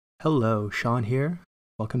Hello, Sean here.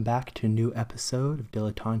 Welcome back to a new episode of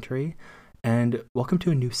Dilettantery, and welcome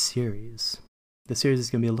to a new series. The series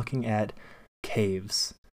is going to be looking at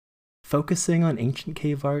caves, focusing on ancient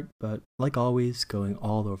cave art, but like always, going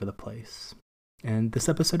all over the place. And this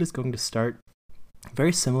episode is going to start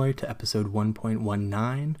very similar to episode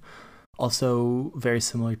 1.19, also very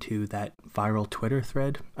similar to that viral Twitter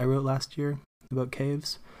thread I wrote last year about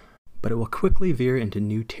caves, but it will quickly veer into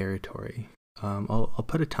new territory. I'll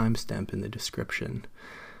put a timestamp in the description,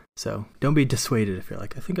 so don't be dissuaded if you're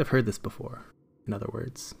like, I think I've heard this before, in other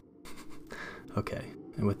words. Okay,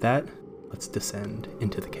 and with that, let's descend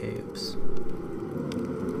into the caves.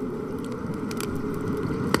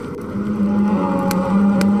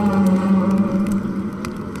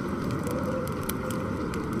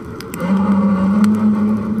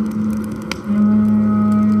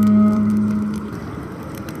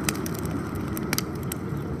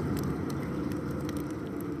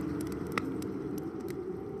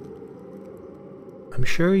 I'm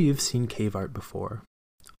sure you've seen cave art before.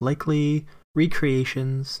 Likely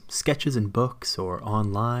recreations, sketches in books or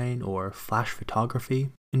online, or flash photography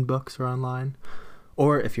in books or online.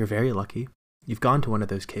 Or if you're very lucky, you've gone to one of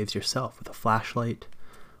those caves yourself with a flashlight,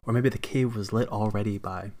 or maybe the cave was lit already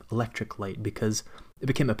by electric light because it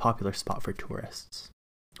became a popular spot for tourists.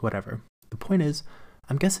 Whatever. The point is,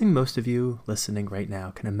 I'm guessing most of you listening right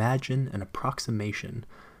now can imagine an approximation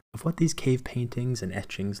of what these cave paintings and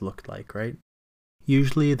etchings looked like, right?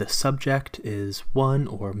 Usually the subject is one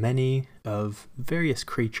or many of various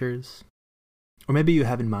creatures. Or maybe you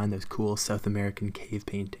have in mind those cool South American cave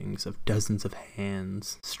paintings of dozens of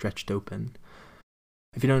hands stretched open.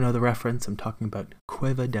 If you don't know the reference, I'm talking about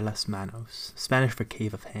Cueva de las Manos, Spanish for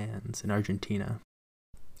Cave of Hands in Argentina.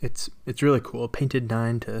 It's really cool, painted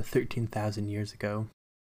 9 to 13,000 years ago.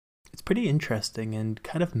 It's pretty interesting and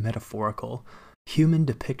kind of metaphorical. Human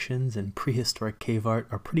depictions in prehistoric cave art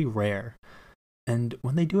are pretty rare. And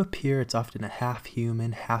when they do appear, it's often a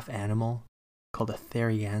half-human, half-animal, called a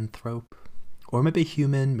therianthrope, or maybe a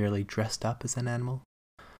human merely dressed up as an animal.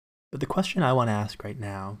 But the question I want to ask right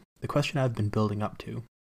now, the question I've been building up to,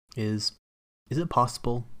 is it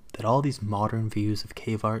possible that all these modern views of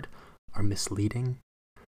cave art are misleading?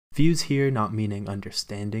 Views here not meaning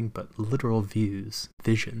understanding, but literal views,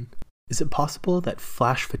 vision. Is it possible that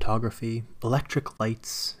flash photography, electric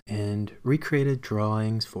lights, and recreated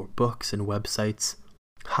drawings for books and websites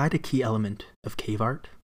hide a key element of cave art?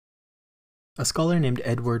 A scholar named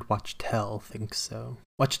Edward Wachtel thinks so.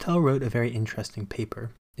 Wachtel wrote a very interesting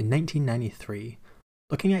paper in 1993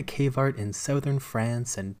 looking at cave art in southern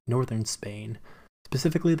France and northern Spain,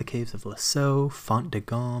 specifically the caves of Lascaux, Font de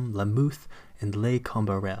Gaume, La Mouth, and Les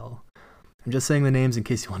Combarelles. I'm just saying the names in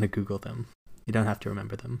case you want to Google them. You don't have to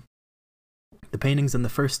remember them. The paintings in the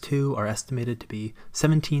first two are estimated to be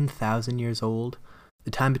 17,000 years old,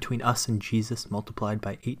 the time between us and Jesus multiplied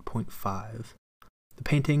by 8.5. The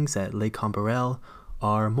paintings at Les Combarelles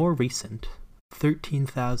are more recent,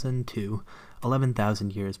 13,000 to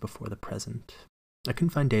 11,000 years before the present. I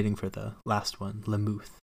couldn't find dating for the last one, La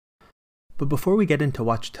Mouth. But before we get into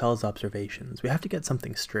Wachtel's observations, we have to get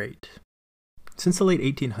something straight. Since the late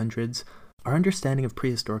 1800s, our understanding of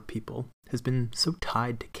prehistoric people has been so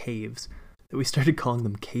tied to caves that we started calling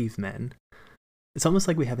them cavemen. It's almost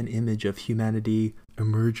like we have an image of humanity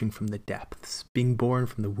emerging from the depths, being born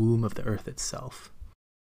from the womb of the earth itself.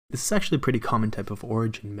 This is actually a pretty common type of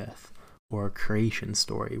origin myth, or creation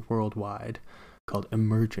story worldwide, called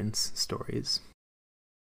emergence stories.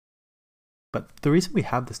 But the reason we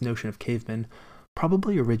have this notion of cavemen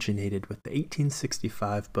probably originated with the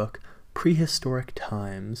 1865 book Prehistoric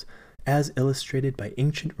Times, as illustrated by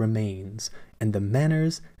ancient remains and the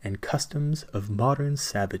manners and customs of modern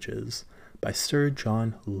savages by Sir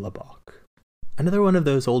John Lubbock. Another one of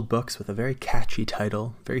those old books with a very catchy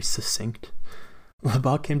title, very succinct.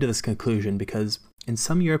 Lubbock came to this conclusion because in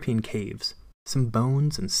some European caves, some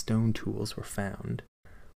bones and stone tools were found.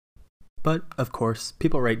 But, of course,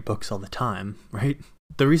 people write books all the time, right?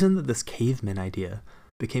 The reason that this caveman idea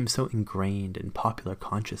became so ingrained in popular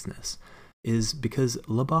consciousness is because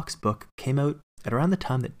Lubbock's book came out at around the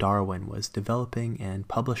time that Darwin was developing and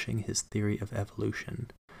publishing his theory of evolution.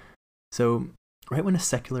 So, right when a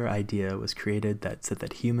secular idea was created that said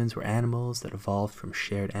that humans were animals that evolved from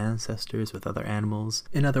shared ancestors with other animals,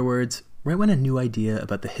 in other words, right when a new idea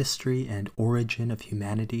about the history and origin of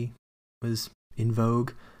humanity was in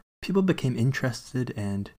vogue, people became interested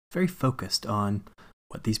and very focused on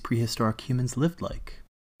what these prehistoric humans lived like,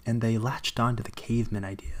 and they latched on to the caveman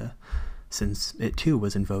idea, since it too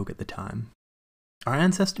was in vogue at the time. Our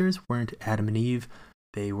ancestors weren't Adam and Eve,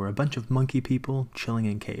 they were a bunch of monkey people chilling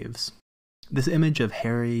in caves. This image of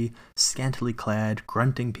hairy, scantily clad,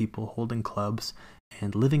 grunting people holding clubs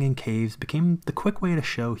and living in caves became the quick way to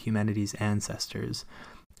show humanity's ancestors,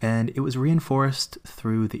 and it was reinforced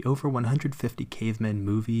through the over 150 cavemen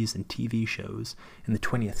movies and TV shows in the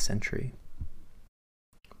 20th century.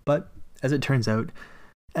 But, as it turns out,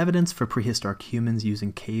 evidence for prehistoric humans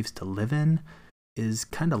using caves to live in is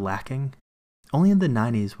kind of lacking. Only in the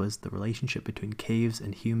 90s was the relationship between caves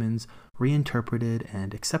and humans reinterpreted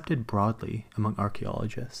and accepted broadly among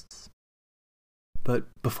archaeologists. But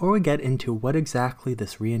before we get into what exactly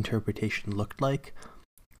this reinterpretation looked like,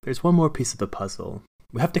 there's one more piece of the puzzle.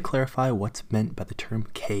 We have to clarify what's meant by the term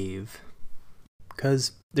cave.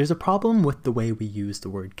 Because there's a problem with the way we use the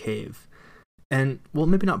word cave. And, well,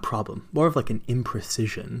 maybe not problem, more of like an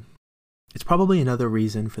imprecision. It's probably another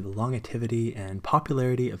reason for the longevity and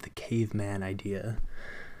popularity of the caveman idea.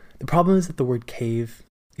 The problem is that the word cave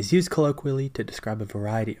is used colloquially to describe a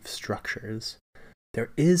variety of structures.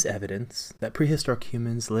 There is evidence that prehistoric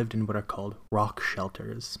humans lived in what are called rock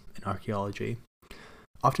shelters in archaeology.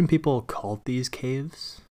 Often people called these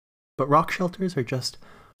caves, but rock shelters are just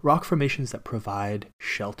rock formations that provide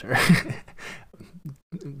shelter.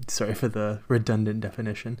 Sorry for the redundant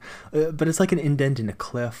definition, but it's like an indent in a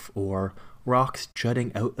cliff or rocks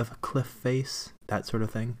jutting out of a cliff face, that sort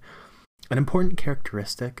of thing. An important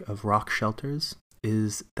characteristic of rock shelters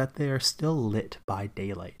is that they are still lit by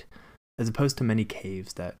daylight, as opposed to many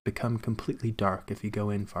caves that become completely dark if you go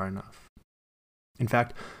in far enough. In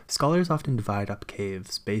fact, scholars often divide up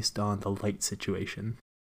caves based on the light situation,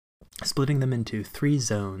 splitting them into 3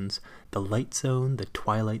 zones: the light zone, the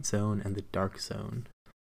twilight zone, and the dark zone.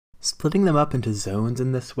 Splitting them up into zones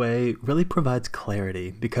in this way really provides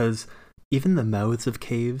clarity, because even the mouths of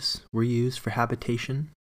caves were used for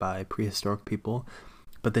habitation by prehistoric people,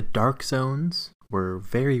 but the dark zones were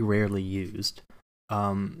very rarely used.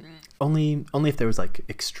 Only if there was like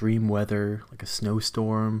extreme weather, like a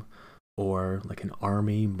snowstorm, or like an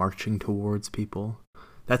army marching towards people.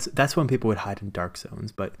 That's when people would hide in dark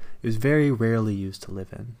zones, but it was very rarely used to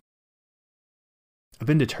live in. I've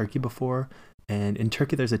been to Turkey before, and in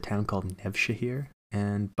Turkey there's a town called Nevşehir,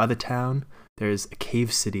 and by the town there's a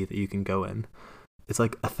cave city that you can go in. It's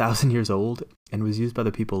like 1,000 years old and was used by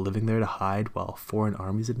the people living there to hide while foreign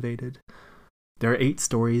armies invaded. There are 8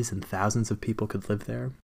 stories and thousands of people could live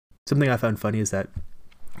there. Something I found funny is that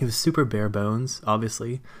it was super bare bones,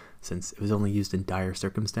 obviously, since it was only used in dire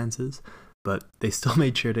circumstances, but they still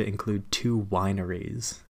made sure to include 2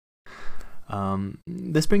 wineries.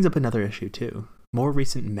 This brings up another issue too. More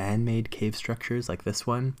recent man-made cave structures like this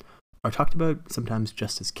one are talked about sometimes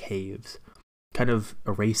just as caves, kind of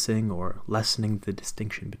erasing or lessening the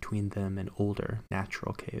distinction between them and older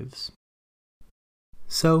natural caves.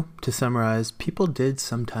 So, to summarize, people did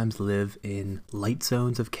sometimes live in light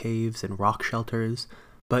zones of caves and rock shelters,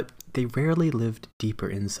 but they rarely lived deeper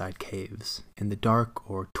inside caves, in the dark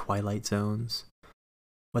or twilight zones.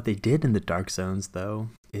 What they did in the dark zones, though,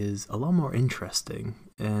 is a lot more interesting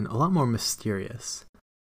and a lot more mysterious.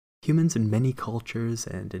 Humans in many cultures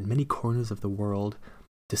and in many corners of the world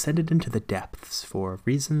descended into the depths for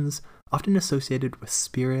reasons often associated with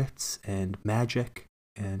spirits and magic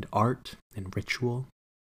and art and ritual.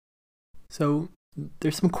 So,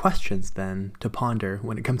 there's some questions then to ponder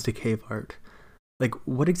when it comes to cave art. Like,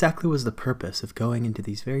 what exactly was the purpose of going into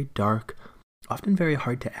these very dark, often very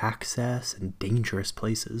hard to access and dangerous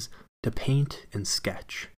places to paint and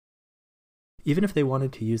sketch? Even if they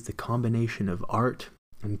wanted to use the combination of art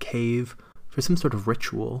and cave for some sort of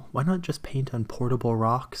ritual, why not just paint on portable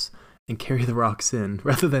rocks and carry the rocks in,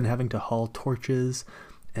 rather than having to haul torches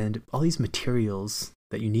and all these materials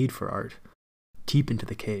that you need for art deep into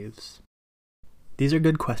the caves? These are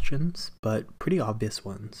good questions, but pretty obvious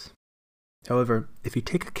ones. However, if you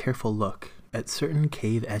take a careful look at certain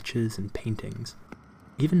cave etches and paintings,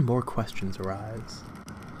 even more questions arise.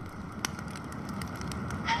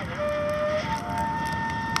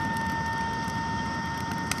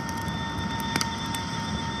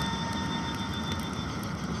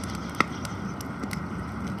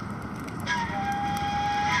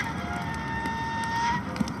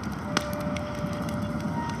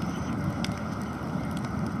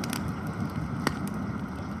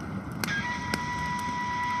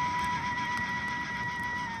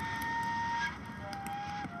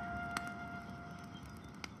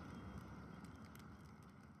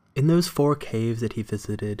 In those 4 caves that he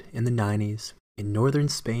visited in the 90s, in northern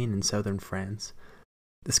Spain and southern France,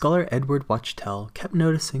 the scholar Edward Wachtel kept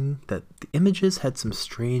noticing that the images had some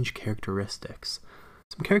strange characteristics.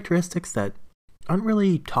 Some characteristics that aren't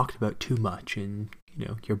really talked about too much in,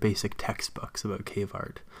 your basic textbooks about cave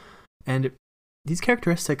art. And These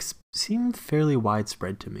characteristics seem fairly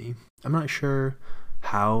widespread to me. I'm not sure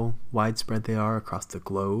how widespread they are across the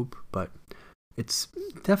globe, but it's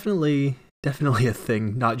definitely a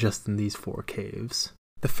thing, not just in these 4 caves.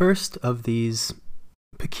 The first of these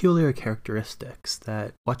peculiar characteristics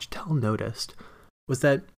that Wachtel noticed was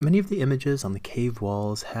that many of the images on the cave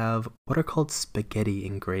walls have what are called spaghetti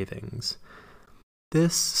engravings.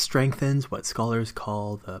 This strengthens what scholars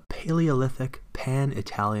call the Paleolithic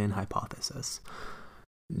Pan-Italian hypothesis.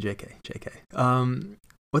 JK.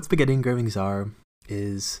 What spaghetti engravings are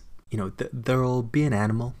is, there'll be an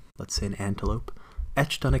animal, let's say an antelope,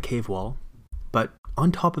 etched on a cave wall, but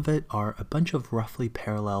on top of it are a bunch of roughly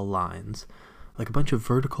parallel lines, like a bunch of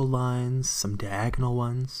vertical lines, some diagonal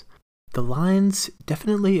ones. The lines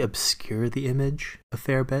definitely obscure the image a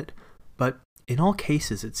fair bit, but in all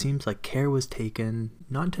cases it seems like care was taken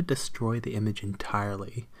not to destroy the image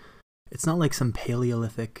entirely. It's not like some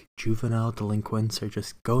Paleolithic juvenile delinquents are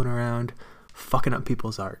just going around fucking up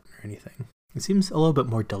people's art or anything. It seems a little bit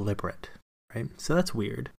more deliberate, right? So that's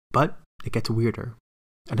weird. But it gets weirder.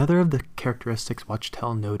 Another of the characteristics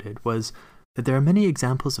Wachtel noted was that there are many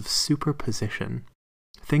examples of superposition,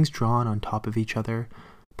 things drawn on top of each other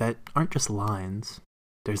that aren't just lines.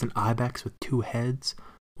 There's an ibex with 2 heads,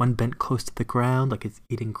 one bent close to the ground like it's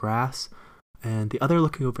eating grass, and the other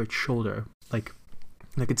looking over its shoulder like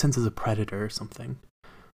it senses a predator or something.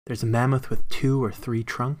 There's a mammoth with 2 or 3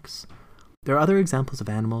 trunks. There are other examples of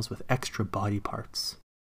animals with extra body parts.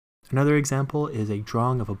 Another example is a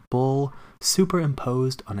drawing of a bull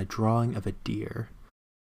superimposed on a drawing of a deer.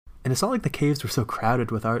 And it's not like the caves were so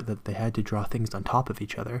crowded with art that they had to draw things on top of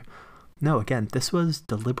each other. No, again, this was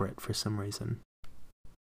deliberate for some reason.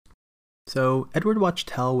 So Edward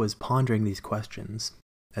Wachtel was pondering these questions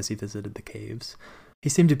as he visited the caves. He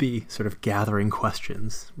seemed to be sort of gathering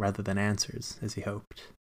questions rather than answers, as he hoped.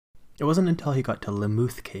 It wasn't until he got to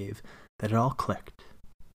Limouth Cave that it all clicked.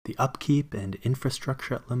 The upkeep and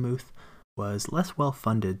infrastructure at Limouth was less well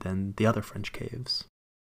funded than the other French caves.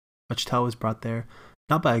 Wachtel was brought there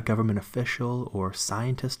not by a government official or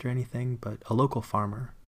scientist or anything, but a local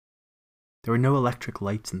farmer. There were no electric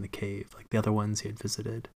lights in the cave like the other ones he had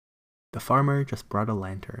visited. The farmer just brought a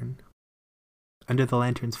lantern. Under the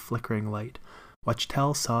lantern's flickering light,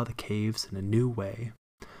 Wachtel saw the caves in a new way.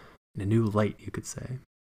 In a new light, you could say.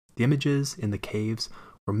 The images in the caves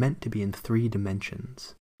were meant to be in 3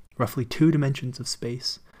 dimensions, roughly 2 dimensions of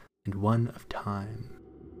space and 1 of time.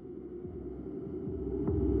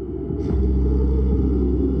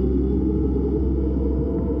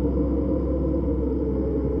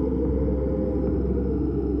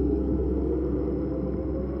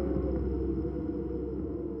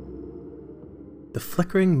 The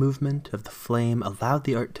flickering movement of the flame allowed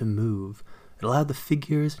the art to move. It allowed the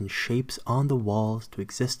figures and shapes on the walls to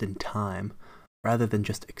exist in time, rather than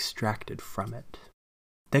just extracted from it.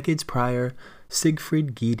 Decades prior,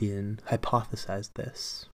 Siegfried Giedion hypothesized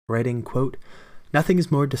this, writing, quote, "Nothing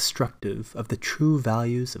is more destructive of the true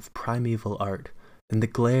values of primeval art than the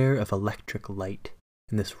glare of electric light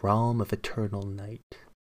in this realm of eternal night.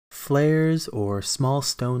 Flares or small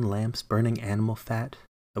stone lamps burning animal fat,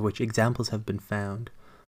 of which examples have been found,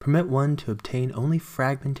 permit one to obtain only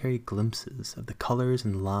fragmentary glimpses of the colors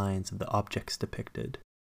and lines of the objects depicted.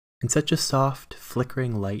 In such a soft,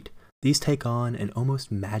 flickering light, these take on an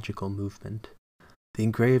almost magical movement. The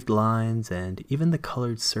engraved lines and even the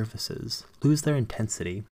colored surfaces lose their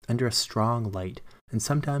intensity under a strong light and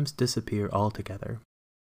sometimes disappear altogether.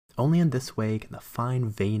 Only in this way can the fine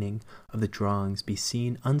veining of the drawings be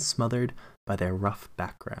seen unsmothered by their rough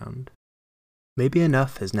background." Maybe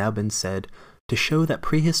enough has now been said to show that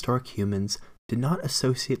prehistoric humans did not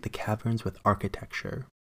associate the caverns with architecture.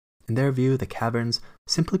 In their view, the caverns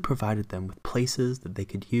simply provided them with places that they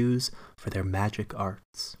could use for their magic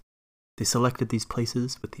arts. They selected these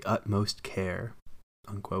places with the utmost care."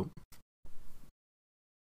 Unquote.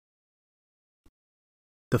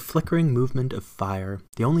 The flickering movement of fire,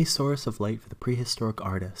 the only source of light for the prehistoric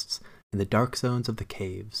artists in the dark zones of the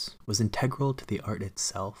caves, was integral to the art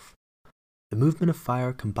itself. The movement of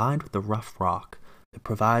fire combined with the rough rock that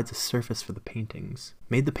provides a surface for the paintings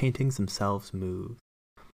made the paintings themselves move.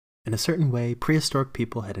 In a certain way, prehistoric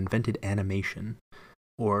people had invented animation,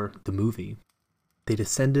 or the movie. They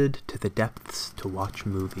descended to the depths to watch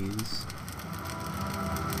movies.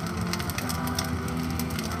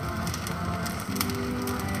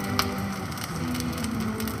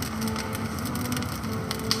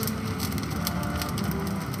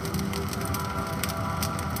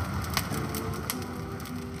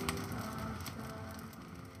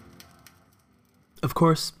 Of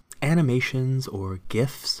course, animations or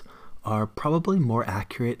GIFs are probably more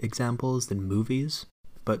accurate examples than movies,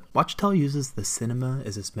 but Watchtower uses the cinema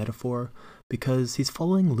as his metaphor because he's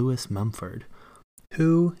following Lewis Mumford,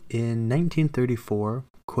 who, in 1934,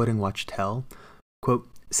 quoting Watchtower, quote,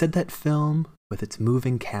 said that film, with its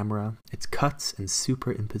moving camera, its cuts and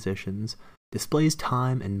superimpositions, displays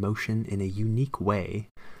time and motion in a unique way.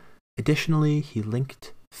 Additionally, he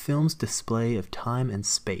linked film's display of time and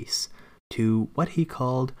space to what he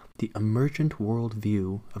called the emergent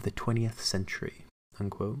worldview of the 20th century,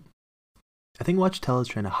 unquote. I think Watchtower is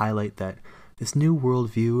trying to highlight that this new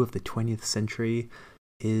worldview of the 20th century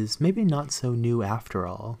is maybe not so new after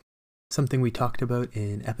all, something we talked about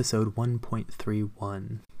in episode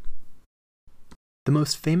 1.31. The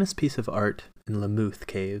most famous piece of art in Lamouth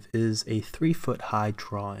Cave is a 3-foot-high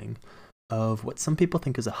drawing of what some people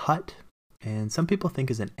think is a hut and some people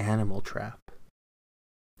think is an animal trap.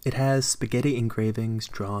 It has spaghetti engravings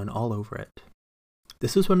drawn all over it.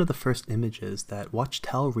 This was one of the first images that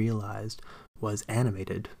Watchtower realized was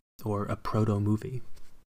animated, or a proto-movie.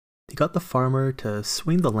 He got the farmer to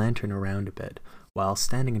swing the lantern around a bit while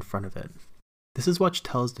standing in front of it. This is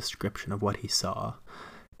Watchtower's description of what he saw,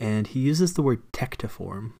 and he uses the word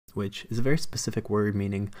tectiform, which is a very specific word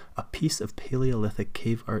meaning a piece of Paleolithic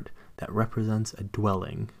cave art that represents a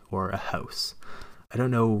dwelling or a house. I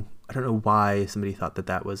don't know why somebody thought that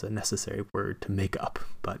that was a necessary word to make up,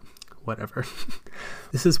 but whatever.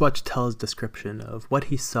 This is Watchtower's description of what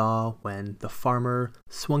he saw when the farmer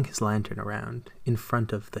swung his lantern around in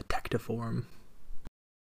front of the tectiform.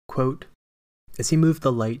 Quote, as he moved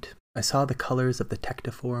the light, I saw the colors of the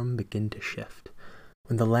tectiform begin to shift.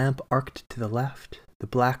 When the lamp arced to the left, the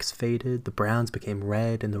blacks faded, the browns became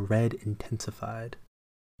red, and the red intensified.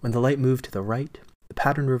 When the light moved to the right, the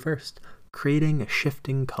pattern reversed, creating a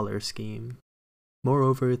shifting color scheme.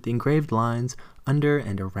 Moreover, the engraved lines under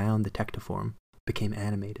and around the tectiform became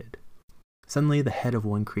animated. Suddenly, the head of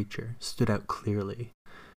one creature stood out clearly.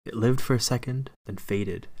 It lived for a second, then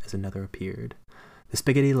faded as another appeared. The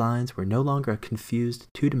spaghetti lines were no longer a confused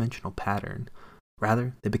two-dimensional pattern.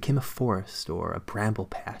 Rather, they became a forest or a bramble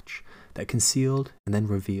patch that concealed and then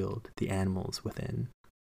revealed the animals within.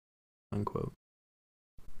 Unquote.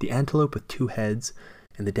 The antelope with 2 heads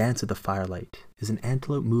and the dance of the firelight is an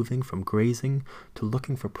antelope moving from grazing to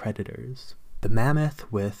looking for predators. The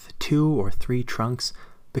mammoth with 2 or 3 trunks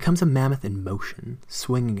becomes a mammoth in motion,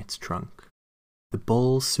 swinging its trunk. The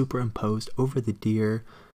bull superimposed over the deer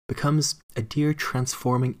becomes a deer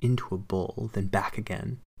transforming into a bull, then back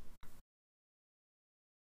again.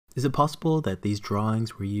 Is it possible that these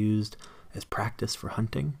drawings were used as practice for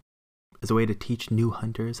hunting? As a way to teach new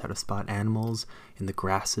hunters how to spot animals in the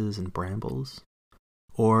grasses and brambles?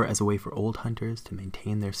 Or as a way for old hunters to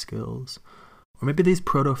maintain their skills? Or maybe these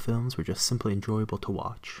proto-films were just simply enjoyable to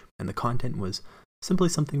watch, and the content was simply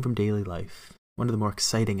something from daily life, one of the more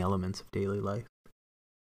exciting elements of daily life.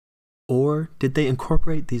 Or did they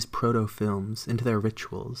incorporate these proto-films into their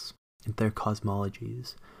rituals, into their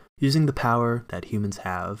cosmologies, using the power that humans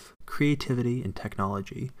have, creativity and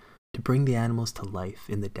technology, to bring the animals to life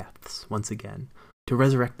in the depths once again, to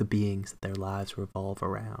resurrect the beings that their lives revolve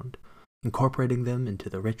around, incorporating them into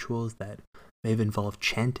the rituals that may have involved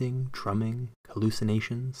chanting, drumming,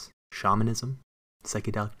 hallucinations, shamanism,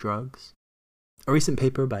 psychedelic drugs? A recent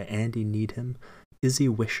paper by Andy Needham, Izzy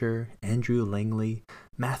Wisher, Andrew Langley,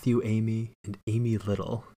 Matthew Amy, and Amy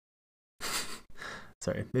Little.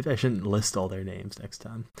 Sorry, maybe I shouldn't list all their names next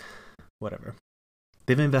time. Whatever.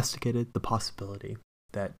 They've investigated the possibility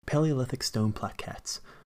that Paleolithic stone plaquettes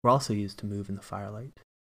were also used to move in the firelight.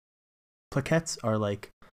 Plaquettes are like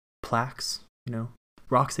plaques,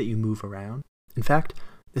 rocks that you move around. In fact,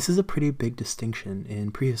 this is a pretty big distinction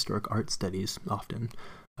in prehistoric art studies often,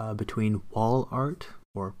 between wall art,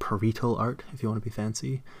 or parietal art if you want to be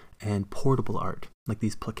fancy, and portable art, like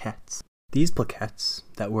these plaquettes. These plaquettes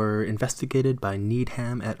that were investigated by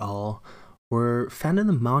Needham et al. Were found in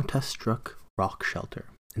the Montastruc rock shelter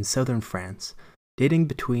in southern France, dating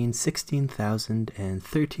between 16,000 and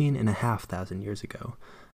 13,500 years ago,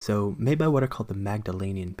 so made by what are called the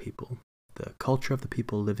Magdalenian people, the culture of the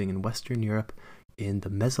people living in Western Europe in the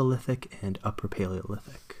Mesolithic and Upper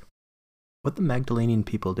Paleolithic. What the Magdalenian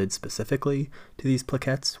people did specifically to these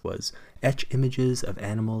plaquettes was etch images of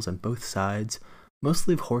animals on both sides,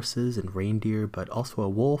 mostly of horses and reindeer, but also a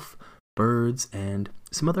wolf, birds, and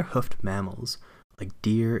some other hoofed mammals, like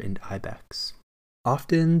deer and ibex.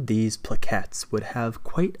 Often, these plaquettes would have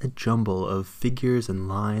quite a jumble of figures and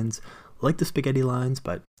lines, like the spaghetti lines,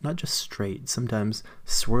 but not just straight, sometimes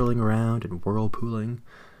swirling around and whirlpooling.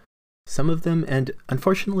 Some of them, and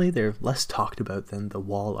unfortunately they're less talked about than the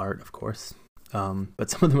wall art, of course, but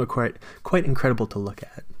some of them are quite incredible to look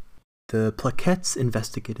at. The plaquettes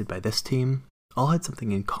investigated by this team all had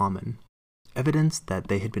something in common: evidence that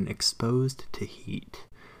they had been exposed to heat.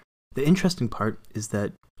 The interesting part is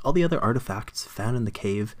that all the other artifacts found in the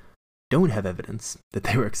cave don't have evidence that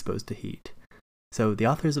they were exposed to heat. So the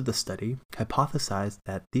authors of the study hypothesized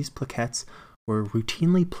that these plaquettes were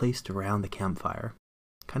routinely placed around the campfire,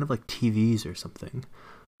 kind of like TVs or something,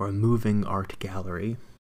 or a moving art gallery.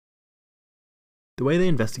 The way they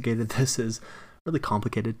investigated this is really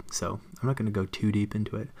complicated, so I'm not going to go too deep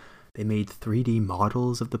into it. They made 3D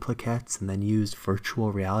models of the plaquettes and then used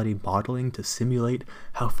virtual reality modeling to simulate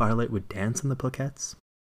how firelight would dance on the plaquettes.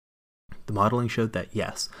 The modeling showed that,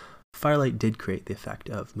 yes, firelight did create the effect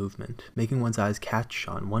of movement, making one's eyes catch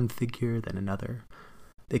on one figure then another.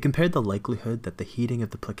 They compared the likelihood that the heating of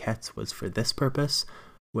the plaquettes was for this purpose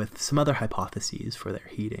with some other hypotheses for their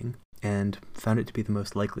heating, and found it to be the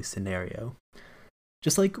most likely scenario.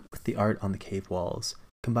 Just like with the art on the cave walls,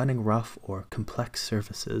 combining rough or complex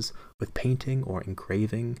surfaces with painting or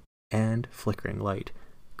engraving and flickering light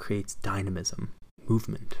creates dynamism,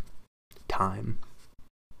 movement, time.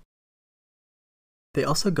 They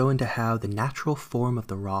also go into how the natural form of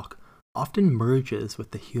the rock often merges with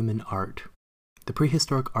the human art. The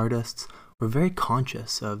prehistoric artists were very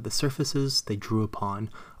conscious of the surfaces they drew upon,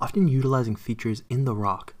 often utilizing features in the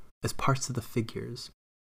rock as parts of the figures.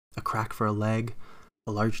 A crack for a leg,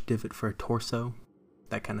 a large divot for a torso,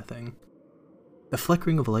 that kind of thing. The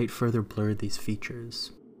flickering of light further blurred these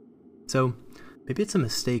features. So, maybe it's a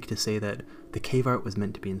mistake to say that the cave art was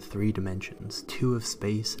meant to be in 3 dimensions, 2 of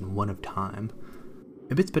space and 1 of time.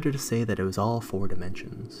 Maybe it's better to say that it was all 4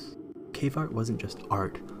 dimensions. Cave art wasn't just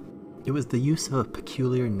art. It was the use of a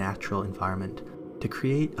peculiar natural environment to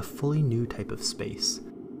create a fully new type of space.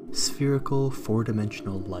 Spherical,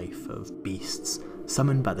 4-dimensional life of beasts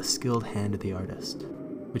summoned by the skilled hand of the artist,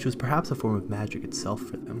 which was perhaps a form of magic itself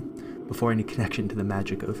for them, before any connection to the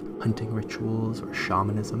magic of hunting rituals or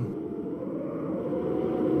shamanism.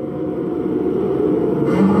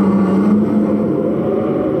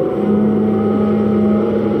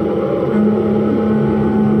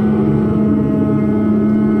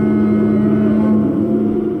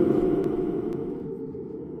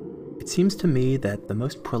 It seems to me that the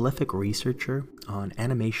most prolific researcher on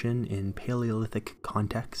animation in Paleolithic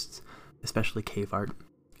contexts, especially cave art,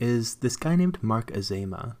 is this guy named Mark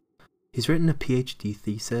Azema. He's written a PhD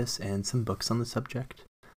thesis and some books on the subject.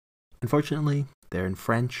 Unfortunately, they're in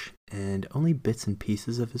French, and only bits and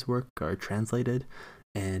pieces of his work are translated,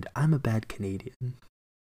 and I'm a bad Canadian.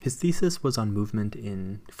 His thesis was on movement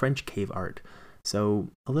in French cave art, so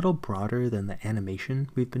a little broader than the animation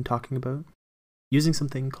we've been talking about, using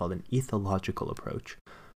something called an ethological approach,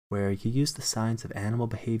 where you use the signs of animal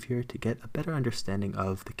behavior to get a better understanding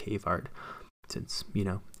of the cave art, since,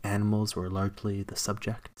 animals were largely the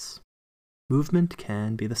subjects. Movement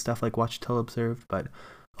can be the stuff like Watch Tell Observed, but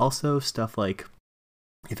also stuff like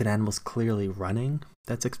if an animal's clearly running,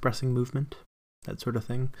 that's expressing movement, that sort of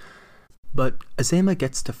thing. But Azema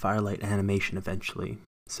gets to firelight animation eventually,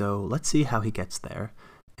 so let's see how he gets there,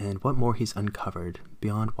 and what more he's uncovered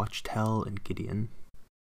beyond Watch Tell and Gideon.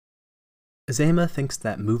 Azema thinks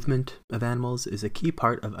that movement of animals is a key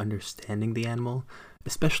part of understanding the animal,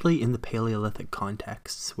 especially in the Paleolithic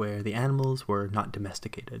contexts where the animals were not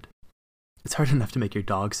domesticated. It's hard enough to make your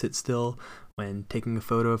dog sit still when taking a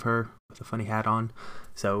photo of her with a funny hat on,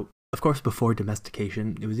 so of course before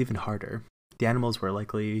domestication it was even harder. The animals were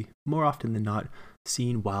likely, more often than not,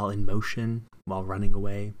 seen while in motion, while running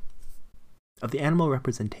away. Of the animal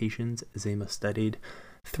representations Azema studied,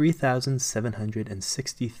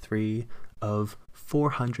 3,763 of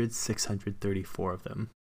 634 of them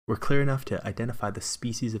were clear enough to identify the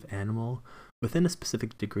species of animal within a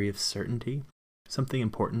specific degree of certainty, something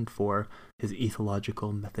important for his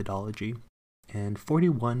ethological methodology, and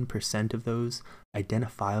 41% of those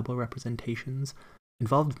identifiable representations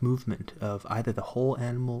involved movement of either the whole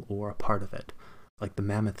animal or a part of it, like the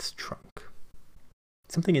mammoth's trunk.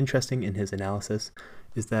 Something interesting in his analysis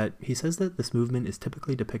is that he says that this movement is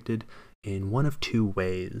typically depicted in one of 2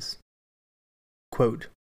 ways. Quote,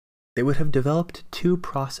 "They would have developed 2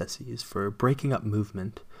 processes for breaking up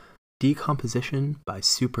movement: decomposition by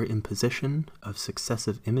superimposition of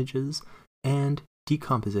successive images, and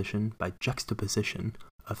decomposition by juxtaposition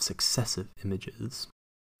of successive images."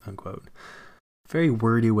 Unquote. Very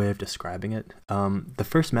wordy way of describing it. The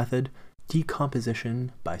first method,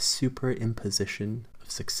 decomposition by superimposition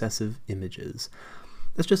of successive images.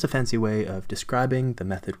 That's just a fancy way of describing the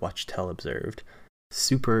method Watch Tell observed.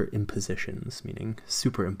 Superimpositions, meaning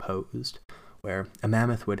superimposed, where a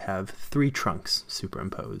mammoth would have 3 trunks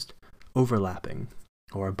superimposed, overlapping,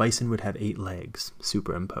 or a bison would have 8 legs,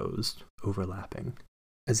 superimposed, overlapping.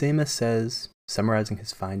 Azema says, summarizing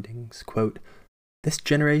his findings, quote, "This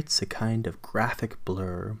generates a kind of graphic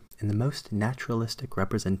blur in the most naturalistic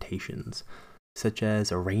representations, such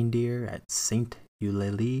as a reindeer at Saint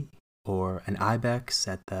Eulalie or an ibex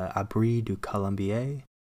at the Abri du Colombier.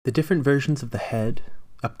 The different versions of the head,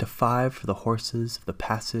 up to 5 for the horses of the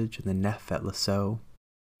Passage and the Nef at Lassault,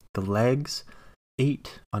 the legs,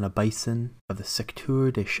 8 on a bison of the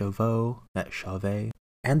Secteur des Chevaux at Chauvet,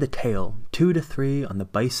 and the tail, 2 to 3 on the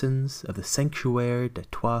bisons of the Sanctuaire des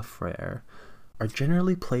Trois Frères, are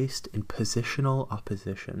generally placed in positional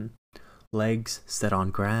opposition, legs set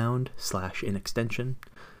on ground / in extension,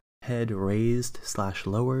 head raised /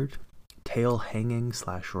 lowered, tail hanging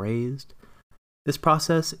 / raised. This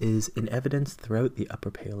process is in evidence throughout the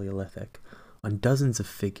Upper Paleolithic on dozens of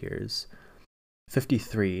figures,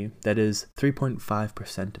 53, that is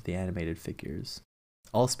 3.5% of the animated figures,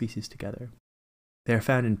 all species together. They are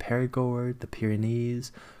found in Périgord, the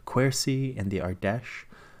Pyrenees, Quercy, and the Ardèche,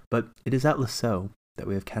 but it is at Lassault that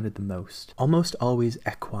we have counted the most, almost always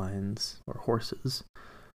equines, or horses.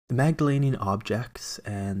 The Magdalenian objects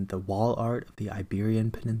and the wall art of the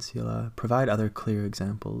Iberian Peninsula provide other clear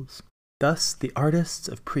examples. Thus, the artists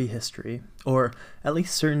of prehistory, or at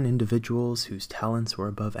least certain individuals whose talents were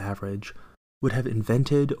above average, would have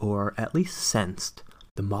invented or at least sensed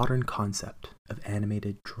the modern concept of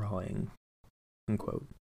animated drawing." Unquote.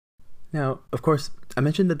 Now, of course, I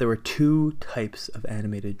mentioned that there were 2 types of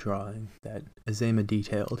animated drawing that Azema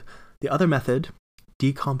detailed. The other method,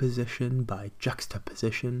 decomposition by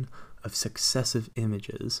juxtaposition of successive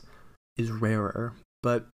images, is rarer,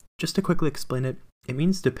 but just to quickly explain it, it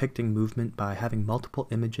means depicting movement by having multiple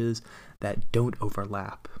images that don't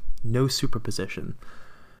overlap, no superposition.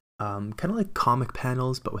 Kind of like comic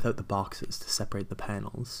panels, but without the boxes to separate the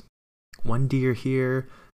panels. One deer here,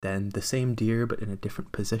 then the same deer but in a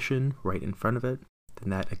different position right in front of it, then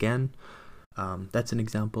that again. That's an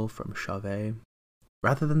example from Chauvet.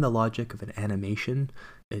 Rather than the logic of an animation,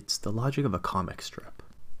 it's the logic of a comic strip.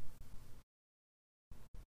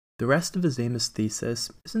 The rest of Azema's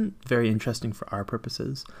thesis isn't very interesting for our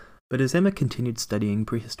purposes, but Azema continued studying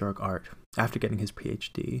prehistoric art after getting his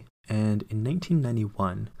PhD, and in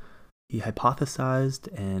 1991, he hypothesized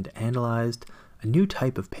and analyzed a new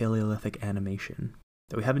type of Paleolithic animation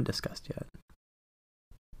that we haven't discussed yet.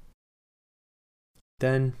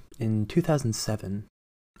 Then, in 2007,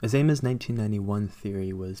 Azema's 1991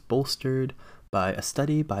 theory was bolstered by a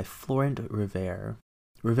study by Florent Rivère.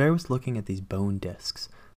 Rivère was looking at these bone discs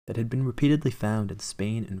that had been repeatedly found in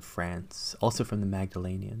Spain and France, also from the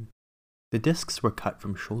Magdalenian. The discs were cut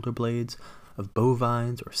from shoulder blades of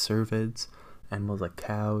bovines or cervids, animals like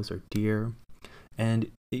cows or deer, and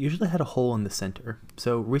it usually had a hole in the center,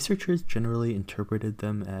 so researchers generally interpreted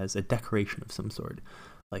them as a decoration of some sort,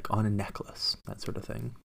 like on a necklace, that sort of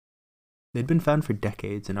thing. They'd been found for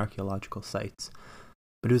decades in archaeological sites,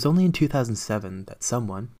 but it was only in 2007 that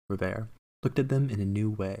someone, Rivère, looked at them in a new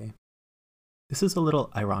way. This is a little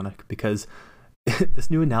ironic because this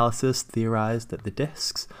new analysis theorized that the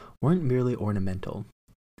discs weren't merely ornamental.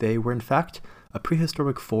 They were in fact a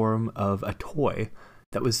prehistoric form of a toy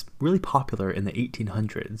that was really popular in the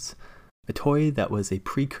 1800s, a toy that was a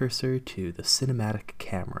precursor to the cinematic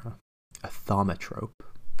camera, a thaumatrope.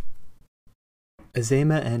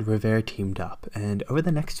 Azema and Rivère teamed up, and over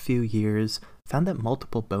the next few years found that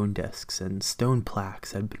multiple bone discs and stone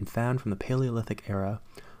plaques had been found from the Paleolithic era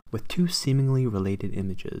with 2 seemingly related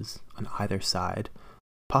images on either side,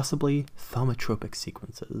 possibly thaumatropic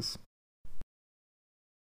sequences.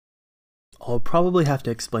 I'll probably have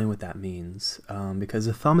to explain what that means, because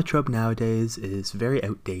a thaumatrope nowadays is very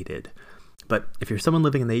outdated. But if you're someone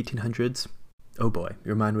living in the 1800s, oh boy,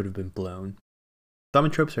 your mind would have been blown.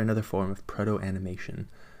 Thaumatropes are another form of proto-animation.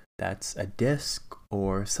 That's a disc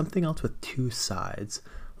or something else with 2 sides,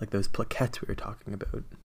 like those plaquettes we were talking about.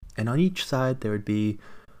 And on each side there would be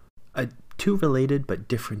 2 related but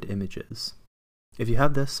different images. If you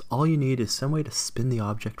have this, all you need is some way to spin the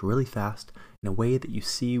object really fast in a way that you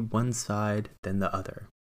see one side, then the other.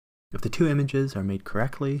 If the 2 images are made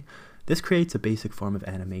correctly, this creates a basic form of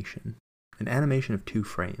animation, an animation of 2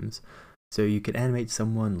 frames. So you could animate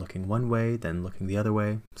someone looking one way, then looking the other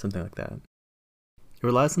way, something like that. It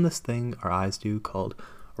relies on this thing our eyes do called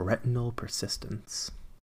retinal persistence.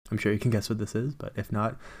 I'm sure you can guess what this is, but if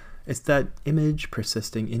not, it's that image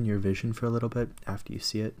persisting in your vision for a little bit after you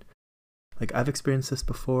see it. Like, I've experienced this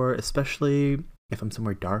before, especially if I'm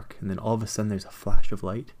somewhere dark and then all of a sudden there's a flash of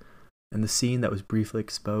light, and the scene that was briefly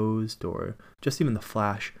exposed, or just even the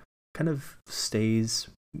flash, kind of stays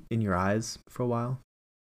in your eyes for a while.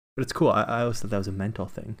 But it's cool. I always thought that was a mental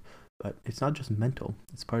thing. But it's not just mental.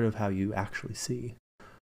 It's part of how you actually see.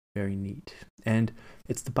 Very neat. And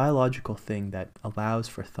it's the biological thing that allows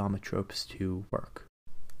for thaumatropes to work.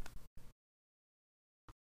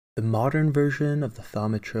 The modern version of the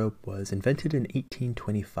thaumatrope was invented in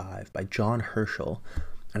 1825 by John Herschel,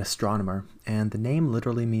 an astronomer, and the name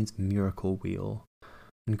literally means miracle wheel.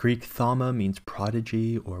 In Greek, thauma means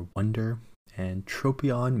prodigy or wonder, and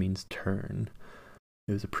tropion means turn.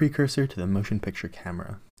 It was a precursor to the motion picture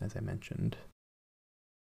camera, as I mentioned.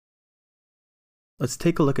 Let's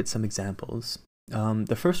take a look at some examples.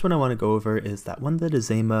 The first one I want to go over is that one that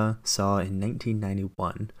Azema saw in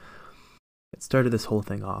 1991. It started this whole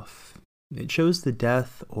thing off. It shows the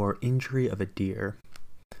death or injury of a deer,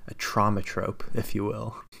 a traumatrope, if you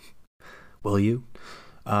will. Will you?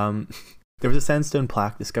 There was a sandstone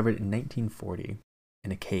plaque discovered in 1940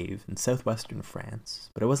 in a cave in southwestern France,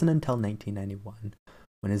 but it wasn't until 1991,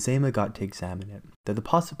 when Azema got to examine it, that the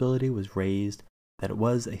possibility was raised that it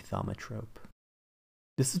was a thaumatrope.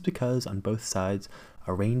 This is because on both sides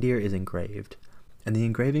a reindeer is engraved, and the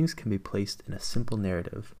engravings can be placed in a simple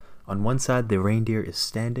narrative. On one side, the reindeer is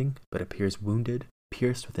standing, but appears wounded,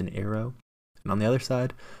 pierced with an arrow, and on the other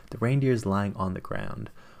side, the reindeer is lying on the ground,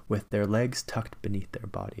 with their legs tucked beneath their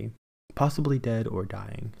body, possibly dead or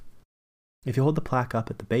dying. If you hold the plaque up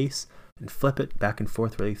at the base and flip it back and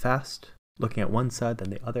forth really fast, looking at one side then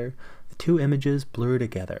the other, the two images blur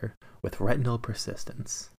together with retinal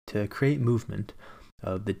persistence to create movement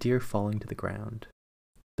of the deer falling to the ground.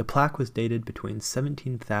 The plaque was dated between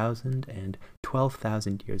 17,000 and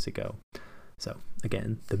 12,000 years ago. So,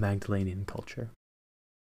 again, the Magdalenian culture.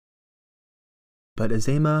 But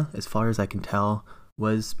Azema, as far as I can tell,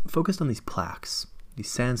 was focused on these plaques, these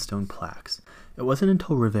sandstone plaques. It wasn't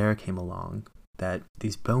until Revere came along that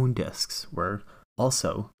these bone discs were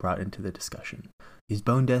also brought into the discussion. These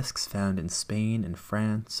bone discs found in Spain and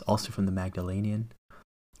France, also from the Magdalenian.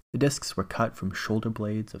 The discs were cut from shoulder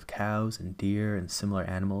blades of cows and deer and similar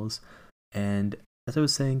animals, and as I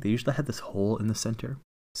was saying, they usually had this hole in the center.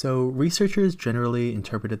 So researchers generally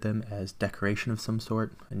interpreted them as decoration of some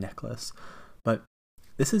sort, a necklace, but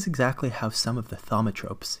this is exactly how some of the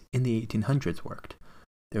thaumatropes in the 1800s worked.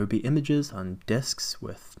 There would be images on discs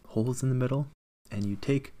with holes in the middle, and you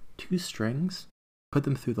take two strings, put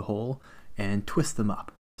them through the hole, and twist them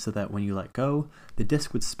up, so that when you let go, the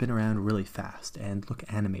disc would spin around really fast and look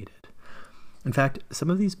animated. In fact, some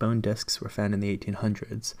of these bone discs were found in the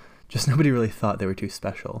 1800s, just nobody really thought they were too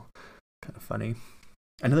special. Kind of funny.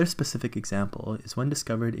 Another specific example is one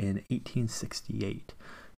discovered in 1868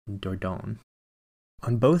 in Dordogne.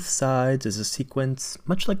 On both sides is a sequence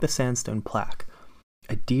much like the sandstone plaque.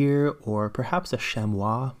 A deer, or perhaps a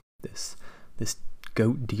chamois, this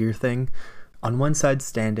goat deer thing, on one side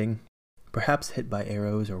standing, perhaps hit by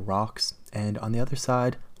arrows or rocks, and on the other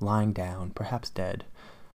side, lying down, perhaps dead.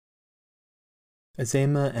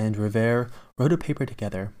 Azema and Revere wrote a paper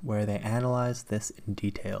together where they analyzed this in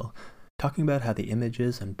detail, talking about how the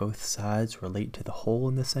images on both sides relate to the hole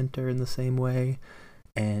in the center in the same way,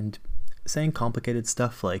 and saying complicated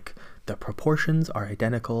stuff like the proportions are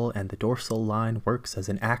identical and the dorsal line works as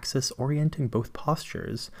an axis orienting both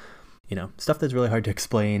postures. Stuff that's really hard to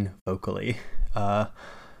explain vocally.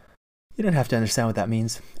 You don't have to understand what that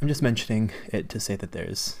means. I'm just mentioning it to say that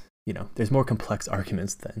there's more complex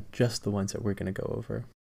arguments than just the ones that we're going to go over.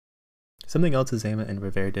 Something else Azema and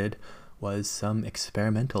Revere did was some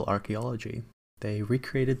experimental archaeology. They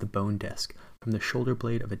recreated the bone disc from the shoulder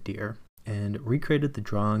blade of a deer and recreated the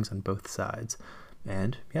drawings on both sides.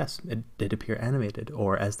 And yes, it did appear animated,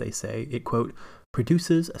 or as they say, it, quote,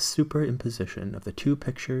 produces a superimposition of the two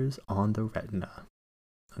pictures on the retina,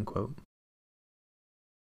 unquote.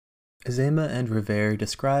 Azema and Revere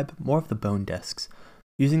describe more of the bone discs,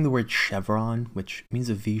 using the word chevron, which means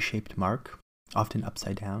a V-shaped mark, often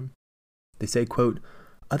upside down. They say, quote,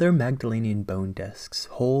 other Magdalenian bone discs,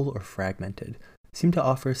 whole or fragmented, seem to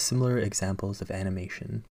offer similar examples of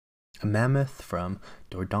animation. A mammoth from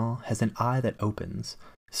Dordogne has an eye that opens,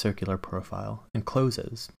 circular profile, and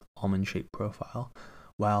closes, almond-shaped profile,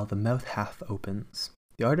 while the mouth half opens.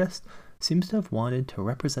 The artist seems to have wanted to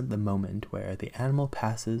represent the moment where the animal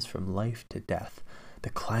passes from life to death, the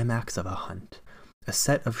climax of a hunt. A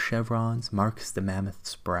set of chevrons marks the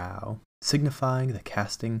mammoth's brow, signifying the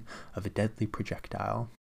casting of a deadly projectile.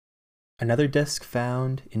 Another disc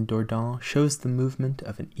found in Dordogne shows the movement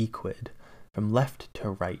of an equid from left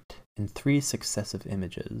to right in 3 successive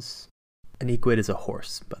images. An equid is a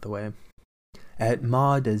horse, by the way. At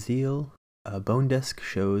Mas d'Azil, a bone disc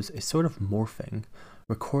shows a sort of morphing,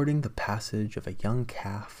 recording the passage of a young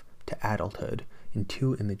calf to adulthood in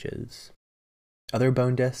 2 images. Other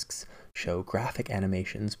bone discs show graphic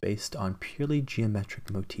animations based on purely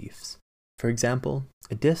geometric motifs. For example,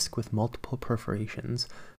 a disc with multiple perforations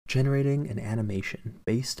generating an animation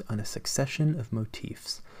based on a succession of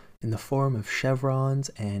motifs in the form of chevrons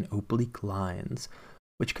and oblique lines,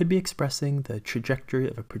 which could be expressing the trajectory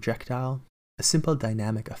of a projectile, a simple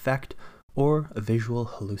dynamic effect, or a visual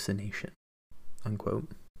hallucination." Unquote.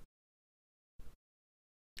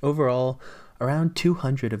 Overall, around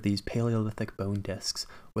 200 of these Paleolithic bone discs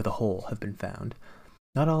with a hole have been found.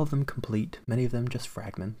 Not all of them complete, many of them just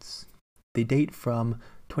fragments. They date from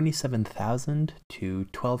 27,000 to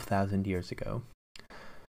 12,000 years ago.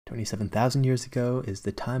 27,000 years ago is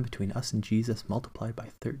the time between us and Jesus multiplied by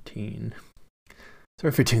 13.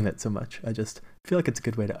 Sorry for doing that so much. I just feel like it's a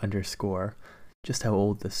good way to underscore just how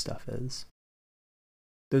old this stuff is.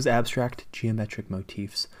 Those abstract geometric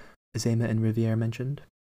motifs Azéma and Rivière mentioned,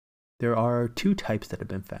 there are two types that have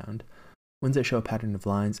been found. Ones that show a pattern of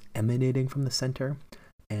lines emanating from the center,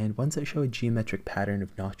 and ones that show a geometric pattern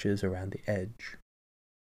of notches around the edge.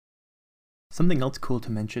 Something else cool to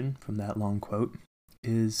mention from that long quote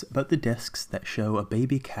is about the discs that show a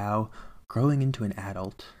baby cow growing into an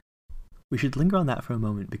adult. We should linger on that for a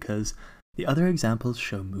moment because the other examples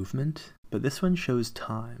show movement, but this one shows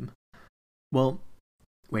time. Well,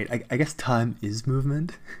 wait, I guess time is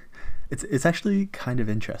movement? It's actually kind of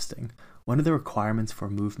interesting. One of the requirements for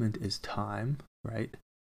movement is time, right?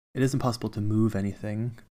 It isn't possible to move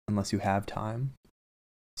anything unless you have time.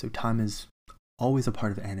 So time is always a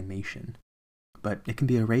part of animation, but it can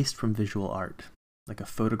be erased from visual art. Like a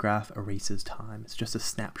photograph erases time. It's just a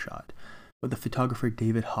snapshot. What the photographer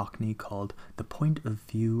David Hockney called the point of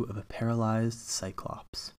view of a paralyzed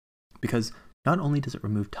cyclops. Because not only does it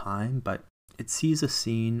remove time, but it sees a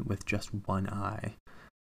scene with just one eye.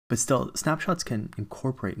 But still, snapshots can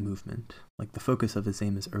incorporate movement, like the focus of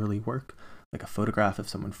Azéma's early work, like a photograph of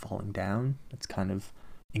someone falling down. That's kind of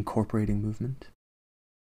incorporating movement.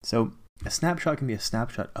 So a snapshot can be a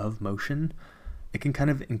snapshot of motion. It can kind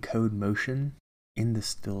of encode motion in the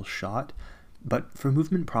still shot, but for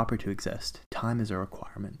movement proper to exist, time is a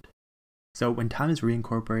requirement. So when time is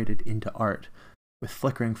reincorporated into art, with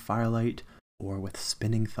flickering firelight or with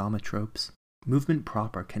spinning thaumatropes, movement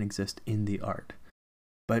proper can exist in the art.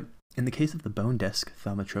 But in the case of the bone disc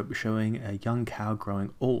thaumatrope showing a young cow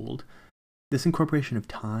growing old, this incorporation of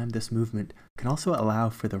time, this movement, can also allow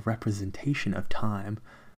for the representation of time,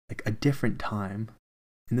 like a different time,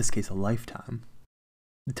 in this case a lifetime.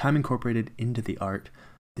 The time incorporated into the art,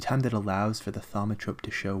 the time that allows for the thaumatrope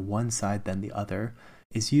to show one side then the other,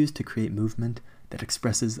 is used to create movement that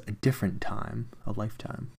expresses a different time, a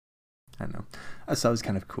lifetime. I don't know. I thought it was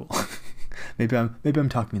kind of cool. maybe I'm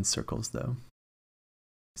talking in circles though.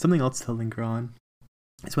 Something else to linger on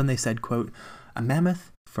is when they said, quote, "A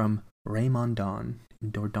mammoth from Raymondon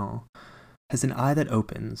in Dordogne has an eye that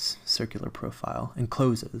opens, circular profile, and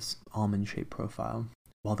closes, almond-shaped profile,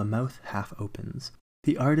 while the mouth half opens.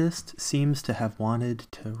 The artist seems to have wanted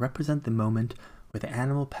to represent the moment where the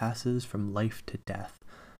animal passes from life to death,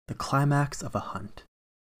 the climax of a hunt.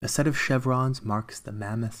 A set of chevrons marks the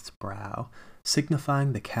mammoth's brow,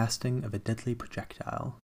 signifying the casting of a deadly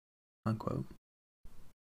projectile." Unquote.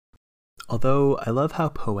 Although I love how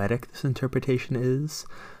poetic this interpretation is,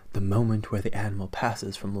 the moment where the animal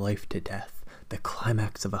passes from life to death, the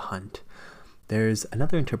climax of a hunt, there's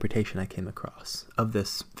another interpretation I came across of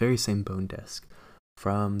this very same bone disc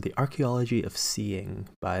from The Archaeology of Seeing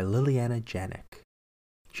by Liliana Janik.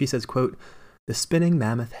 She says, quote, "The spinning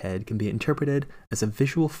mammoth head can be interpreted as a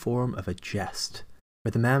visual form of a jest,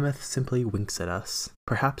 where the mammoth simply winks at us,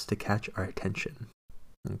 perhaps to catch our attention."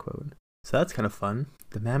 Unquote. So that's kind of fun.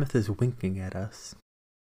 The mammoth is winking at us.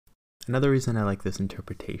 Another reason I like this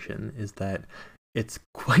interpretation is that it's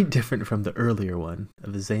quite different from the earlier one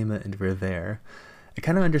of Azéma and Rivière. It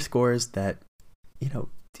kind of underscores that,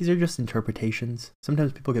 these are just interpretations.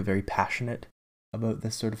 Sometimes people get very passionate about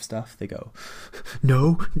this sort of stuff. They go,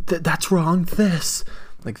 "No, that's wrong, this."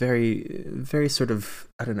 Like very, very sort of,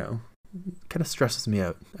 I don't know, kind of stresses me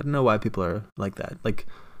out. I don't know why people are like that. Like,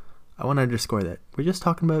 I want to underscore that we're just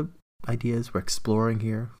talking about ideas, we're exploring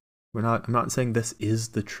here. I'm not saying this is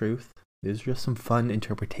the truth. These are just some fun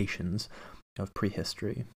interpretations of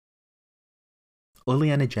prehistory.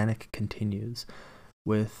 Liliana Janik continues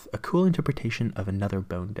with a cool interpretation of another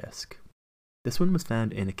bone disc. This one was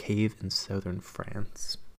found in a cave in southern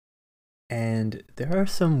France. And there are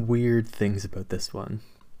some weird things about this one.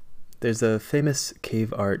 There's a famous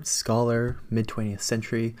cave art scholar, mid-20th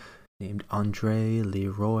century, named André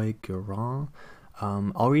Leroy-Guérin.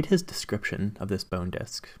 I'll read his description of this bone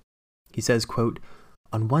disc. He says, quote,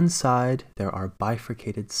 On one side, there are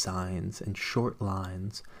bifurcated signs and short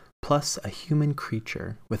lines, plus a human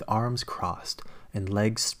creature with arms crossed and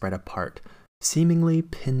legs spread apart, seemingly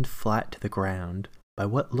pinned flat to the ground by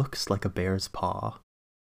what looks like a bear's paw.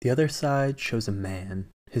 The other side shows a man,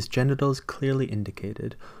 his genitals clearly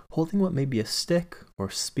indicated, holding what may be a stick or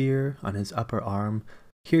spear on his upper arm.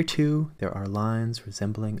 Here too, there are lines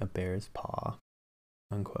resembling a bear's paw."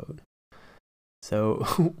 Unquote. So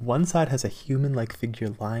one side has a human-like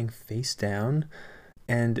figure lying face down,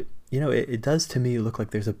 and it does to me look like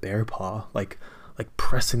there's a bear paw, like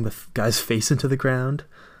pressing the guy's face into the ground,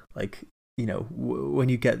 like when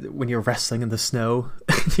you're wrestling in the snow,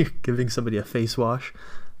 you're giving somebody a face wash,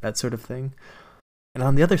 that sort of thing. And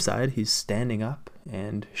on the other side, he's standing up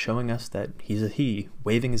and showing us that he's a he,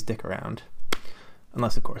 waving his dick around.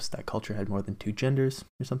 Unless, of course, that culture had more than 2 genders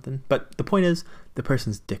or something. But the point is, the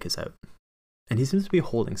person's dick is out. And he seems to be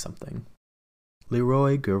holding something.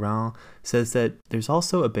 Leroy Guerin says that there's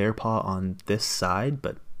also a bear paw on this side,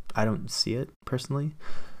 but I don't see it, personally.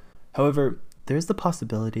 However, there's the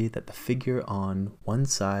possibility that the figure on one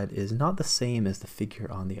side is not the same as the figure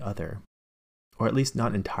on the other. Or at least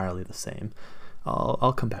not entirely the same.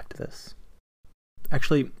 I'll come back to this.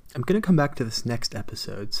 Actually, I'm going to come back to this next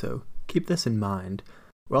episode, so keep this in mind.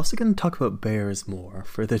 We're also going to talk about bears more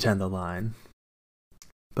further down the line.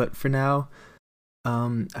 But for now,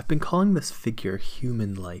 I've been calling this figure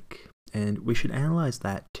human-like, and we should analyze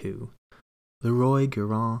that too. Leroy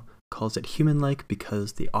Guerin calls it human-like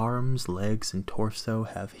because the arms, legs, and torso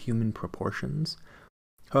have human proportions.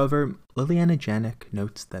 However, Liliana Janik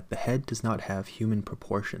notes that the head does not have human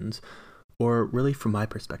proportions, or really, from my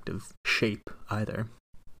perspective, shape either.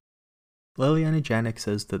 Liliana Janik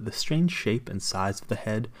says that the strange shape and size of the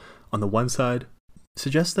head on the one side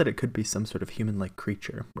suggests that it could be some sort of human-like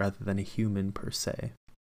creature rather than a human per se.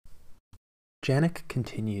 Janik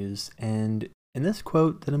continues, and in this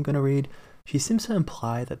quote that I'm going to read, she seems to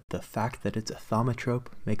imply that the fact that it's a thaumatrope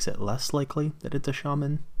makes it less likely that it's a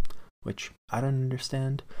shaman, which I don't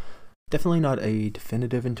understand. Definitely not a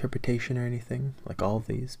definitive interpretation or anything, like all of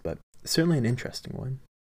these, but certainly an interesting one.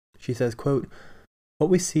 She says, quote, "What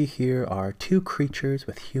we see here are 2 creatures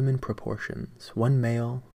with human proportions, one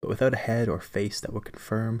male, but without a head or face that would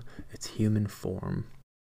confirm its human form.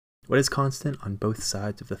 What is constant on both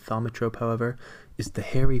sides of the thaumatrope, however, is the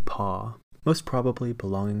hairy paw, most probably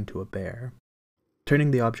belonging to a bear. Turning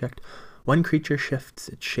the object, one creature shifts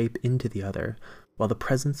its shape into the other, while the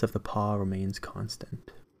presence of the paw remains constant.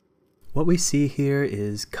 What we see here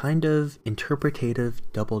is kind of interpretative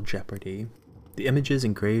double jeopardy. The images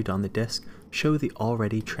engraved on the disc show the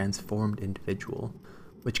already transformed individual,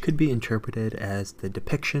 which could be interpreted as the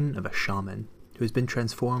depiction of a shaman who has been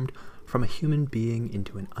transformed from a human being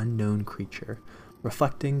into an unknown creature,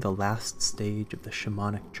 reflecting the last stage of the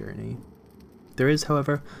shamanic journey. There is,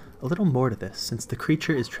 however, a little more to this, since the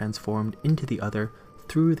creature is transformed into the other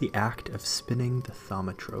through the act of spinning the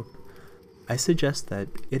thaumatrope. I suggest that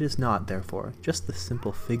it is not, therefore, just the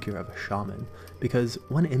simple figure of a shaman, because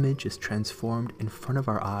one image is transformed in front of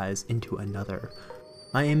our eyes into another.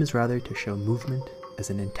 My aim is rather to show movement as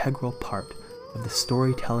an integral part of the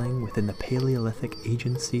storytelling within the Paleolithic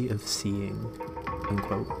agency of seeing."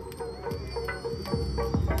 Unquote.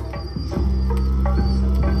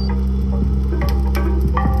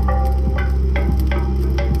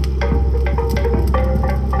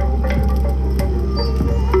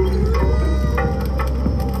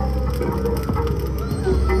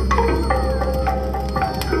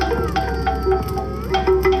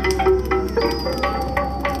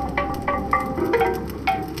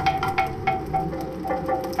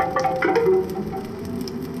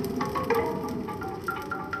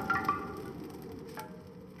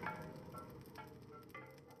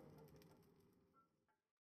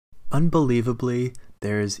 Unbelievably,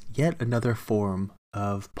 there's yet another form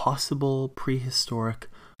of possible prehistoric,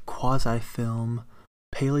 quasi-film,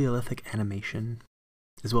 Paleolithic animation,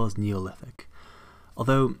 as well as Neolithic.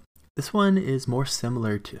 Although, this one is more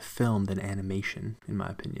similar to film than animation, in my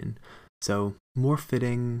opinion, so more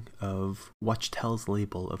fitting of Watchtel's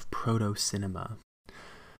label of proto-cinema.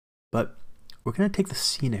 But we're going to take the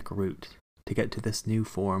scenic route to get to this new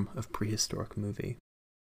form of prehistoric movie.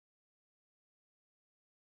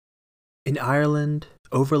 In Ireland,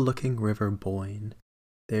 overlooking River Boyne,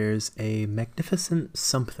 there's a magnificent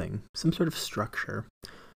something, some sort of structure,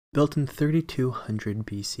 built in 3200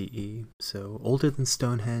 BCE, so older than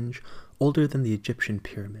Stonehenge, older than the Egyptian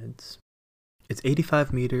pyramids. It's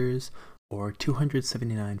 85 meters, or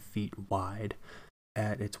 279 feet wide,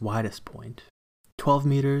 at its widest point, 12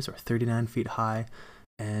 meters, or 39 feet high,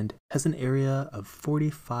 and has an area of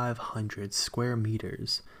 4,500 square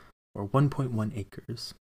meters, or 1.1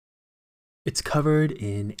 acres. It's covered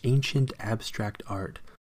in ancient abstract art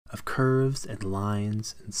of curves and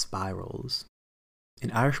lines and spirals.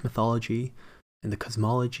 In Irish mythology and the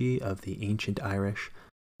cosmology of the ancient Irish,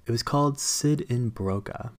 it was called Sid in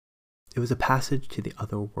Broga. It was a passage to the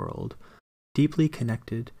other world, deeply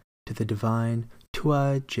connected to the divine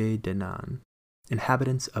Tuatha Dé Danann,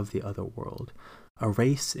 inhabitants of the other world, a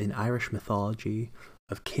race in Irish mythology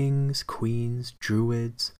of kings, queens,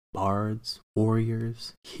 druids, bards,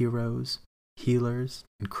 warriors, heroes, healers,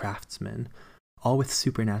 and craftsmen, all with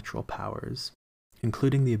supernatural powers,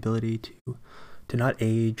 including the ability to not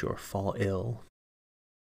age or fall ill.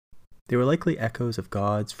 They were likely echoes of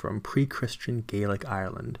gods from pre-Christian Gaelic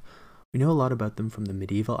Ireland. We know a lot about them from the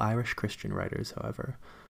medieval Irish Christian writers, however,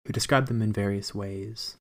 who describe them in various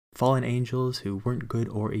ways. Fallen angels who weren't good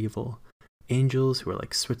or evil, angels who were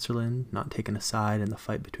like Switzerland, not taken aside in the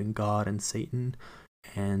fight between God and Satan,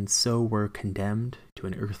 and so were condemned to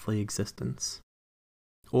an earthly existence.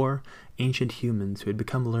 Or ancient humans who had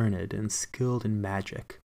become learned and skilled in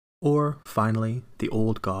magic. Or, finally, the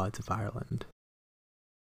old gods of Ireland.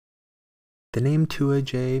 The name Tuatha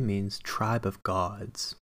Dé means tribe of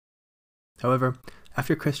gods. However,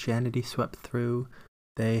 after Christianity swept through,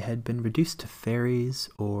 they had been reduced to fairies,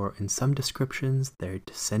 or in some descriptions, their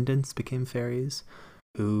descendants became fairies,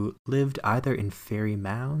 who lived either in fairy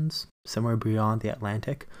mounds, somewhere beyond the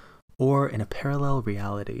Atlantic, or in a parallel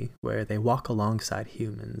reality where they walk alongside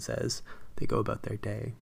humans as they go about their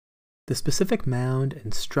day. The specific mound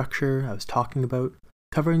and structure I was talking about,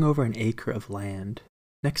 covering over an acre of land,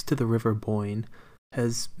 next to the River Boyne,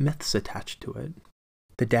 has myths attached to it.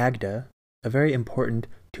 The Dagda, a very important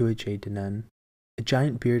Tuatha Dé Danann, a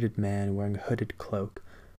giant bearded man wearing a hooded cloak,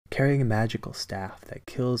 carrying a magical staff that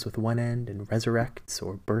kills with one end and resurrects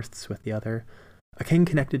or births with the other, a king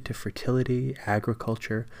connected to fertility,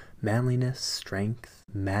 agriculture, manliness, strength,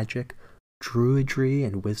 magic, druidry,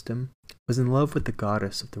 and wisdom, was in love with the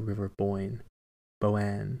goddess of the River Boyne,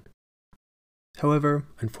 Boann. However,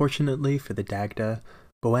 unfortunately for the Dagda,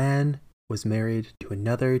 Boann was married to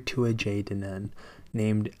another Tuatha Dé Danann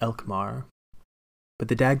named Elkmar. But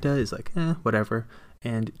the Dagda is like, whatever,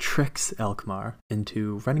 and tricks Elkmar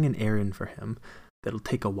into running an errand for him that'll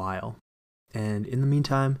take a while. And in the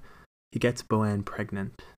meantime, he gets Boann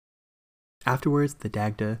pregnant. Afterwards, the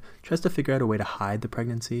Dagda tries to figure out a way to hide the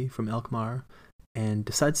pregnancy from Elkmar and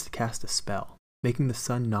decides to cast a spell, making the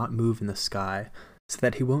sun not move in the sky so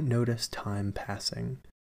that he won't notice time passing.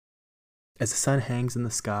 As the sun hangs in the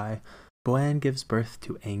sky, Boann gives birth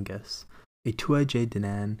to Angus, a Tuatha Dé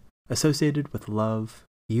Danann associated with love,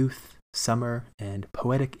 youth, summer, and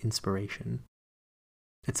poetic inspiration.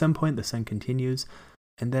 At some point, the sun continues,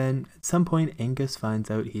 and then at some point, Angus finds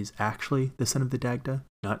out he's actually the son of the Dagda,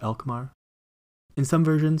 not Elkmar. In some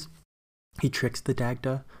versions, he tricks the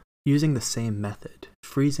Dagda using the same method,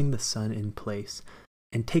 freezing the sun in place,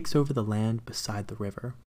 and takes over the land beside the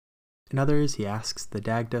river. In others, he asks the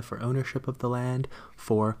Dagda for ownership of the land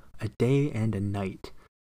for a day and a night.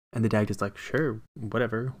 And the Dagda's like, sure,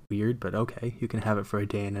 whatever, weird, but okay, you can have it for a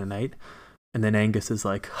day and a night. And then Angus is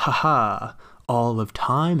like, haha, all of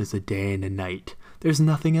time is a day and a night. There's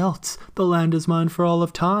nothing else. The land is mine for all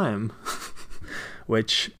of time.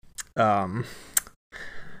 Which, no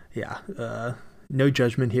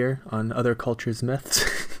judgment here on other cultures' myths.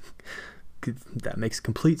 That makes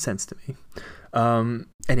complete sense to me.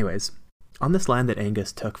 Anyways, on this land that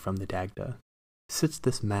Angus took from the Dagda sits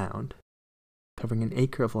this mound, covering an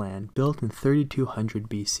acre of land built in 3200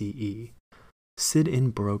 BCE, Sid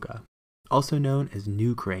in Broga, also known as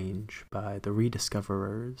New Grange by the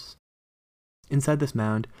rediscoverers. Inside this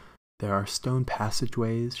mound, there are stone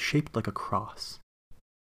passageways shaped like a cross.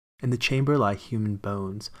 In the chamber lie human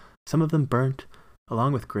bones, some of them burnt,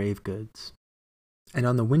 along with grave goods. And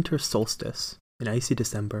on the winter solstice, in icy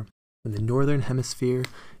December, when the northern hemisphere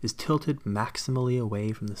is tilted maximally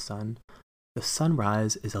away from the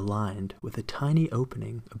sunrise is aligned with a tiny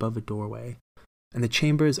opening above a doorway, and the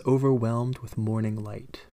chamber is overwhelmed with morning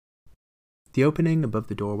light. The opening above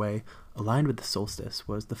the doorway, aligned with the solstice,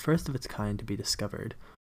 was the first of its kind to be discovered,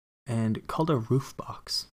 and called a roof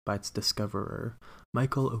box by its discoverer,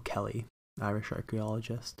 Michael O'Kelly, Irish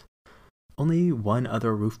archaeologist. Only one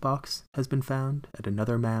other roof box has been found at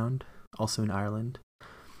another mound, also in Ireland.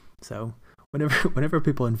 So, whenever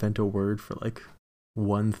people invent a word for like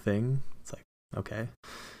one thing, it's like, okay.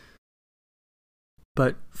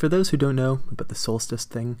 But for those who don't know about the solstice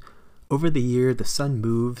thing, over the year the sun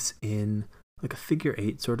moves in like a figure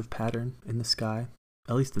 8 sort of pattern in the sky,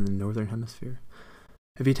 at least in the northern hemisphere.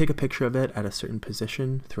 If you take a picture of it at a certain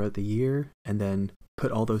position throughout the year and then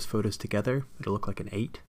put all those photos together, it'll look like an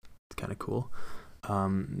 8. It's kind of cool.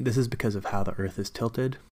 This is because of how the Earth is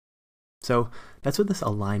tilted. So that's what this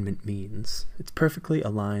alignment means. It's perfectly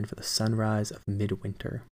aligned for the sunrise of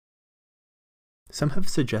midwinter. Some have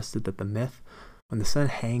suggested that the myth, when the sun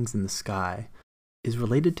hangs in the sky, is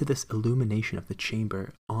related to this illumination of the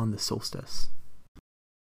chamber on the solstice.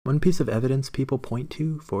 One piece of evidence people point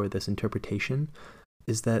to for this interpretation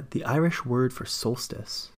is that the Irish word for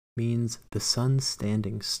solstice means the sun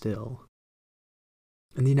standing still.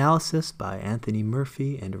 In the analysis by Anthony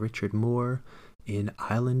Murphy and Richard Moore in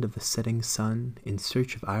Island of the Setting Sun, in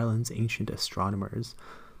search of Ireland's ancient astronomers,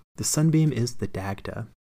 the sunbeam is the Dagda,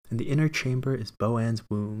 and the inner chamber is Boann's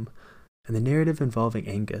womb, and the narrative involving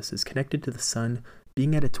Angus is connected to the sun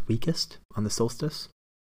being at its weakest on the solstice,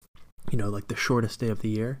 like the shortest day of the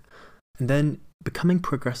year, and then becoming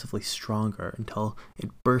progressively stronger until it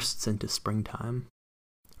bursts into springtime.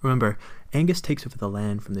 Remember, Angus takes over the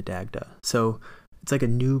land from the Dagda, so it's like a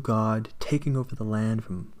new god taking over the land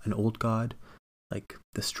from an old god, like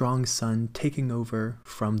the strong sun taking over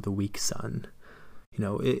from the weak sun.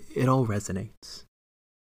 It all resonates.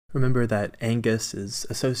 Remember that Angus is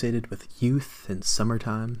associated with youth and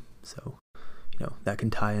summertime, so, that can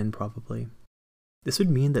tie in probably. This would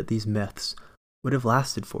mean that these myths would have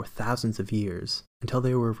lasted for thousands of years until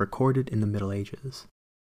they were recorded in the Middle Ages.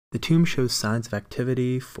 The tomb shows signs of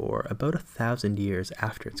activity for about 1,000 years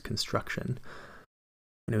after its construction,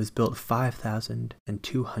 and it was built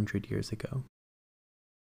 5,200 years ago.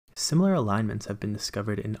 Similar alignments have been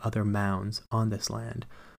discovered in other mounds on this land,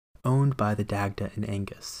 owned by the Dagda and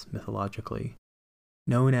Angus, mythologically,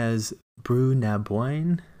 known as Brú na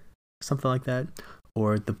Bóinne, something like that,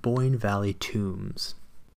 or the Boyne Valley tombs.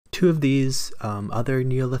 Two of these other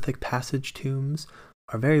Neolithic passage tombs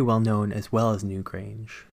are very well known as well as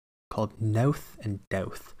Newgrange, called Knowth and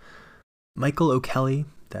Dowth. Michael O'Kelly,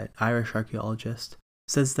 that Irish archaeologist,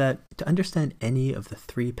 says that to understand any of the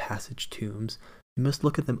 3 passage tombs, you must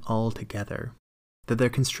look at them all together, that their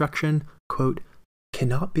construction, quote,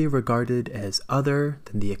 cannot be regarded as other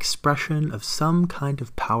than the expression of some kind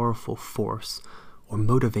of powerful force or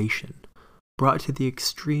motivation brought to the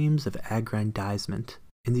extremes of aggrandizement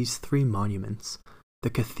in these 3 monuments, the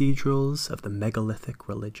cathedrals of the megalithic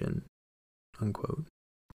religion, unquote.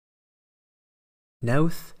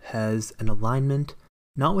 Knowth has an alignment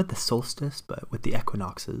not with the solstice but with the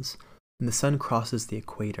equinoxes, when the sun crosses the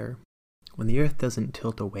equator, when the earth doesn't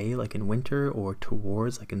tilt away like in winter or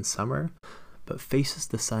towards like in summer, but faces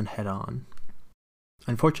the sun head-on.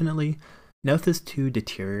 Unfortunately, Knowth is too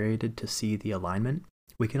deteriorated to see the alignment.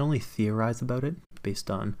 We can only theorize about it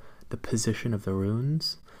based on the position of the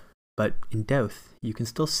runes, but in Dowth, you can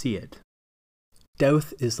still see it.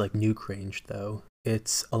 Dowth is like Newgrange, though.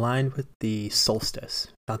 It's aligned with the solstice,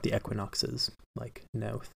 not the equinoxes, like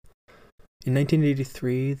Knowth. In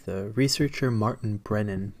 1983, the researcher Martin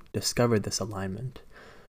Brennan discovered this alignment,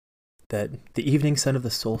 that the evening sun of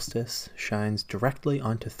the solstice shines directly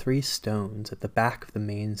onto 3 stones at the back of the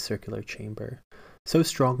main circular chamber, so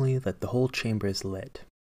strongly that the whole chamber is lit,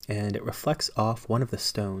 and it reflects off one of the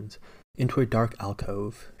stones into a dark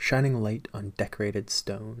alcove, shining light on decorated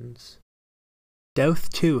stones. Dowth,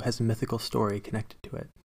 too, has a mythical story connected to it,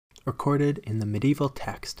 recorded in the medieval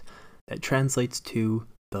text that translates to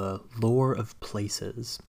the Lore of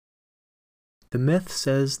Places. The myth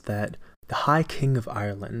says that the High King of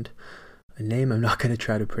Ireland, a name I'm not going to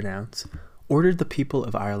try to pronounce, ordered the people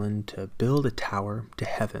of Ireland to build a tower to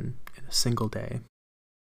heaven in a single day.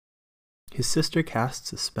 His sister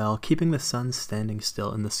casts a spell keeping the sun standing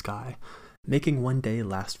still in the sky, making one day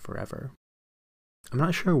last forever. I'm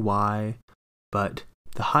not sure why, but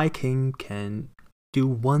the High King can do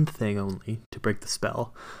one thing only to break the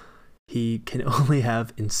spell. He can only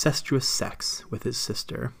have incestuous sex with his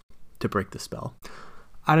sister to break the spell.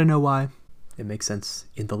 I don't know why. It makes sense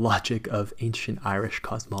in the logic of ancient Irish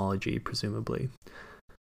cosmology, presumably.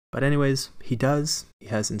 But anyways, he does. He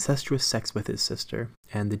has incestuous sex with his sister,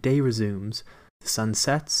 and the day resumes. The sun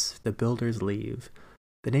sets, the builders leave.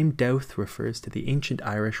 The name Dowth refers to the ancient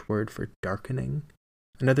Irish word for darkening.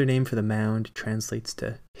 Another name for the mound translates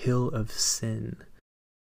to Hill of Sin.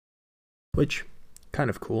 Which, kind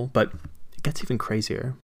of cool, but it gets even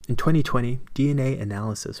crazier. In 2020, DNA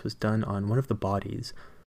analysis was done on one of the bodies,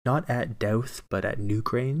 not at Dowth, but at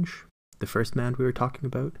Newgrange, the first mound we were talking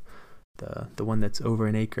about, the one that's over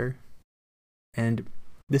an acre. And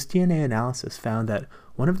this DNA analysis found that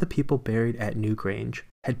one of the people buried at Newgrange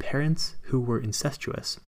had parents who were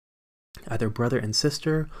incestuous, either brother and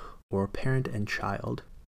sister or parent and child.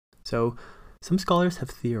 So Some scholars have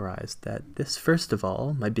theorized that this, first of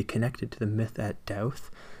all, might be connected to the myth at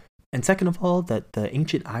Dowth, and second of all, that the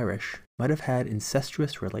ancient Irish might have had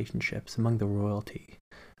incestuous relationships among the royalty,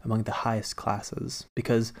 among the highest classes,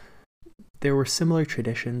 because there were similar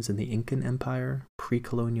traditions in the Incan Empire,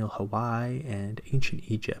 pre-colonial Hawaii, and ancient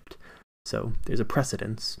Egypt. So there's a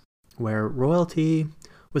precedence where royalty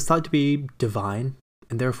was thought to be divine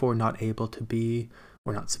and therefore not able to be,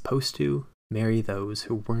 or not supposed to, marry those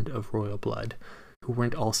who weren't of royal blood, who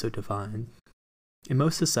weren't also divine. In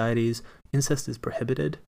most societies, incest is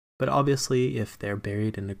prohibited, but obviously if they're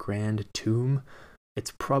buried in a grand tomb,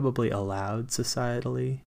 it's probably allowed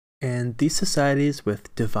societally. And these societies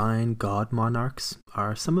with divine god monarchs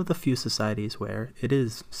are some of the few societies where it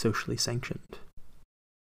is socially sanctioned.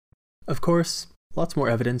 Of course, lots more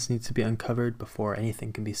evidence needs to be uncovered before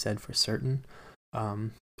anything can be said for certain,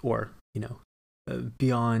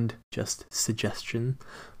 beyond just suggestion.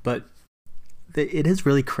 But it is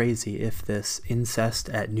really crazy if this incest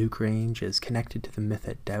at Newgrange is connected to the myth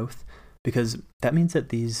at Dowth, because that means that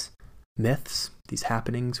these myths, these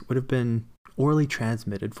happenings, would have been orally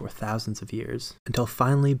transmitted for thousands of years, until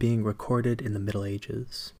finally being recorded in the Middle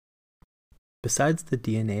Ages. Besides the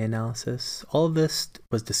DNA analysis, all of this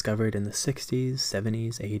was discovered in the 60s,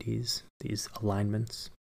 70s, 80s, these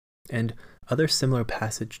alignments. And other similar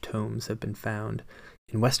passage tomes have been found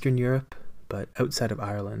in Western Europe, but outside of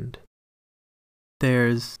Ireland.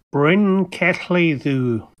 There's Bryn Kethley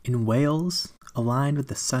Dhu in Wales, aligned with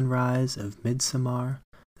the sunrise of Midsummer,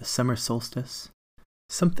 the summer solstice,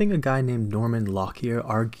 something a guy named Norman Lockyer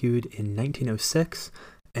argued in 1906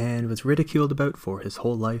 and was ridiculed about for his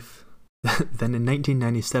whole life. Then in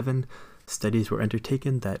 1997, studies were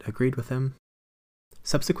undertaken that agreed with him.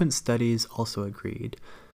 Subsequent studies also agreed,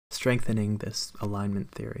 strengthening this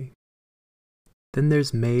alignment theory. Then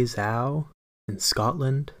there's May Zhao in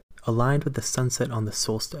Scotland, aligned with the sunset on the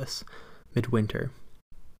solstice, midwinter.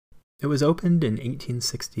 It was opened in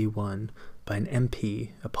 1861 by an MP,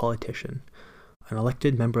 a politician, an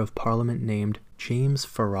elected member of parliament named James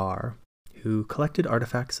Farrar, who collected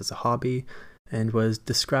artifacts as a hobby and was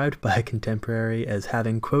described by a contemporary as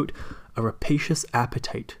having, quote, a rapacious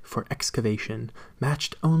appetite for excavation,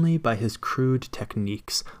 matched only by his crude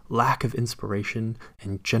techniques, lack of inspiration,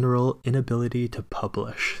 and general inability to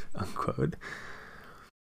publish, unquote.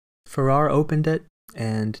 Farrar opened it,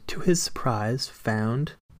 and to his surprise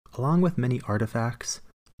found, along with many artifacts,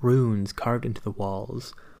 runes carved into the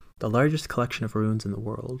walls, the largest collection of runes in the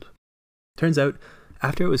world. Turns out,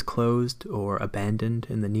 after it was closed or abandoned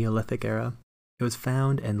in the Neolithic era, it was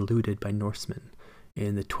found and looted by Norsemen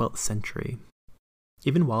in the 12th century.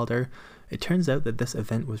 Even wilder, it turns out that this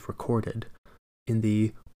event was recorded in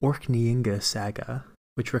the Orkneyinga saga,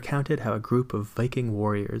 which recounted how a group of Viking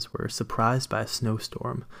warriors were surprised by a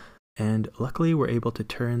snowstorm, and luckily were able to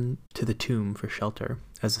turn to the tomb for shelter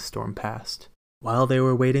as the storm passed. While they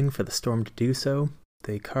were waiting for the storm to do so,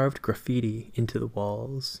 they carved graffiti into the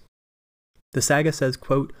walls. The saga says,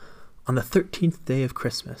 quote, on the 13th day of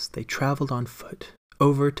Christmas, they traveled on foot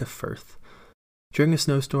over to Firth. During a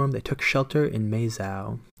snowstorm, they took shelter in May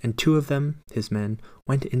Zhao, and 2 of them, his men,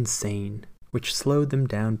 went insane, which slowed them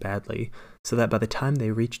down badly, so that by the time they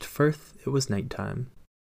reached Firth, it was nighttime.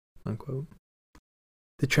 Unquote.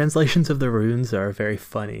 The translations of the runes are very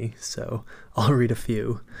funny, so I'll read a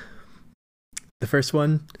few. The first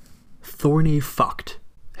one, Thorny fucked,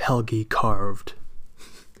 Helgi carved.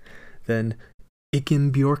 Then,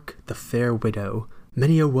 Igimbjork the fair widow,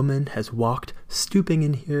 many a woman has walked stooping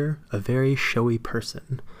in here, a very showy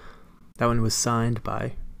person. That one was signed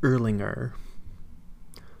by Erlinger.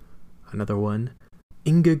 Another one,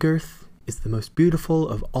 Ingigirth is the most beautiful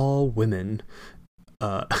of all women,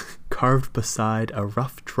 carved beside a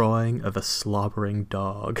rough drawing of a slobbering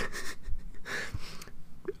dog.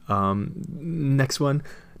 Next one,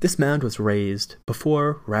 this mound was raised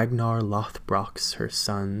before Ragnar Lothbrok's her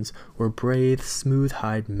sons were brave,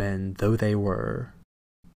 smooth-hide men though they were.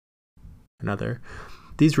 Another,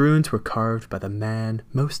 these runes were carved by the man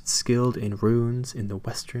most skilled in runes in the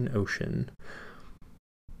Western Ocean.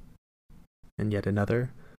 And yet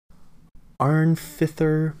another,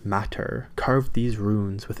 Arnfithor Matter carved these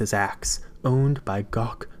runes with his axe, owned by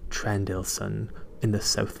Gok Trandilson in the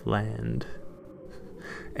Southland.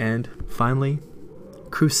 And finally,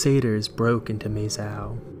 Crusaders broke into May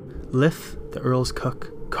Zhao. Lif, the Earl's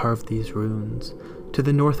cook, carved these runes. To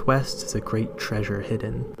the northwest is a great treasure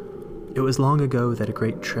hidden. It was long ago that a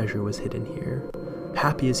great treasure was hidden here.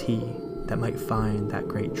 Happy is he that might find that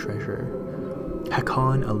great treasure.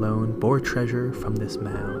 Hakon alone bore treasure from this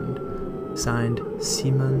mound. Signed,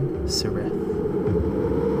 Simon Serith.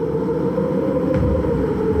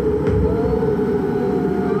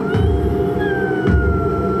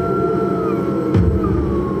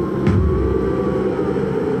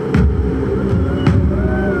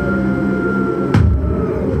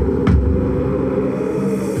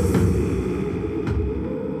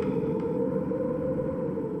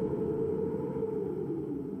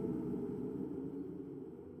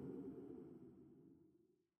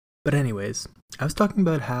 But anyways, I was talking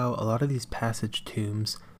about how a lot of these passage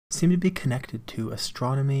tombs seem to be connected to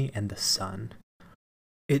astronomy and the sun.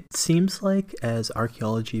 It seems like as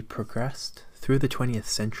archaeology progressed through the 20th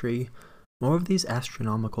century, more of these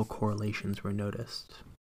astronomical correlations were noticed.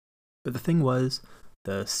 But the thing was,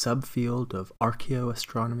 the subfield of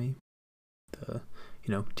archaeoastronomy,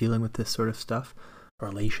 dealing with this sort of stuff,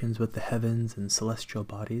 relations with the heavens and celestial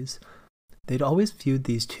bodies, they'd always viewed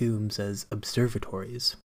these tombs as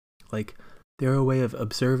observatories. Like, they're a way of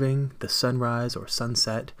observing the sunrise or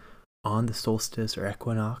sunset on the solstice or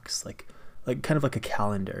equinox, like kind of like a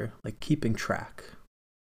calendar, like keeping track.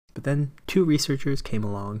 But then 2 researchers came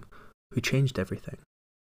along who changed everything.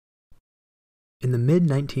 In the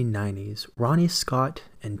mid-1990s, Ronnie Scott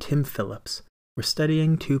and Tim Phillips were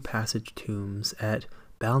studying 2 passage tombs at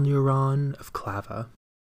Balneuron of Clava,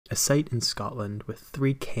 a site in Scotland with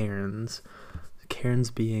 3 cairns, cairns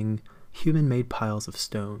being human-made piles of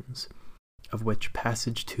stones, of which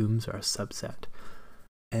passage tombs are a subset.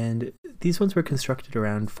 And these ones were constructed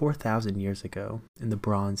around 4,000 years ago in the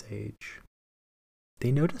Bronze Age.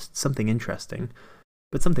 They noticed something interesting,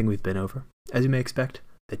 but something we've been over. As you may expect,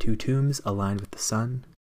 the 2 tombs aligned with the sun,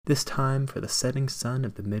 this time for the setting sun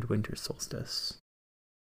of the midwinter solstice.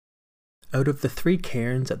 Out of the 3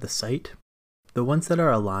 cairns at the site, the ones that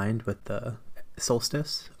are aligned with the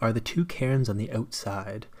solstice are the 2 cairns on the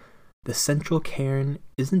outside. The central cairn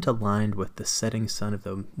isn't aligned with the setting sun of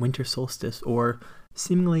the winter solstice or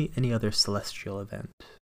seemingly any other celestial event.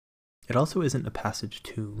 It also isn't a passage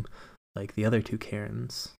tomb like the other 2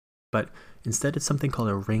 cairns, but instead it's something called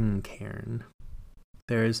a ring cairn.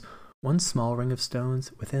 There's one small ring of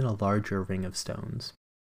stones within a larger ring of stones.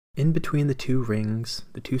 In between the 2 rings,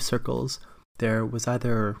 the 2 circles, there was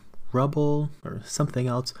either rubble or something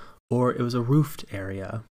else, or it was a roofed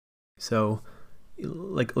area. So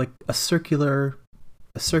like a circular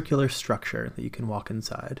structure that you can walk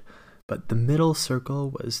inside. But the middle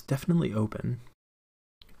circle was definitely open.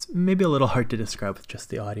 It's maybe a little hard to describe with just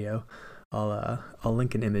the audio. I'll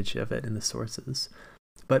link an image of it in the sources.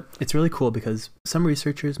 But it's really cool because some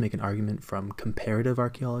researchers make an argument from comparative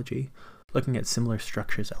archaeology, looking at similar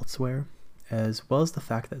structures elsewhere, as well as the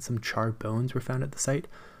fact that some charred bones were found at the site,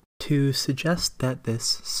 to suggest that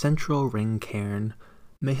this central ring cairn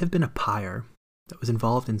may have been a pyre that was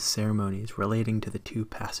involved in ceremonies relating to the 2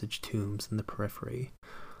 passage tombs in the periphery.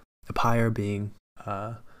 A pyre being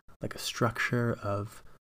like a structure of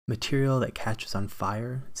material that catches on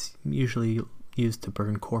fire. It's usually used to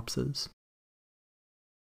burn corpses.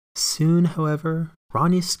 Soon, however,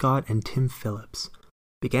 Ronnie Scott and Tim Phillips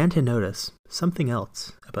began to notice something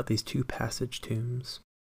else about these 2 passage tombs.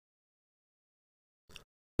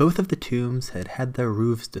 Both of the tombs had had their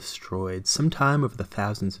roofs destroyed sometime over the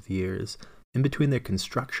thousands of years in between their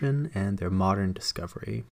construction and their modern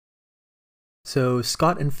discovery. So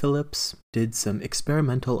Scott and Phillips did some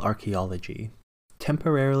experimental archaeology,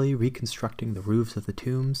 temporarily reconstructing the roofs of the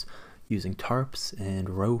tombs using tarps and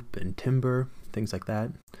rope and timber, things like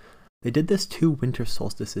that. They did this 2 winter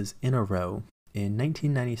solstices in a row in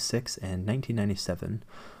 1996 and 1997,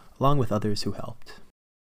 along with others who helped.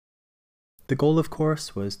 The goal, of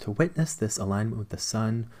course, was to witness this alignment with the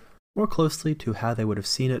sun more closely to how they would have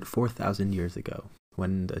seen it 4,000 years ago,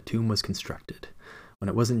 when the tomb was constructed, when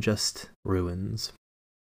it wasn't just ruins.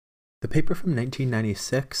 The paper from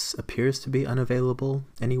 1996 appears to be unavailable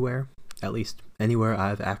anywhere, at least anywhere I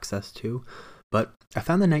have access to, but I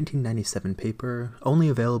found the 1997 paper only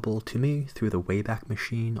available to me through the Wayback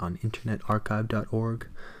Machine on internetarchive.org.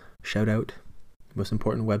 Shout out, most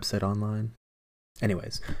important website online.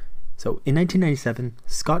 Anyways, so in 1997,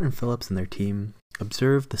 Scott and Phillips and their team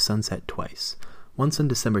observed the sunset twice, once on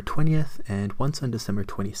December 20th and once on December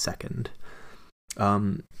 22nd.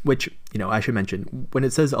 Which, I should mention, when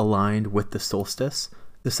it says aligned with the solstice,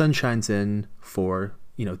 the sun shines in for,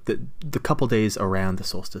 the couple days around the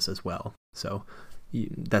solstice as well. So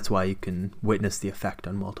that's why you can witness the effect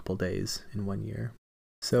on multiple days in one year.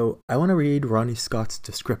 So I want to read Ronnie Scott's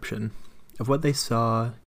description of what they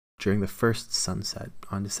saw during the first sunset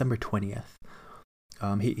on December 20th.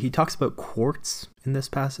 He talks about quartz in this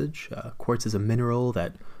passage. Quartz is a mineral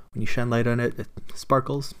that when you shine light on it, it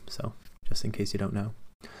sparkles. So just in case you don't know.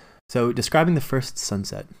 So describing the first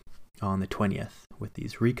sunset on the 20th with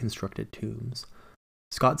these reconstructed tombs,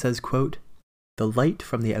 Scott says, quote, "The light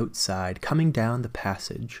from the outside coming down the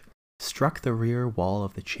passage struck the rear wall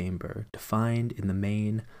of the chamber, defined in the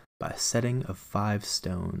main by a setting of 5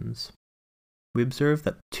 stones. We observed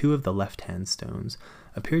that 2 of the left-hand stones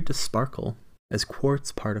appeared to sparkle as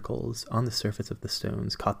quartz particles on the surface of the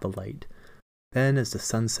stones caught the light. Then, as the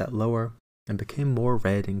sun set lower and became more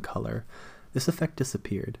red in color, this effect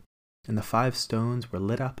disappeared, and the 5 stones were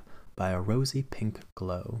lit up by a rosy pink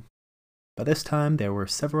glow. By this time, there were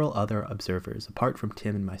several other observers, apart from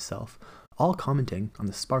Tim and myself, all commenting on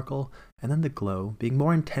the sparkle and then the glow being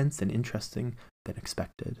more intense and interesting than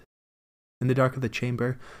expected. In the dark of the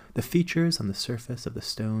chamber, the features on the surface of the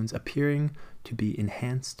stones appearing to be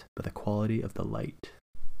enhanced by the quality of the light.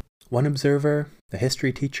 One observer, a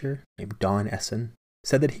history teacher named Don Essen,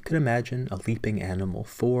 said that he could imagine a leaping animal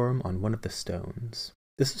form on one of the stones.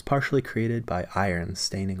 This was partially created by iron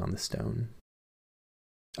staining on the stone.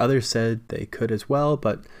 Others said they could as well,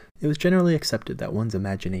 but it was generally accepted that one's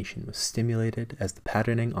imagination was stimulated as the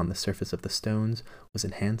patterning on the surface of the stones was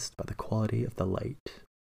enhanced by the quality of the light.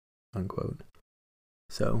 Unquote.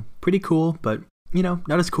 So, pretty cool, but, not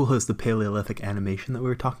as cool as the Paleolithic animation that we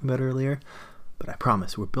were talking about earlier, but I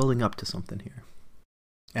promise we're building up to something here.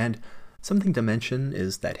 And something to mention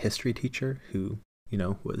is that history teacher who,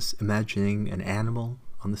 was imagining an animal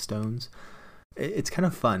on the stones. It's kind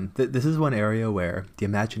of fun. This is one area where the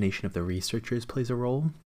imagination of the researchers plays a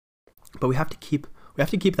role, but we have to keep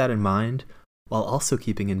that in mind while also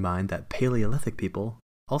keeping in mind that Paleolithic people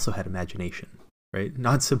also had imagination, right?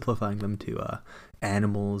 Not simplifying them to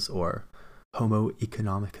animals or Homo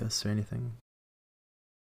economicus or anything.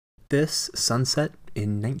 This sunset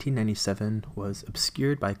in 1997 was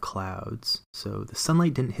obscured by clouds, so the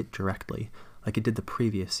sunlight didn't hit directly like it did the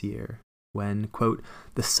previous year, when, quote,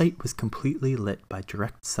 the site was completely lit by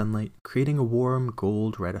direct sunlight, creating a warm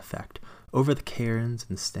gold-red effect over the cairns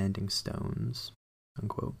and standing stones,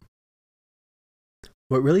 unquote.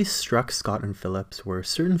 What really struck Scott and Phillips were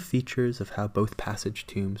certain features of how both passage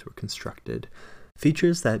tombs were constructed,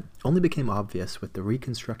 features that only became obvious with the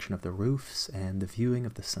reconstruction of the roofs and the viewing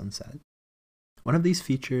of the sunset. One of these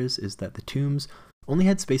features is that the tombs only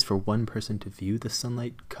had space for one person to view the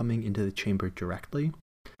sunlight coming into the chamber directly,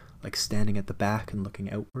 like standing at the back and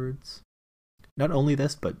looking outwards. Not only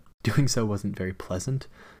this, but doing so wasn't very pleasant.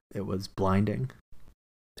 It was blinding.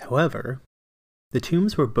 However, the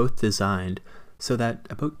tombs were both designed so that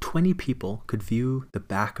about 20 people could view the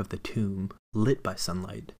back of the tomb lit by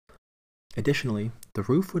sunlight. Additionally, the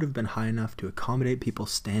roof would have been high enough to accommodate people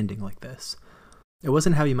standing like this. It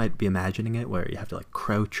wasn't how you might be imagining it, where you have to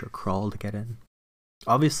crouch or crawl to get in.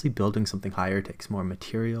 Obviously, building something higher takes more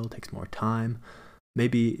material, takes more time,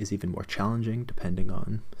 maybe is even more challenging depending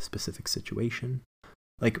on specific situation.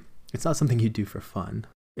 It's not something you'd do for fun.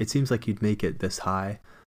 It seems like you'd make it this high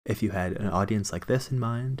if you had an audience like this in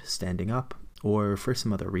mind, standing up, or for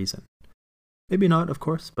some other reason. Maybe not, of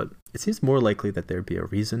course, but it seems more likely that there'd be a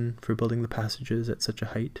reason for building the passages at such a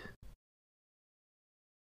height.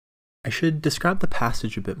 I should describe the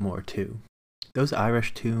passage a bit more too. Those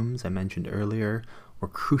Irish tombs I mentioned earlier were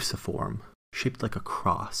cruciform, shaped like a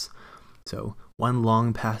cross. So one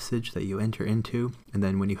long passage that you enter into, and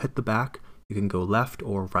then when you hit the back, you can go left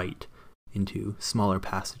or right into smaller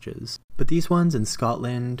passages. But these ones in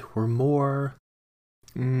Scotland were more...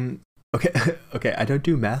 Okay, I don't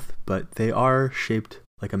do meth, but they are shaped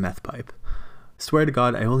like a meth pipe. Swear to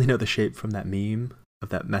God, I only know the shape from that meme of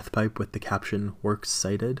that meth pipe with the caption, "Works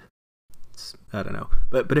cited." I don't know.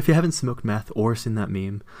 But if you haven't smoked meth or seen that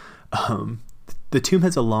meme, the tomb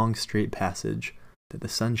has a long straight passage that the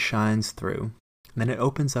sun shines through, and then it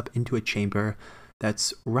opens up into a chamber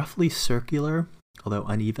that's roughly circular, although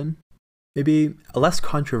uneven. Maybe a less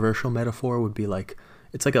controversial metaphor would be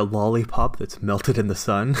it's like a lollipop that's melted in the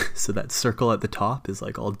sun, so that circle at the top is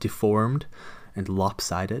all deformed and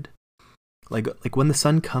lopsided. Like when the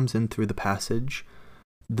sun comes in through the passage,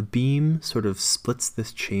 the beam sort of splits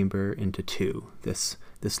this chamber into two, this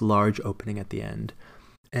large opening at the end.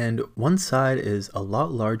 And one side is a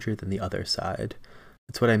lot larger than the other side.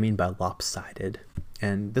 That's what I mean by lopsided.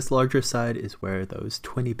 And this larger side is where those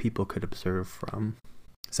 20 people could observe from.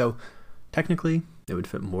 So technically, it would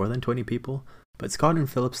fit more than 20 people, but Scott and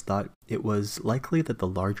Phillips thought it was likely that the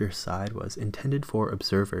larger side was intended for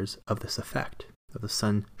observers of this effect, of the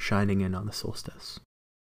sun shining in on the solstice.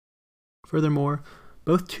 Furthermore,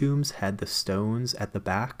 both tombs had the stones at the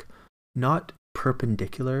back not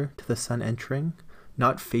perpendicular to the sun entering,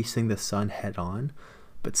 not facing the sun head on,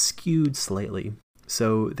 but skewed slightly,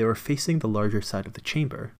 so they were facing the larger side of the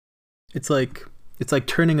chamber. It's like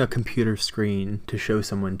turning a computer screen to show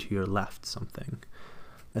someone to your left something.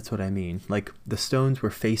 That's what I mean. The stones were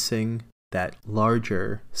facing that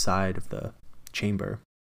larger side of the chamber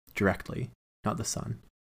directly, not the sun.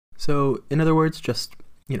 So, in other words, just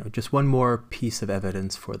one more piece of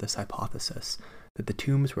evidence for this hypothesis, that the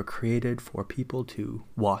tombs were created for people to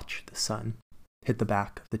watch the sun hit the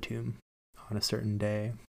back of the tomb on a certain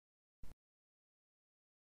day.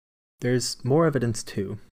 There's more evidence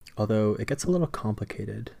too, although it gets a little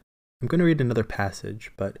complicated. I'm going to read another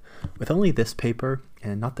passage, but with only this paper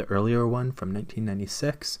and not the earlier one from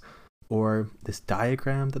 1996 or this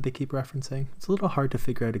diagram that they keep referencing, it's a little hard to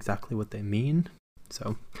figure out exactly what they mean.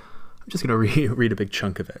 So I'm just going to read a big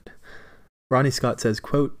chunk of it. Ronnie Scott says,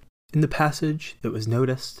 quote, "In the passage, it was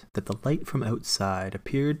noticed that the light from outside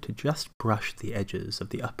appeared to just brush the edges of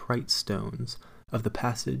the upright stones of the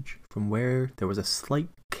passage from where there was a slight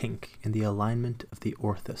kink in the alignment of the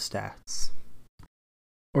orthostats."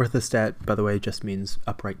 Orthostat, by the way, just means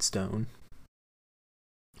upright stone.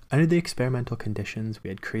 Under the experimental conditions we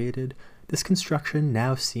had created, this construction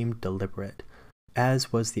now seemed deliberate,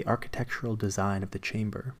 as was the architectural design of the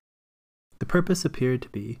chamber. The purpose appeared to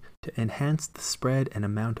be to enhance the spread and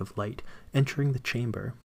amount of light entering the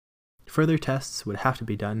chamber. Further tests would have to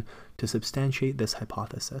be done to substantiate this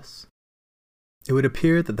hypothesis. It would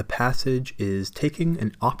appear that the passage is taking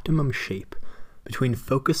an optimum shape between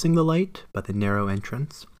focusing the light by the narrow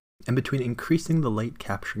entrance and between increasing the light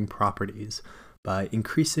capturing properties by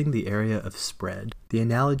increasing the area of spread. The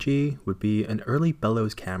analogy would be an early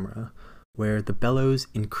bellows camera where the bellows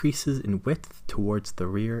increases in width towards the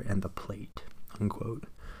rear and the plate, unquote.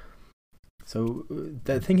 So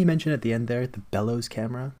the thing he mentioned at the end there, the bellows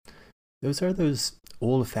camera, those are those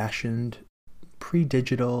old-fashioned,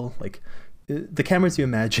 pre-digital, like the cameras you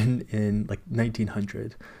imagine in like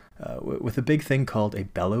 1900, with a big thing called a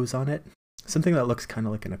bellows on it, something that looks kind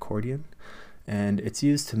of like an accordion, and it's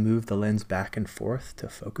used to move the lens back and forth to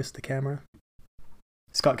focus the camera.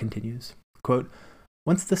 Scott continues, quote,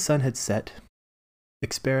 "Once the sun had set,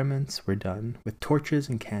 experiments were done with torches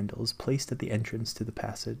and candles placed at the entrance to the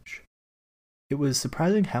passage. It was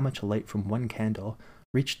surprising how much light from one candle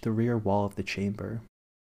reached the rear wall of the chamber.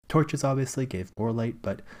 Torches obviously gave more light,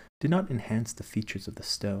 but did not enhance the features of the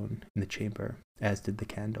stone in the chamber, as did the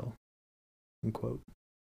candle." Unquote.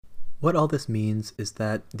 What all this means is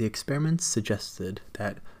that the experiments suggested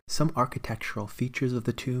that some architectural features of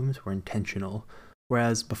the tombs were intentional,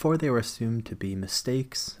 whereas before they were assumed to be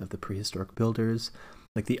mistakes of the prehistoric builders,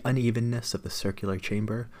 like the unevenness of the circular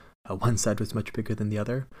chamber, how one side was much bigger than the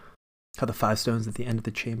other, how the 5 stones at the end of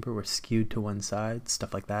the chamber were skewed to one side,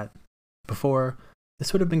 stuff like that. Before,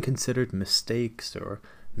 this would have been considered mistakes, or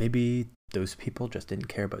maybe those people just didn't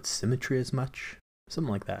care about symmetry as much,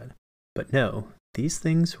 something like that. But no, these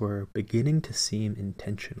things were beginning to seem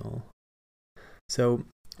intentional. So,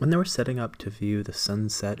 when they were setting up to view the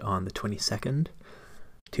sunset on the 22nd,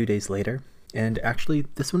 2 days later, and actually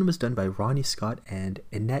this one was done by Ronnie Scott and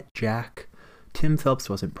Annette Jack. Tim Phelps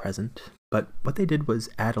wasn't present, but what they did was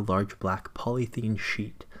add a large black polythene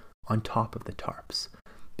sheet on top of the tarps,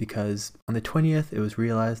 because on the 20th it was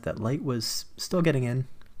realized that light was still getting in.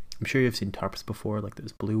 I'm sure you've seen tarps before, like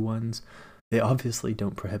those blue ones. They obviously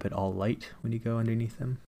don't prohibit all light when you go underneath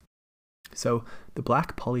them. So the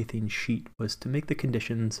black polythene sheet was to make the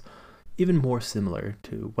conditions even more similar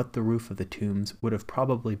to what the roof of the tombs would have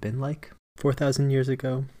probably been like 4,000 years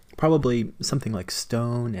ago. Probably something like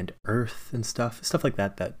stone and earth and stuff like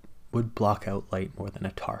that that would block out light more than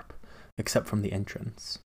a tarp, except from the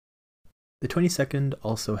entrance. The 22nd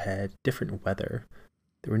also had different weather.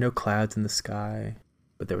 There were no clouds in the sky,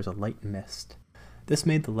 but there was a light mist. This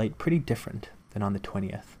made the light pretty different than on the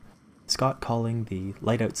 20th, Scott calling the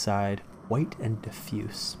light outside white and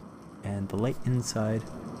diffuse, and the light inside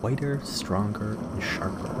whiter, stronger, and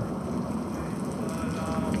sharper.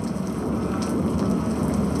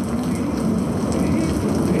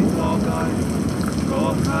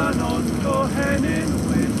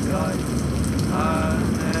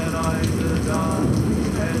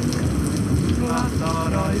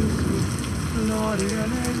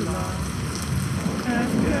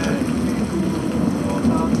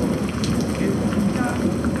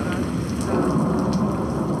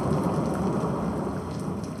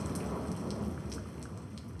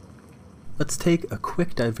 Let's take a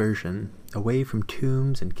quick diversion away from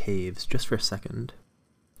tombs and caves just for a second.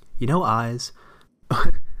 You know eyes?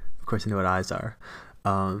 Of course you know what eyes are.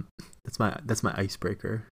 That's my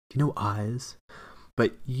icebreaker. Do you know eyes?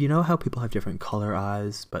 But you know how people have different color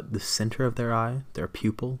eyes, but the center of their eye, their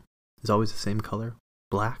pupil, is always the same color?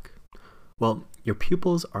 Black? Well, your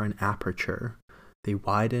pupils are an aperture. They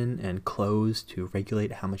widen and close to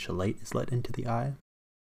regulate how much light is let into the eye.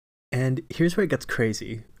 And here's where it gets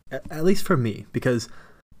crazy, at least for me, because,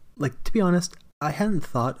 like, to be honest, I hadn't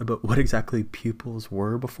thought about what exactly pupils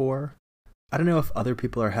were before. I don't know if other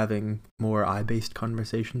people are having more eye-based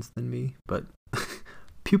conversations than me, but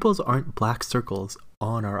pupils aren't black circles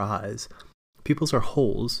on our eyes. Pupils are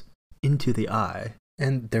holes into the eye,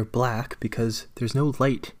 and they're black because there's no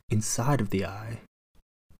light inside of the eye.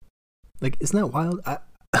 Like, isn't that wild?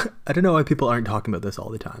 I don't know why people aren't talking about this all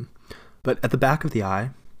the time, but at the back of the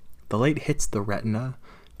eye, the light hits the retina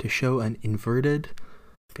to show an inverted,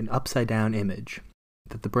 like an upside down image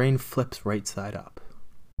that the brain flips right side up.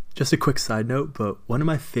 Just a quick side note, but one of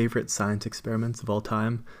my favorite science experiments of all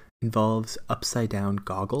time involves upside down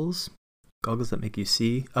goggles that make you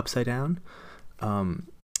see upside down.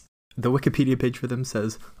 The Wikipedia page for them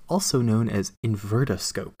says, also known as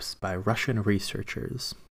invertoscopes by Russian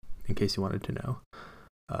researchers, in case you wanted to know.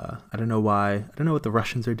 I don't know what the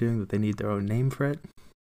Russians are doing, that they need their own name for it.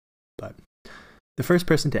 But the first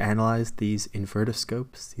person to analyze these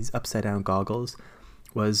invertoscopes, these upside down goggles,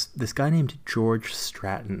 was this guy named George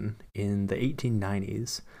Stratton in the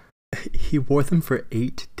 1890s. He wore them for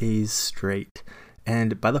 8 days straight,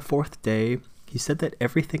 and by the 4th day, he said that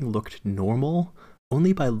everything looked normal.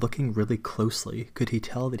 Only by looking really closely could he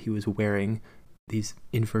tell that he was wearing these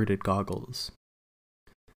inverted goggles.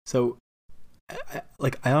 So,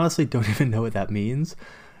 I honestly don't even know what that means.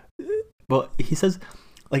 Well, he says,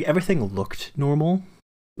 everything looked normal,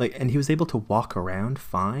 and he was able to walk around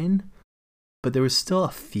fine, but there was still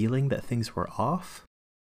a feeling that things were off.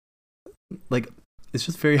 It's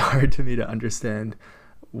just very hard to me to understand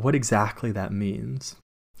what exactly that means.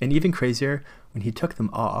 And even crazier, when he took them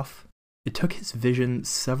off, it took his vision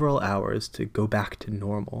several hours to go back to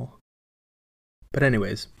normal. But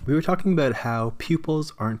anyways, we were talking about how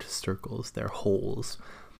pupils aren't circles, they're holes.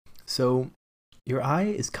 So your eye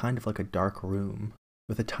is kind of like a dark room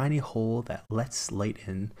with a tiny hole that lets light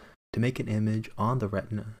in to make an image on the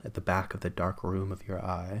retina at the back of the dark room of your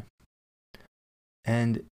eye.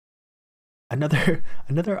 And another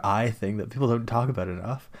eye thing that people don't talk about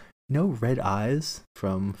enough, red eyes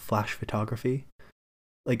from flash photography?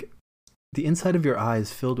 The inside of your eye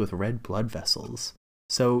is filled with red blood vessels.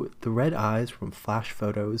 So the red eyes from flash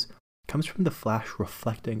photos comes from the flash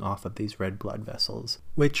reflecting off of these red blood vessels,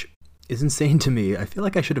 which is insane to me. I feel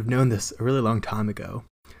like I should have known this a really long time ago.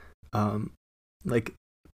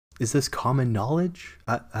 Is this common knowledge?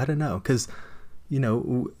 I don't know, because,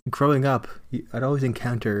 growing up, I'd always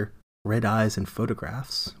encounter red eyes in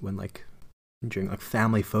photographs when, during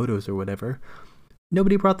family photos or whatever.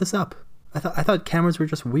 Nobody brought this up. I thought cameras were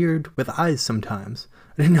just weird with eyes sometimes.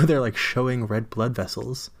 I didn't know they're showing red blood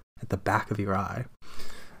vessels at the back of your eye.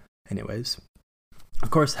 Anyways, of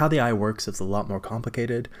course, how the eye works is a lot more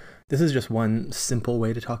complicated. This is just one simple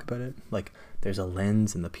way to talk about it. There's a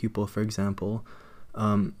lens in the pupil, for example.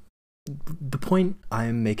 The point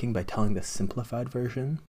I'm making by telling this simplified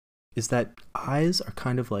version is that eyes are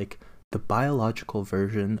kind of like the biological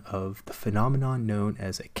version of the phenomenon known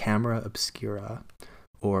as a camera obscura,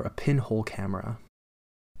 or a pinhole camera.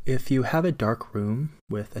 If you have a dark room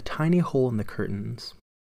with a tiny hole in the curtains,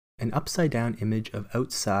 an upside-down image of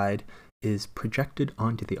outside is projected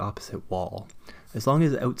onto the opposite wall, as long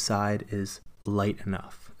as outside is light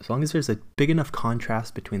enough, as long as there's a big enough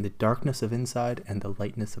contrast between the darkness of inside and the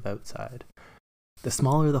lightness of outside. The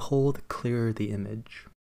smaller the hole, the clearer the image.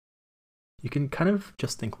 You can kind of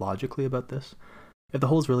just think logically about this. If the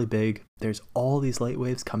hole's really big, there's all these light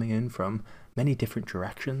waves coming in from many different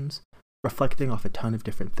directions, reflecting off a ton of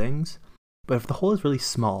different things. But if the hole is really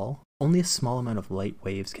small, only a small amount of light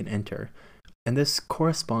waves can enter, and this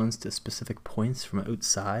corresponds to specific points from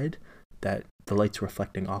outside that the light's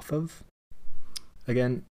reflecting off of.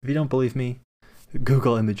 Again, if you don't believe me,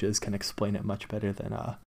 Google Images can explain it much better than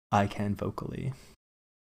I can vocally.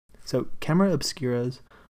 So camera obscuras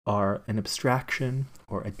are an abstraction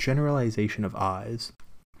or a generalization of eyes,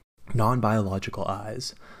 non-biological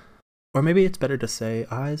eyes. Or maybe it's better to say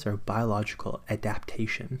eyes are biological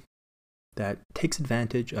adaptation that takes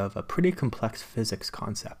advantage of a pretty complex physics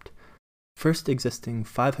concept, first existing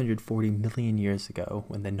 540 million years ago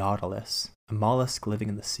when the Nautilus, a mollusk living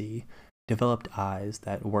in the sea, developed eyes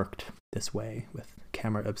that worked this way with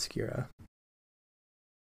camera obscura.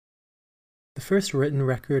 The first written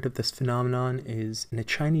record of this phenomenon is in a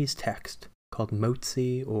Chinese text called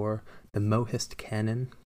Mozi, or the Mohist Canon,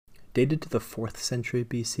 dated to the 4th century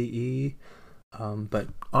BCE, but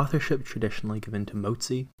authorship traditionally given to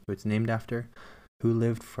Mozi, who it's named after, who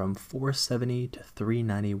lived from 470 to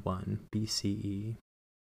 391 BCE.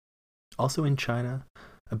 Also in China,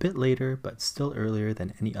 a bit later but still earlier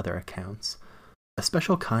than any other accounts, a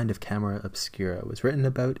special kind of camera obscura was written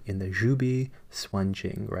about in the Zhubi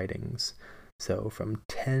Suanjing writings, so from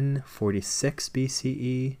 1046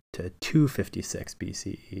 BCE to 256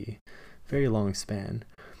 BCE, very long span.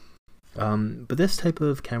 But this type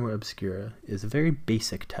of camera obscura is a very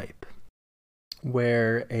basic type,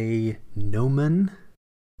 where a gnomon,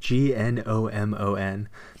 Gnomon,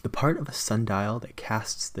 the part of a sundial that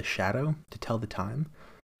casts the shadow to tell the time,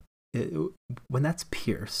 when that's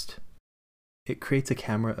pierced, it creates a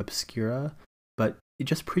camera obscura, but it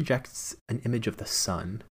just projects an image of the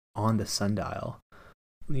sun on the sundial,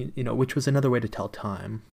 which was another way to tell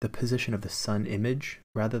time, the position of the sun image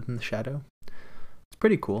rather than the shadow. It's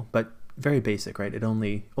pretty cool, but very basic, right? It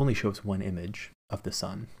only shows one image of the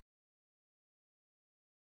sun.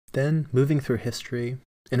 Then, moving through history,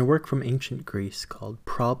 in a work from ancient Greece called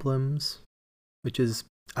Problems, which is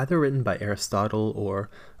either written by Aristotle or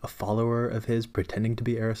a follower of his pretending to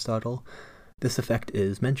be Aristotle, this effect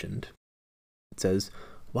is mentioned. It says,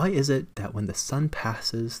 "Why is it that when the sun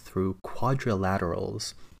passes through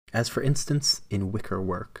quadrilaterals, as for instance in wicker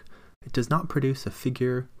work, it does not produce a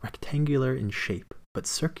figure rectangular in shape, but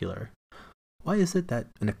circular? Why is it that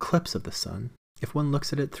an eclipse of the sun, if one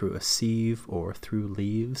looks at it through a sieve or through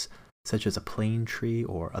leaves, such as a plane tree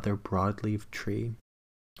or other broad-leaved tree,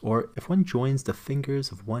 or if one joins the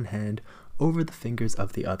fingers of one hand over the fingers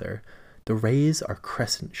of the other, the rays are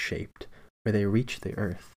crescent-shaped, where they reach the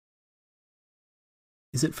earth?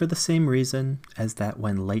 Is it for the same reason as that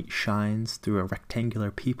when light shines through a rectangular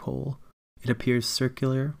peephole, it appears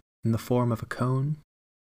circular in the form of a cone?"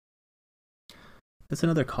 That's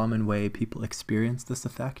another common way people experience this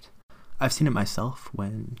effect. I've seen it myself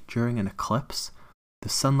when, during an eclipse, the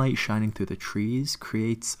sunlight shining through the trees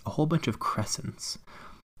creates a whole bunch of crescents,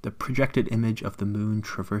 the projected image of the moon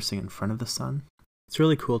traversing in front of the sun. It's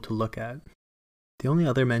really cool to look at. The only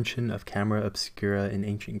other mention of camera obscura in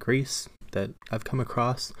ancient Greece that I've come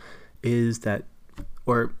across is that,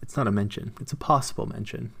 or it's not a mention, it's a possible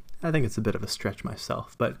mention. I think it's a bit of a stretch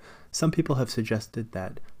myself, but some people have suggested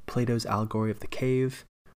that Plato's allegory of the cave,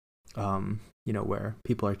 where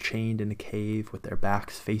people are chained in a cave with their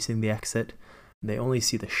backs facing the exit, and they only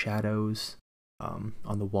see the shadows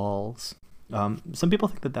on the walls. Some people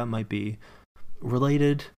think that might be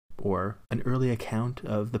related or an early account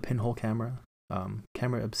of the pinhole camera,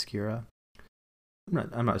 camera obscura.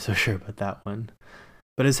 I'm not so sure about that one.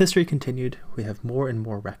 But as history continued, we have more and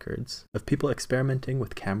more records of people experimenting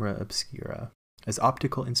with camera obscura as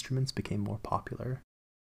optical instruments became more popular.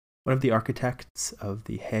 One of the architects of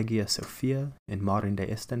the Hagia Sophia in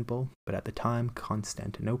modern-day Istanbul, but at the time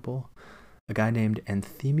Constantinople, a guy named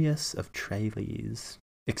Anthemius of Tralles,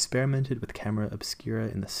 experimented with camera obscura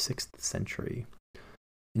in the 6th century.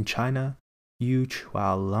 In China, Yu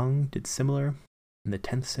Chualong did similar in the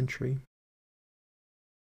 10th century.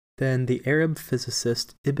 Then the Arab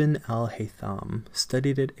physicist Ibn al-Haytham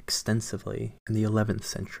studied it extensively in the 11th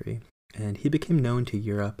century, and he became known to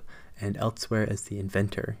Europe and elsewhere as the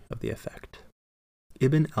inventor of the effect.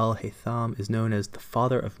 Ibn al-Haytham is known as the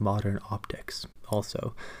father of modern optics,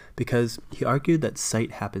 also, because he argued that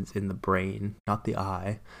sight happens in the brain, not the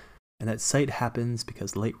eye, and that sight happens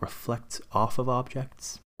because light reflects off of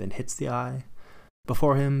objects, then hits the eye.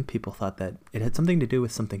 Before him, people thought that it had something to do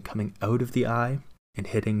with something coming out of the eye and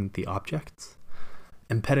hitting the objects.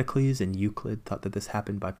 Empedocles and Euclid thought that this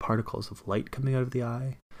happened by particles of light coming out of the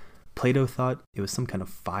eye. Plato thought it was some kind of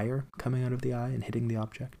fire coming out of the eye and hitting the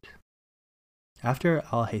object. After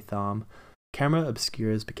al-Haytham, camera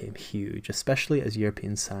obscuras became huge, especially as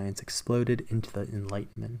European science exploded into the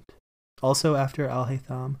Enlightenment. Also after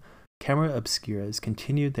al-Haytham, camera obscuras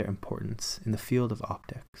continued their importance in the field of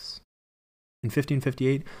optics. In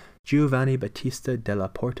 1558, Giovanni Battista della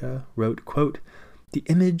Porta wrote, quote, "The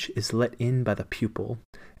image is let in by the pupil,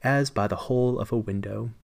 as by the hole of a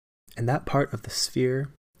window, and that part of the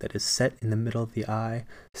sphere that is set in the middle of the eye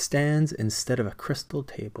stands instead of a crystal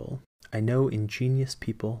table. I know ingenious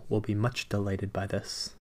people will be much delighted by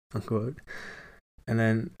this," unquote. And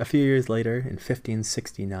then a few years later, in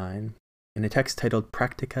 1569, in a text titled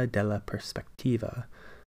Practica della Perspectiva,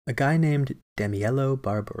 a guy named Damiello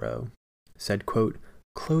Barbaro said, quote,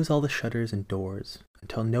 "Close all the shutters and doors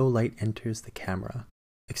until no light enters the camera,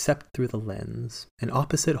 except through the lens, and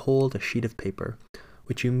opposite hold a sheet of paper,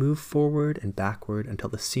 which you move forward and backward until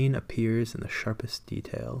the scene appears in the sharpest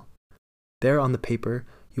detail. There on the paper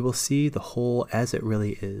you will see the whole as it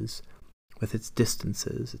really is, with its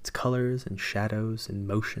distances, its colors and shadows and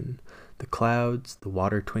motion, the clouds, the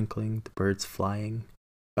water twinkling, the birds flying.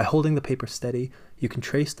 By holding the paper steady, you can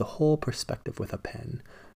trace the whole perspective with a pen,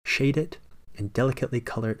 shade it, and delicately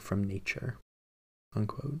color it from nature,"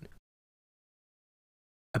 unquote.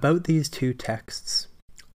 About these two texts,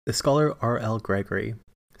 the scholar R.L. Gregory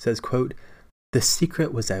says, quote, "The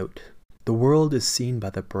secret was out. The world is seen by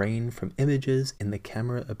the brain from images in the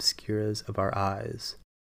camera obscuras of our eyes.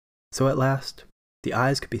 So at last, the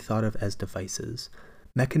eyes could be thought of as devices,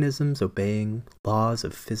 mechanisms obeying laws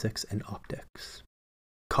of physics and optics.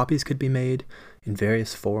 copies could be made in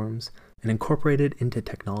various forms and incorporated into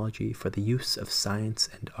technology for the use of science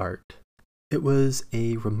and art. It was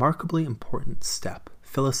a remarkably important step,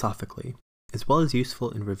 philosophically, as well as useful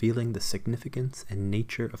in revealing the significance and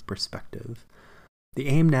nature of perspective. The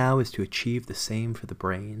aim now is to achieve the same for the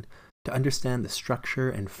brain, to understand the structure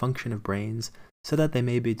and function of brains so that they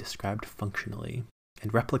may be described functionally,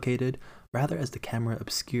 and replicated rather as the camera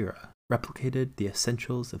obscura replicated the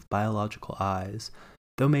essentials of biological eyes,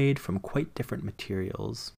 though made from quite different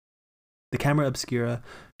materials. The camera obscura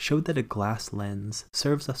showed that a glass lens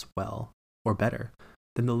serves us well, or better,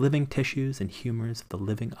 than the living tissues and humors of the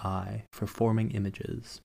living eye for forming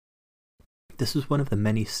images. This was one of the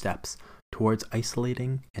many steps towards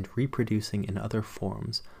isolating and reproducing in other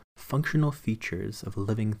forms functional features of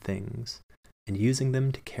living things and using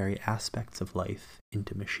them to carry aspects of life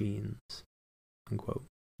into machines. Unquote.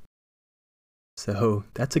 So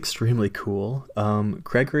that's extremely cool.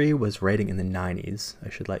 Gregory was writing in the 90s, I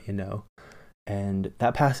should let you know. And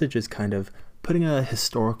that passage is kind of putting a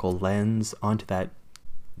historical lens onto that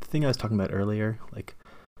thing I was talking about earlier, like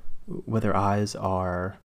whether eyes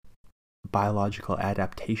are biological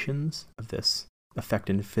adaptations of this effect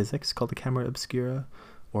in physics called the camera obscura,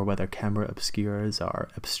 or whether camera obscuras are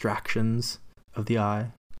abstractions of the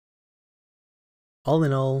eye. All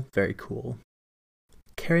in all, very cool.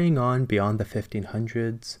 Carrying on beyond the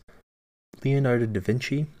 1500s, Leonardo da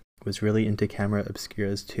Vinci was really into camera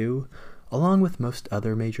obscuras too, along with most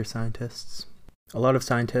other major scientists. A lot of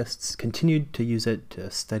scientists continued to use it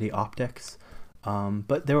to study optics,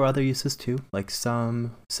 but there were other uses too, like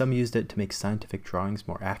some used it to make scientific drawings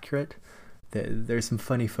more accurate. There's some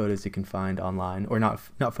funny photos you can find online, or not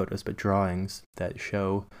photos, but drawings that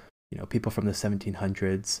show, people from the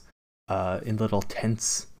 1700s in little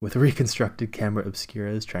tents with reconstructed camera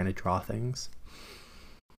obscuras trying to draw things.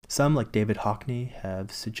 Some, like David Hockney,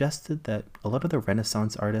 have suggested that a lot of the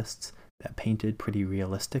Renaissance artists that painted pretty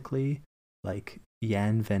realistically, like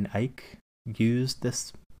Jan van Eyck, used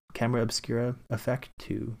this camera obscura effect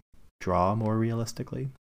to draw more realistically.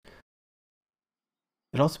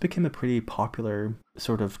 It also became a pretty popular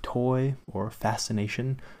sort of toy or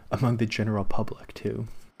fascination among the general public too,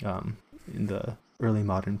 in the early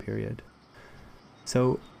modern period.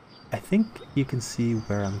 So I think you can see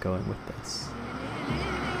where I'm going with this.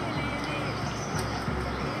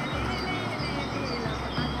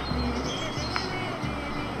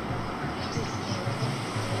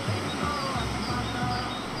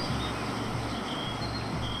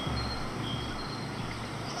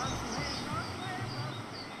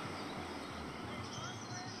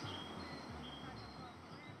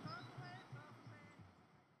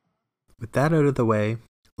 With that out of the way,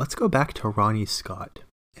 let's go back to Ronnie Scott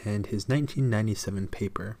and his 1997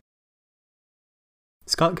 paper.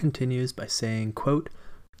 Scott continues by saying, quote,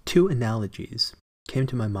 "Two analogies came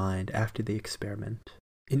to my mind after the experiment.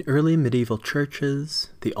 In early medieval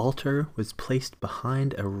churches, the altar was placed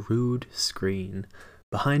behind a rood screen,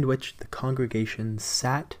 behind which the congregation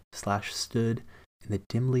sat/stood in the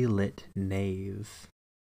dimly lit nave."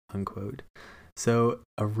 Unquote. So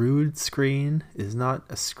a rood screen is not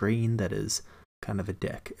a screen that is kind of a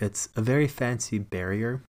dick. It's a very fancy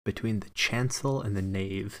barrier between the chancel and the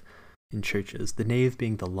nave in churches. The nave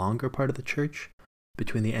being the longer part of the church,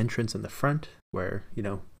 between the entrance and the front, where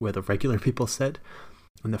the regular people sit,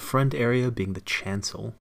 and the front area being the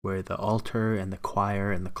chancel, where the altar and the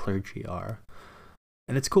choir and the clergy are.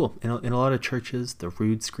 And it's cool. In a lot of churches, the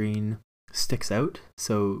rood screen sticks out.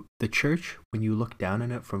 So the church, when you look down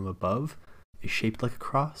on it from above, is shaped like a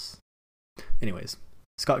cross. Anyways,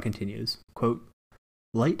 Scott continues, quote,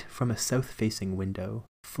 "Light from a south-facing window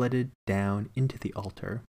flooded down into the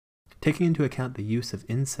altar. Taking into account the use of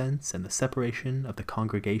incense and the separation of the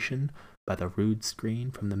congregation by the rood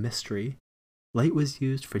screen from the mystery, light was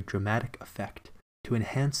used for dramatic effect to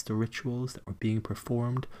enhance the rituals that were being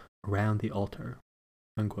performed around the altar."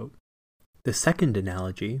 Unquote. The second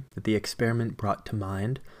analogy that the experiment brought to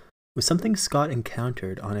mind was something Scott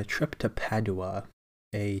encountered on a trip to Padua,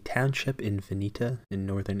 a township in Veneta in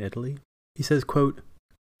northern Italy. He says, quote,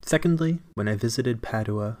 "Secondly, when I visited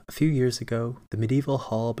Padua a few years ago, the medieval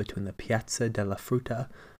hall between the Piazza della Frutta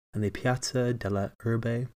and the Piazza della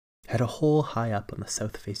Erbe had a hole high up on the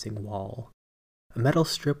south-facing wall. A metal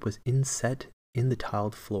strip was inset in the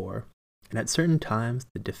tiled floor, and at certain times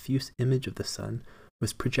the diffuse image of the sun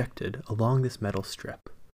was projected along this metal strip.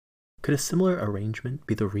 Could a similar arrangement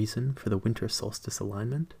be the reason for the winter solstice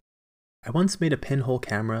alignment? I once made a pinhole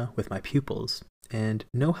camera with my pupils, and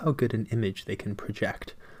know how good an image they can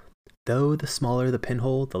project. Though the smaller the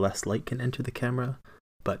pinhole, the less light can enter the camera,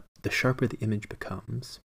 but the sharper the image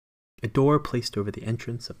becomes. A door placed over the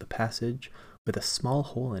entrance of the passage with a small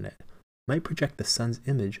hole in it might project the sun's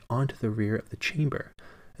image onto the rear of the chamber,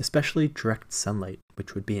 especially direct sunlight,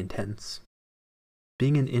 which would be intense.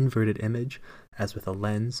 Being an inverted image, as with a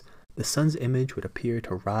lens, the sun's image would appear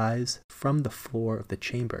to rise from the floor of the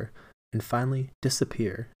chamber and finally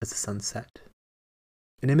disappear as the sun set.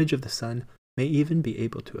 An image of the sun may even be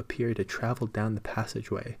able to appear to travel down the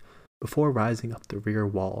passageway before rising up the rear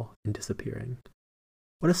wall and disappearing.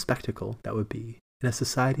 What a spectacle that would be in a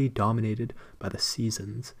society dominated by the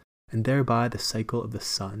seasons and thereby the cycle of the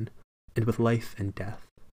sun, and with life and death.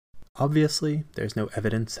 Obviously, there's no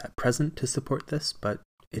evidence at present to support this, but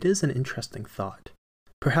it is an interesting thought.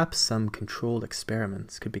 Perhaps some controlled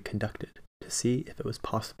experiments could be conducted to see if it was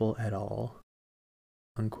possible at all."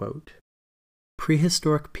 Unquote.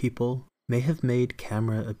 Prehistoric people may have made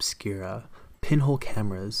camera obscura, pinhole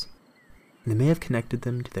cameras, and they may have connected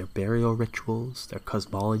them to their burial rituals, their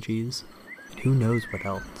cosmologies, and who knows what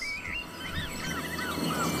else.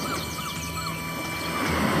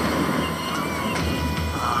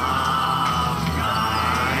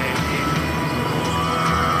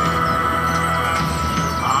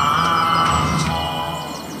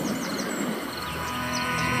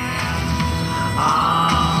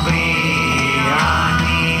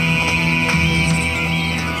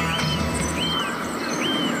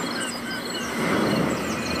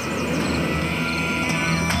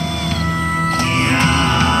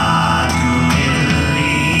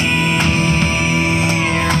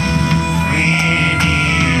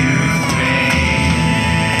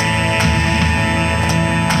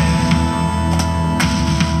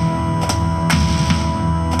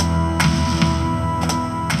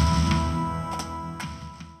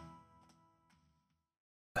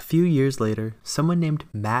 A few years later, someone named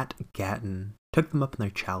Matt Gatton took them up on their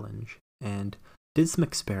challenge and did some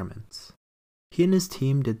experiments. He and his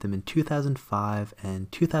team did them in 2005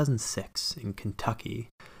 and 2006 in Kentucky,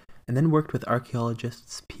 and then worked with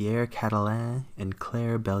archaeologists Pierre Catalin and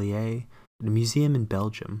Claire Bellier at a museum in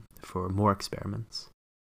Belgium for more experiments.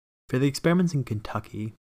 For the experiments in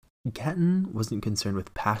Kentucky, Gatton wasn't concerned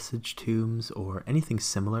with passage tombs or anything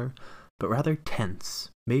similar, but rather tents,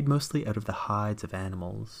 made mostly out of the hides of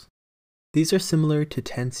animals. These are similar to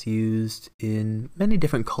tents used in many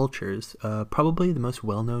different cultures. Probably the most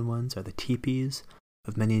well-known ones are the teepees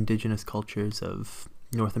of many indigenous cultures of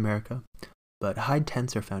North America, but hide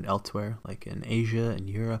tents are found elsewhere, like in Asia and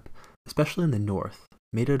Europe, especially in the north,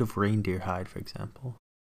 made out of reindeer hide, for example.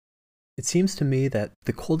 It seems to me that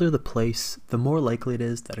the colder the place, the more likely it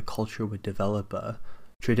is that a culture would develop a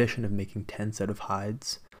tradition of making tents out of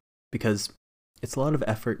hides, because it's a lot of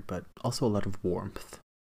effort, but also a lot of warmth.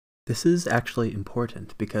 This is actually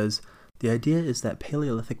important because the idea is that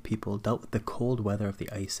Paleolithic people dealt with the cold weather of the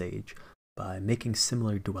Ice Age by making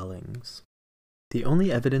similar dwellings. The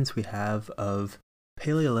only evidence we have of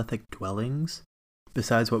Paleolithic dwellings,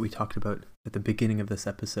 besides what we talked about at the beginning of this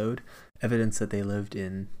episode, evidence that they lived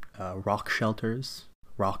in rock shelters,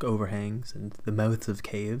 rock overhangs, and the mouths of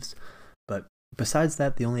caves, but besides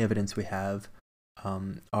that, the only evidence we have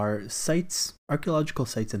are sites, archaeological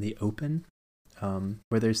sites in the open,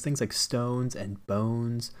 where there's things like stones and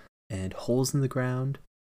bones and holes in the ground,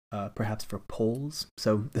 perhaps for poles.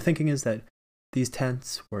 So the thinking is that these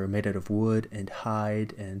tents were made out of wood and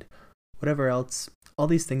hide and whatever else, all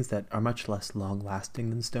these things that are much less long-lasting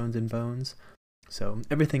than stones and bones. So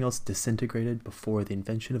everything else disintegrated before the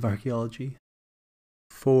invention of archaeology.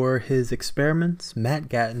 For his experiments, Matt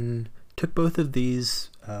Gatton took both of these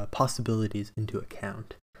possibilities into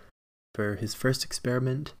account. For his first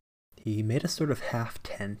experiment, he made a sort of half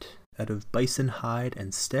tent out of bison hide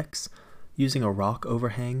and sticks, using a rock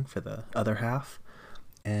overhang for the other half.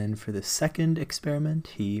 And for the second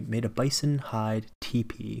experiment, he made a bison hide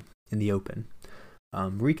teepee in the open,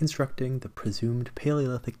 reconstructing the presumed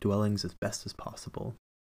Paleolithic dwellings as best as possible.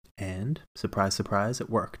 And, surprise, surprise, it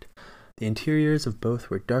worked. The interiors of both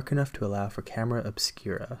were dark enough to allow for camera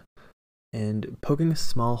obscura, and poking a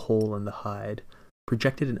small hole in the hide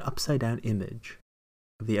projected an upside-down image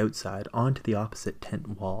of the outside onto the opposite tent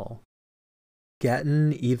wall.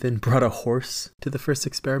 Gatton even brought a horse to the first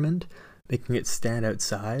experiment, making it stand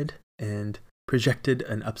outside, and projected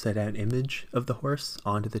an upside-down image of the horse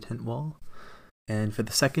onto the tent wall. And for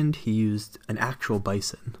the second, he used an actual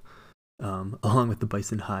bison, along with the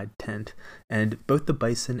bison hide tent, and both the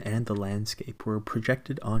bison and the landscape were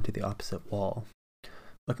projected onto the opposite wall.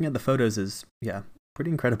 Looking at the photos is,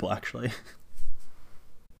 pretty incredible actually.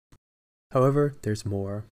 However, there's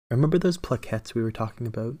more. Remember those plaquettes we were talking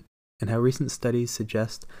about, and how recent studies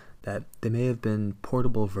suggest that they may have been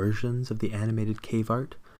portable versions of the animated cave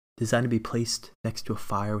art designed to be placed next to a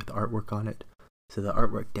fire with artwork on it, so the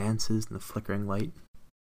artwork dances in the flickering light.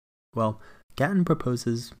 Well, Gatton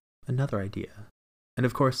proposes another idea. And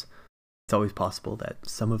of course, it's always possible that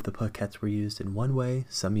some of the plaquettes were used in one way,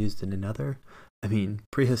 some used in another. I mean,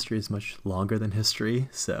 prehistory is much longer than history,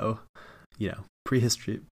 so,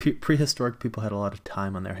 prehistoric people had a lot of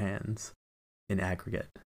time on their hands in aggregate.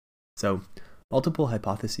 So, multiple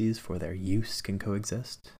hypotheses for their use can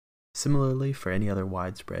coexist. Similarly, for any other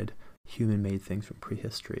widespread human-made things from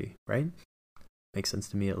prehistory, right? Makes sense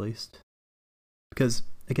to me, at least. Because,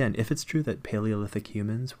 again, if it's true that Paleolithic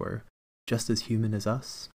humans were just as human as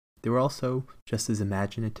us, they were also just as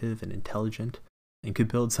imaginative and intelligent and could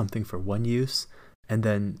build something for one use and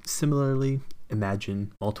then similarly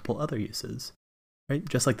imagine multiple other uses, right?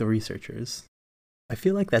 Just like the researchers. I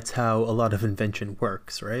feel like that's how a lot of invention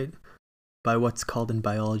works, right? By what's called in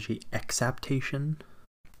biology exaptation.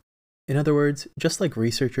 In other words, just like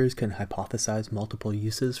researchers can hypothesize multiple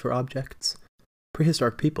uses for objects,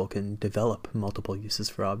 prehistoric people can develop multiple uses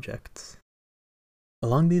for objects.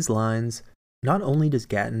 Along these lines, not only does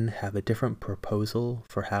Gatton have a different proposal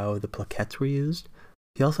for how the plaquettes were used,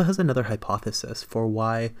 he also has another hypothesis for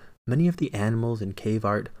why many of the animals in cave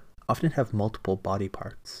art often have multiple body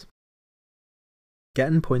parts.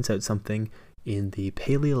 Gatton points out something in the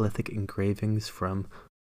Paleolithic engravings from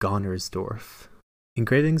Gonnersdorf,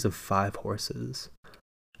 engravings of 5 horses,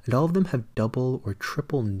 and all of them have double or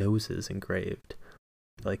triple noses engraved.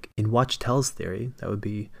 Like in Wachtel's theory, that would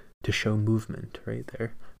be to show movement, right?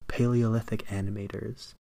 They're Paleolithic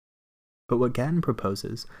animators. But what Gatton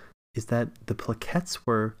proposes is that the plaquettes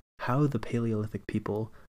were how the Paleolithic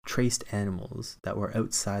people traced animals that were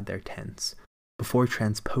outside their tents before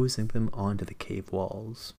transposing them onto the cave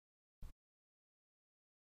walls.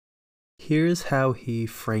 Here's how he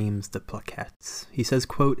frames the plaquettes. He says,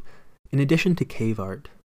 quote, "In addition to cave art,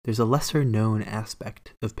 there's a lesser known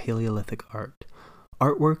aspect of Paleolithic art,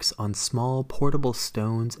 artworks on small portable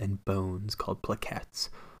stones and bones called plaquettes,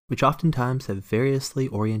 which oftentimes have variously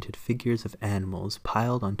oriented figures of animals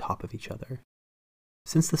piled on top of each other.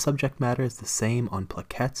 Since the subject matter is the same on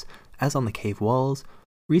plaquettes as on the cave walls,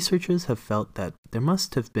 researchers have felt that there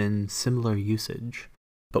must have been similar usage,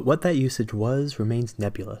 but what that usage was remains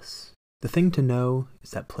nebulous. The thing to know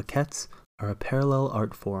is that plaquettes are a parallel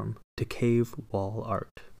art form to cave wall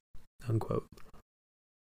art." Unquote.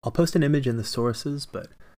 I'll post an image in the sources,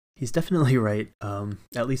 but he's definitely right,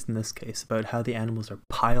 at least in this case, about how the animals are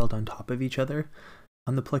piled on top of each other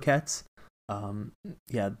on the plaquettes.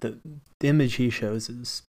 The image he shows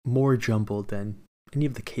is more jumbled than any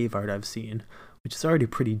of the cave art I've seen, which is already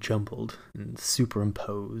pretty jumbled and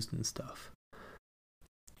superimposed and stuff.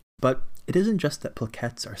 But it isn't just that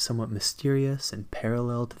plaquettes are somewhat mysterious and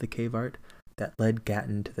parallel to the cave art that led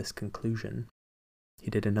Gatton to this conclusion.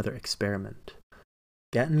 He did another experiment.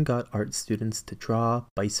 Gatton got art students to draw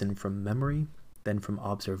bison from memory, then from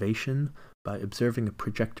observation by observing a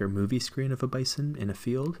projector movie screen of a bison in a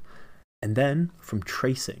field, and then from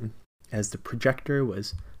tracing as the projector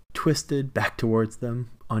was twisted back towards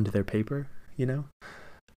them onto their paper,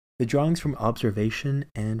 The drawings from observation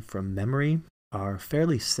and from memory are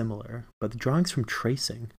fairly similar, but the drawings from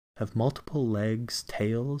tracing have multiple legs,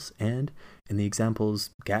 tails, and, in the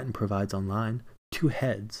examples Gatton provides online, 2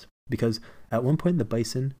 heads, because at one point the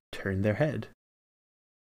bison turned their head.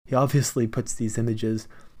 He obviously puts these images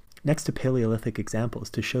next to Paleolithic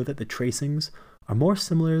examples to show that the tracings are more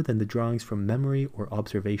similar than the drawings from memory or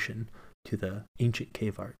observation to the ancient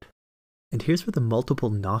cave art. And here's where the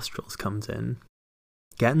multiple nostrils comes in.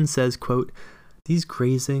 Gatton says, quote, "These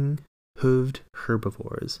grazing, hooved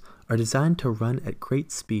herbivores are designed to run at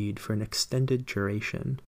great speed for an extended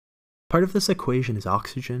duration. Part of this equation is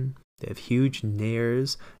oxygen. They have huge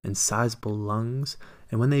nares and sizable lungs,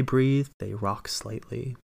 and when they breathe, they rock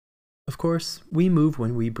slightly. Of course, we move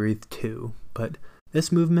when we breathe too, but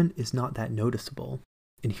this movement is not that noticeable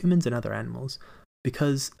in humans and other animals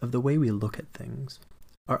because of the way we look at things.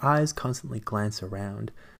 Our eyes constantly glance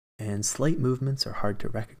around, and slight movements are hard to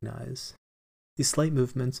recognize. These slight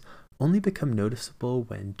movements only become noticeable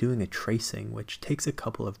when doing a tracing, which takes a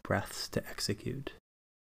couple of breaths to execute.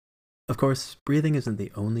 Of course, breathing isn't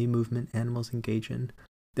the only movement animals engage in.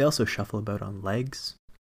 They also shuffle about on legs.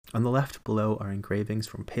 On the left below are engravings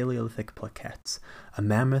from Paleolithic plaquettes, a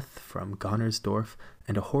mammoth from Gonnersdorf,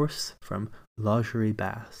 and a horse from Laugerie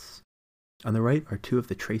Basse. On the right are 2 of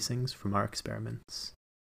the tracings from our experiments."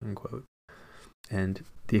 Unquote. And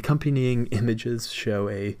the accompanying images show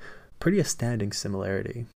a pretty astounding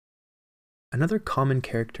similarity. Another common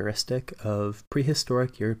characteristic of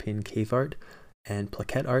prehistoric European cave art and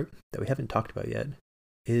plaquette art that we haven't talked about yet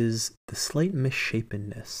is the slight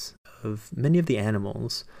misshapenness of many of the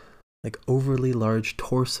animals, like overly large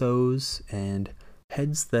torsos and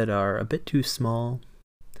heads that are a bit too small.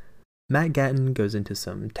 Matt Gatton goes into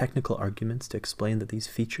some technical arguments to explain that these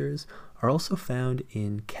features are also found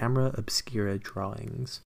in camera obscura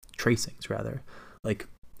tracings rather, like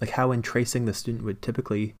how when tracing the student would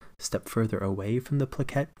typically step further away from the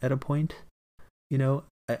plaquette at a point.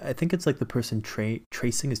 I think it's like the person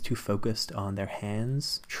tracing is too focused on their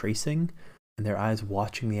hands tracing and their eyes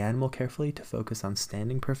watching the animal carefully to focus on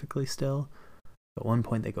standing perfectly still. At one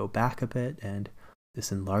point they go back a bit and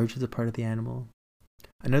this enlarges a part of the animal.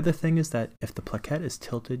 Another thing is that if the plaquette is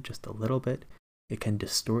tilted just a little bit, it can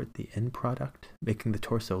distort the end product, making the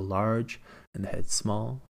torso large and the head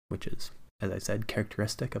small, which is, as I said,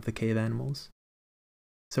 characteristic of the cave animals.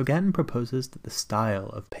 So Gatton proposes that the style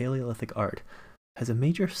of Paleolithic art has a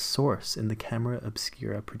major source in the camera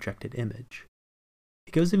obscura projected image.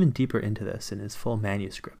 He goes even deeper into this in his full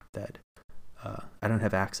manuscript that I don't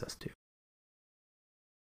have access to.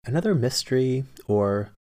 Another mystery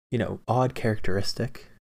or, odd characteristic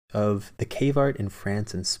of the cave art in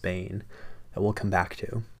France and Spain that we'll come back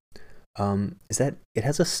to is that it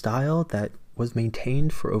has a style that was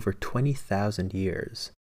maintained for over 20,000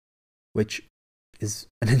 years, which is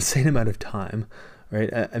an insane amount of time,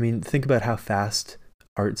 right? I mean, think about how fast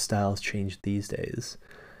art styles change these days.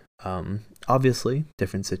 Obviously,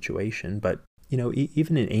 different situation, but,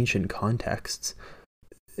 even in ancient contexts,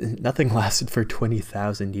 nothing lasted for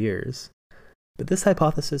 20,000 years. But this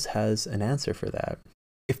hypothesis has an answer for that.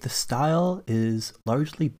 If the style is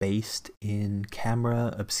largely based in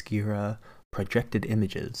camera obscura projected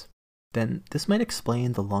images, then this might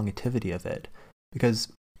explain the longevity of it,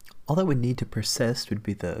 because all that would need to persist would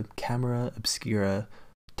be the camera obscura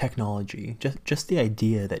technology, just the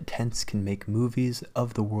idea that tents can make movies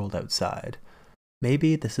of the world outside.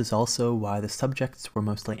 Maybe this is also why the subjects were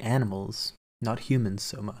mostly animals, not humans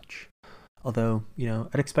so much. Although,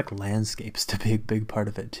 I'd expect landscapes to be a big part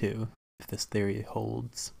of it too, if this theory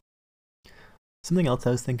holds. Something else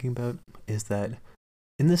I was thinking about is that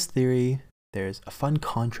in this theory, there's a fun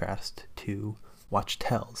contrast to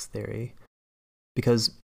Wachtel's theory.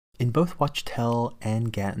 Because in both Wachtel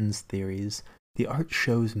and Gatton's theories, the art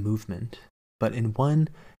shows movement, but in one,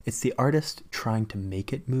 it's the artist trying to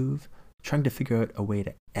make it move, trying to figure out a way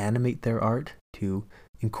to animate their art, to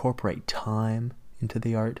incorporate time into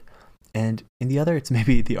the art, and in the other, it's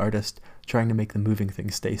maybe the artist trying to make the moving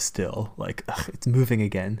thing stay still, like, it's moving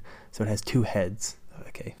again, so it has two heads.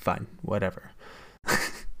 Okay, fine, whatever.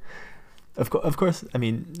 Of course, I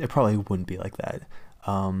mean, it probably wouldn't be like that.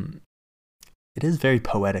 It is very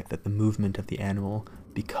poetic that the movement of the animal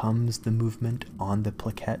becomes the movement on the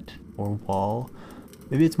plaquette or wall.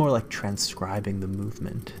 Maybe it's more like transcribing the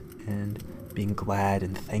movement and being glad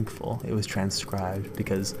and thankful it was transcribed,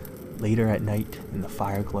 because later at night in the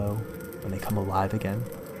fire glow, when they come alive again,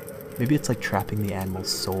 maybe it's like trapping the animal's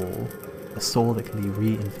soul, a soul that can be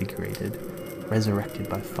reinvigorated, resurrected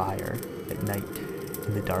by fire at night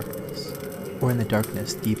in the darkness, or in the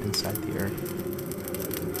darkness deep inside the earth.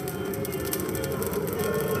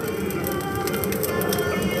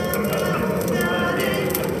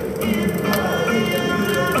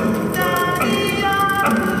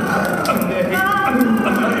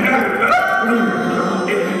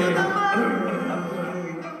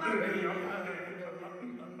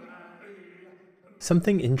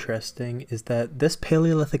 Something interesting is that this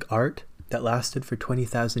Paleolithic art that lasted for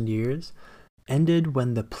 20,000 years ended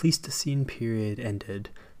when the Pleistocene period ended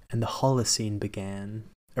and the Holocene began,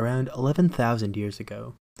 around 11,000 years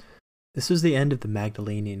ago. This was the end of the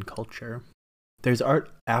Magdalenian culture. There's art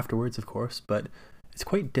afterwards, of course, but it's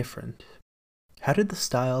quite different. How did the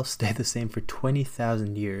style stay the same for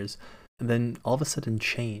 20,000 years and then all of a sudden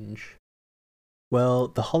change? Well,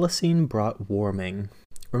 the Holocene brought warming.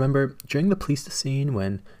 Remember, during the Pleistocene,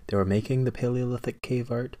 when they were making the Paleolithic cave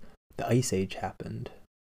art, the Ice Age happened.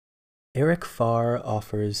 Eric Farr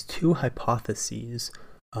offers two hypotheses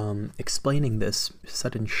explaining this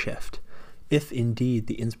sudden shift, if indeed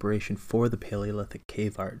the inspiration for the Paleolithic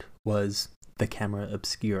cave art was the camera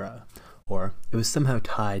obscura, or it was somehow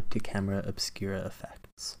tied to camera obscura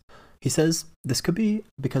effects. He says this could be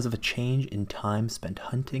because of a change in time spent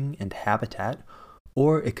hunting and habitat,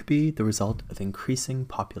 or it could be the result of increasing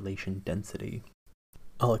population density.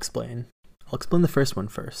 I'll explain. I'll explain the first one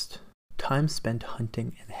first. Time spent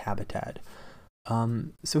hunting and habitat.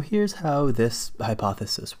 So here's how this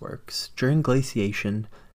hypothesis works. During glaciation,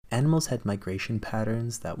 animals had migration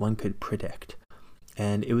patterns that one could predict.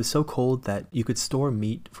 And it was so cold that you could store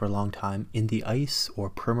meat for a long time in the ice or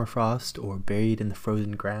permafrost or buried in the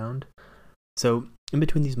frozen ground. So In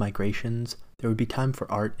between these migrations, there would be time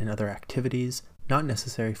for art and other activities not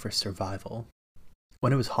necessary for survival.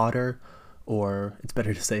 When it was hotter, or it's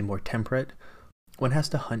better to say more temperate, one has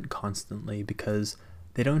to hunt constantly because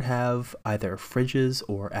they don't have either fridges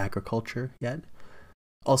or agriculture yet.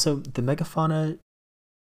 Also, the megafauna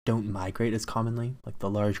don't migrate as commonly, like the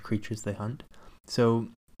large creatures they hunt. So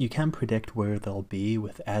you can't predict where they'll be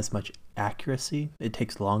with as much accuracy. It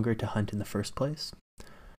takes longer to hunt in the first place.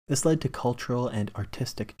 This led to cultural and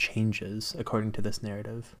artistic changes, according to this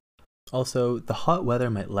narrative. Also, the hot weather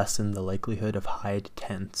might lessen the likelihood of hide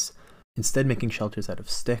tents, instead making shelters out of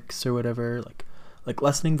sticks or whatever, like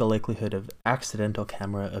lessening the likelihood of accidental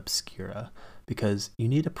camera obscura, because you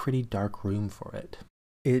need a pretty dark room for it.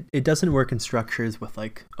 It doesn't work in structures with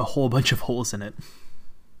like a whole bunch of holes in it.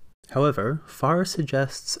 However, Farr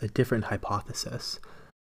suggests a different hypothesis,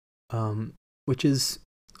 which is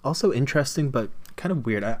also interesting but kind of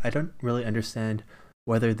weird. I don't really understand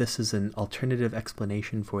whether this is an alternative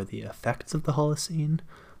explanation for the effects of the Holocene,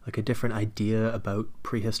 like a different idea about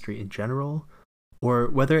prehistory in general, or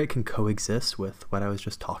whether it can coexist with what I was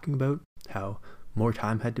just talking about, how more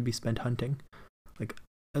time had to be spent hunting.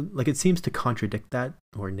 Like it seems to contradict that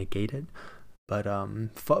or negate it, but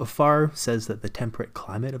Farr says that the temperate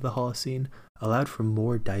climate of the Holocene allowed for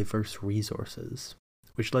more diverse resources,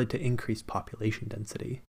 which led to increased population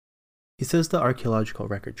density. He says the archaeological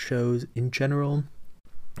record shows, in general,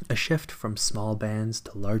 a shift from small bands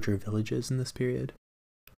to larger villages in this period.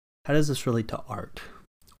 How does this relate to art?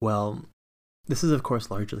 Well, this is of course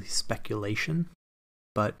largely speculation,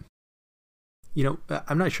 but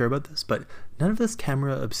I'm not sure about this, but none of this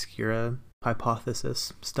camera obscura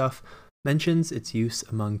hypothesis stuff mentions its use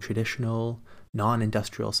among traditional,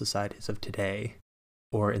 non-industrial societies of today,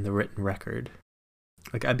 or in the written record.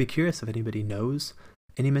 Like, I'd be curious if anybody knows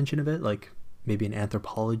any mention of it, like maybe an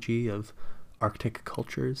anthropology of Arctic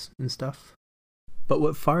cultures and stuff. But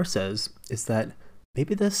what Farr says is that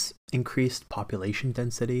maybe this increased population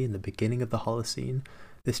density in the beginning of the Holocene,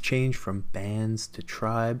 this change from bands to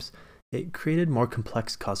tribes, it created more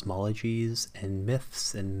complex cosmologies and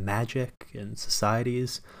myths and magic and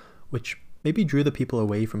societies, which maybe drew the people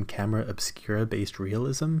away from camera obscura based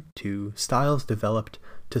realism to styles developed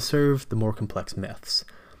to serve the more complex myths,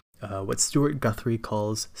 what Stuart Guthrie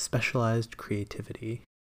calls specialized creativity.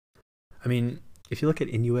 I mean, if you look at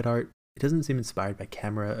Inuit art, it doesn't seem inspired by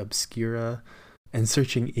camera obscura, and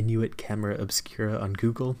searching Inuit camera obscura on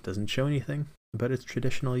Google doesn't show anything about its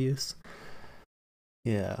traditional use.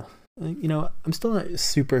 Yeah. I'm still not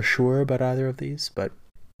super sure about either of these, but,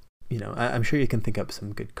 I'm sure you can think up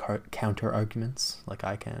some good counter arguments, like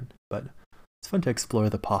I can, but it's fun to explore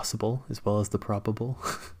the possible as well as the probable.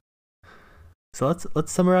 So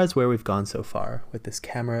let's summarize where we've gone so far with this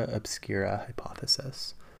camera obscura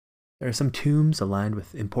hypothesis. There are some tombs aligned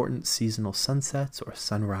with important seasonal sunsets or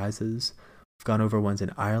sunrises. We've gone over ones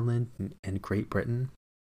in Ireland and Great Britain.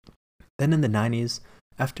 Then in the 90s,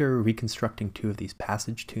 after reconstructing 2 of these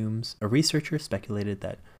passage tombs, a researcher speculated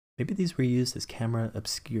that maybe these were used as camera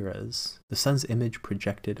obscuras, the sun's image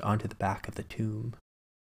projected onto the back of the tomb.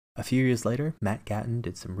 A few years later, Matt Gatton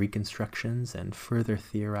did some reconstructions and further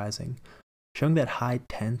theorizing, showing that hide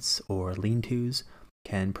tents or lean-tos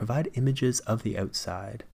can provide images of the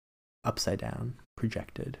outside, upside down,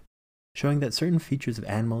 projected, showing that certain features of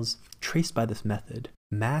animals traced by this method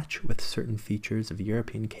match with certain features of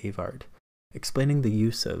European cave art, explaining the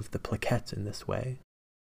use of the plaquette in this way.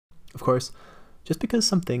 Of course, just because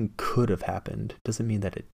something could have happened doesn't mean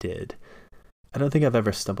that it did. I don't think I've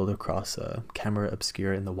ever stumbled across a camera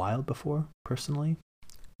obscura in the wild before, personally.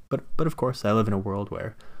 But of course, I live in a world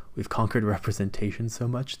where we've conquered representation so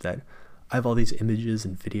much that I have all these images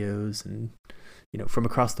and videos and, from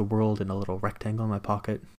across the world in a little rectangle in my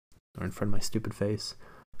pocket, or in front of my stupid face,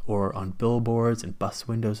 or on billboards and bus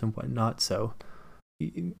windows and whatnot, so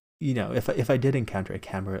if I did encounter a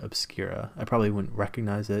camera obscura, I probably wouldn't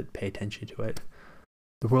recognize it, pay attention to it.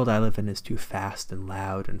 The world I live in is too fast and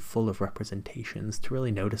loud and full of representations to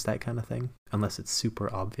really notice that kind of thing, unless it's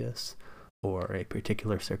super obvious or a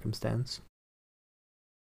particular circumstance.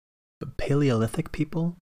 But Paleolithic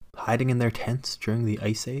people, hiding in their tents during the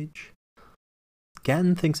Ice Age?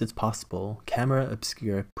 Gatton thinks it's possible camera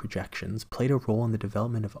obscura projections played a role in the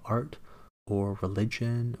development of art, or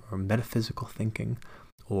religion, or metaphysical thinking,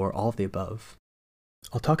 or all of the above.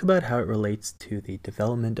 I'll talk about how it relates to the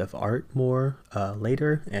development of art more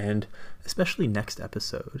later, and especially next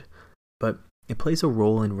episode, but it plays a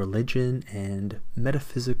role in religion and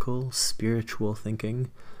metaphysical, spiritual thinking,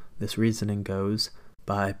 this reasoning goes,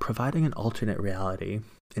 by providing an alternate reality,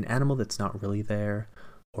 an animal that's not really there,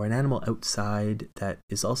 or an animal outside that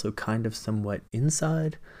is also kind of somewhat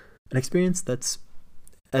inside, an experience that's,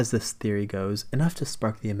 as this theory goes, enough to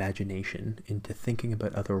spark the imagination into thinking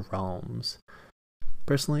about other realms.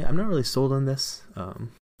 Personally, I'm not really sold on this.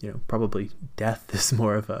 Probably death is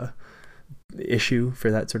more of a issue for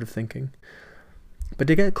that sort of thinking. But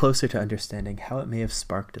to get closer to understanding how it may have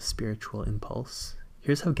sparked a spiritual impulse,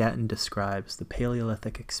 here's how Gatton describes the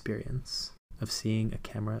Paleolithic experience of seeing a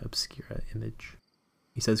camera obscura image.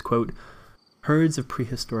 He says, quote, "Herds of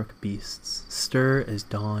prehistoric beasts stir as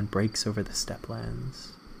dawn breaks over the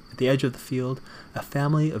stepplands. At the edge of the field, a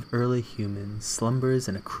family of early humans slumbers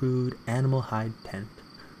in a crude animal hide tent.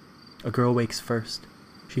 A girl wakes first.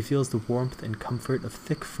 She feels the warmth and comfort of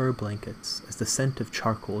thick fur blankets as the scent of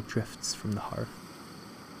charcoal drifts from the hearth.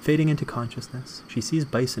 Fading into consciousness, she sees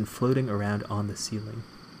bison floating around on the ceiling,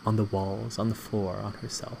 on the walls, on the floor, on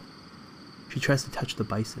herself. She tries to touch the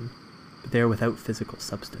bison, but they are without physical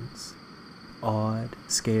substance. Awed,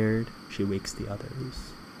 scared, she wakes the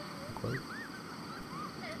others." Unquote.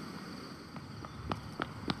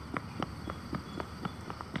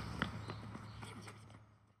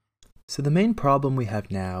 So the main problem we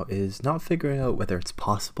have now is not figuring out whether it's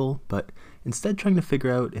possible, but instead trying to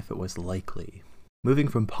figure out if it was likely, moving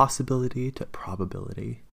from possibility to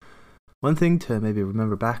probability. One thing to maybe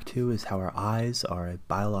remember back to is how our eyes are a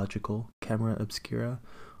biological camera obscura,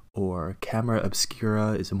 or camera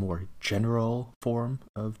obscura is a more general form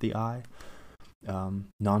of the eye,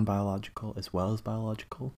 non-biological as well as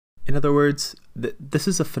biological. In other words, this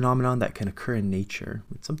is a phenomenon that can occur in nature.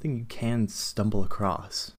 It's something you can stumble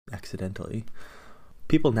across accidentally.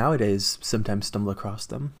 People nowadays sometimes stumble across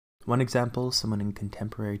them. One example someone in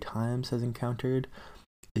contemporary times has encountered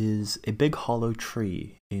is a big hollow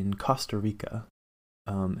tree in Costa Rica.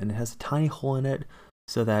 And it has a tiny hole in it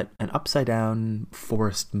so that an upside-down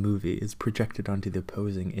forest movie is projected onto the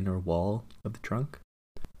opposing inner wall of the trunk.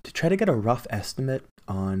 To try to get a rough estimate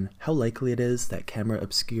on how likely it is that camera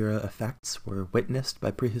obscura effects were witnessed by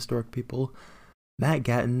prehistoric people, Matt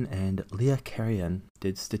Gatton and Leah Carrion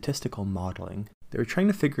did statistical modeling. They were trying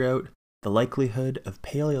to figure out the likelihood of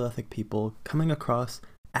Paleolithic people coming across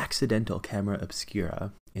accidental camera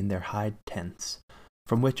obscura in their hide tents,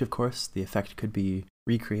 from which, of course, the effect could be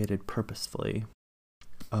recreated purposefully.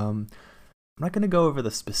 I'm not going to go over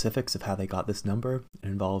the specifics of how they got this number. It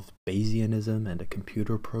involved Bayesianism and a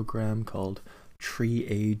computer program called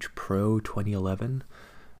TreeAge Pro 2011,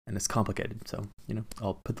 and it's complicated, so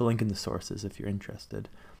I'll put the link in the sources if you're interested.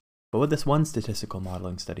 But what this one statistical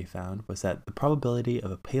modeling study found was that the probability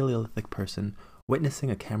of a Paleolithic person witnessing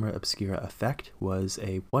a camera obscura effect was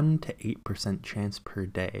a 1 to 8% chance per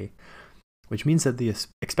day, which means that the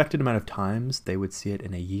expected amount of times they would see it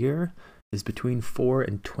in a year is between 4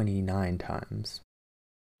 and 29 times.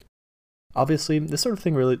 Obviously, this sort of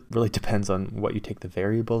thing really depends on what you take the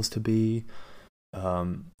variables to be.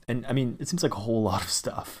 And I mean, it seems like a whole lot of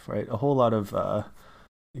stuff, right? A whole lot of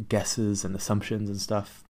guesses and assumptions and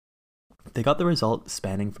stuff. They got the result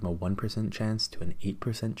spanning from a 1% chance to an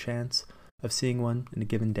 8% chance of seeing one in a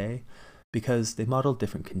given day, because they modeled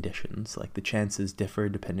different conditions, like the chances differ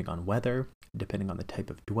depending on weather, depending on the type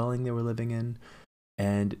of dwelling they were living in,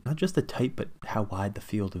 and not just the type, but how wide the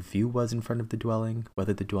field of view was in front of the dwelling,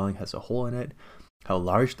 whether the dwelling has a hole in it, how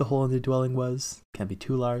large the hole in the dwelling was. Can't be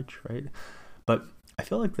too large, right? But I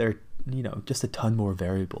feel like there are, just a ton more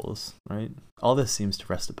variables, right? All this seems to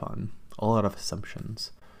rest upon a lot of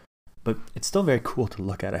assumptions. But it's still very cool to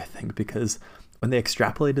look at, I think, because when they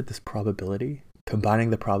extrapolated this probability, combining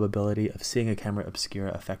the probability of seeing a camera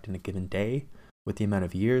obscura effect in a given day with the amount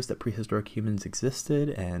of years that prehistoric humans existed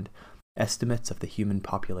and estimates of the human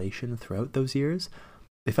population throughout those years,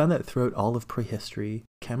 they found that throughout all of prehistory,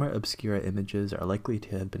 camera obscura images are likely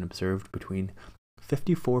to have been observed between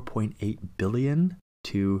 54.8 billion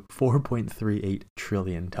to 4.38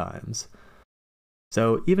 trillion times.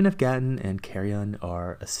 So even if Gatton and Carrion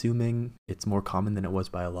are assuming it's more common than it was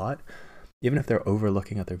by a lot, even if they're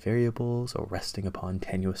overlooking other variables or resting upon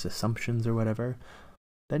tenuous assumptions or whatever,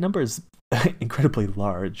 that number is incredibly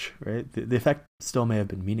large, right? The effect still may have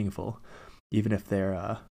been meaningful, even if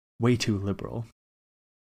they're way too liberal.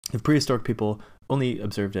 If prehistoric people only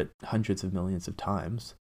observed it hundreds of millions of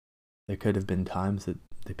times, there could have been times that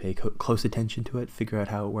they pay close attention to it, figure out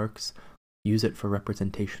how it works, use it for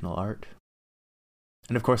representational art.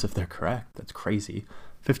 And of course, if they're correct, that's crazy.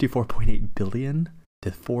 54.8 billion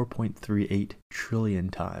to 4.38 trillion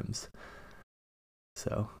times.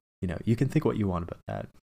 So, you can think what you want about that.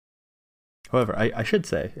 However, I should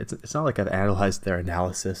say, it's not like I've analyzed their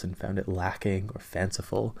analysis and found it lacking or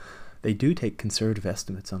fanciful. They do take conservative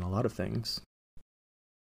estimates on a lot of things.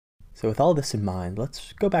 So with all this in mind,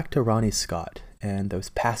 let's go back to Ronnie Scott and those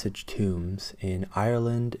passage tombs in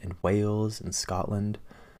Ireland and Wales and Scotland.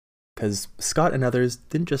 Because Scott and others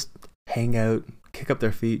didn't just hang out, kick up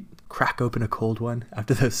their feet, crack open a cold one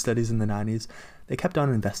after those studies in the 90s. They kept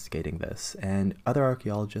on investigating this, and other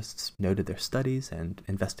archaeologists noted their studies and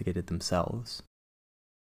investigated themselves.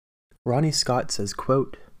 Ronnie Scott says,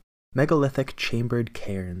 quote, "Megalithic chambered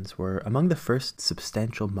cairns were among the first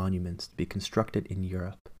substantial monuments to be constructed in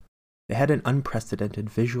Europe. They had an unprecedented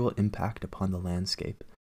visual impact upon the landscape,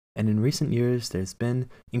 and in recent years there's been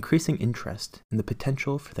increasing interest in the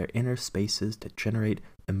potential for their inner spaces to generate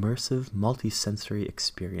immersive, multisensory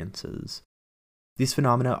experiences. These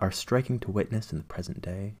phenomena are striking to witness in the present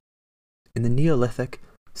day. In the Neolithic,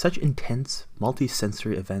 such intense,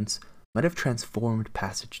 multisensory events might have transformed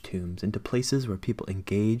passage tombs into places where people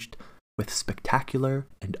engaged with spectacular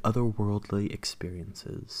and otherworldly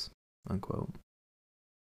experiences." Unquote.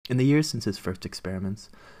 In the years since his first experiments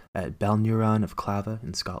at Balnuron of Clava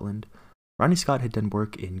in Scotland, Ronnie Scott had done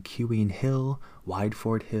work in Cueen Hill,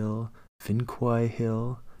 Wydeford Hill, Fincoy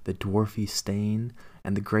Hill, the Dwarfy Stane,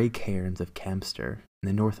 and the Grey Cairns of Campster in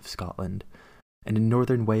the north of Scotland, and in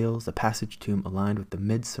northern Wales a passage tomb aligned with the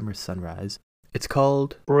midsummer sunrise. It's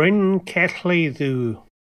called Bryn Celli Dhu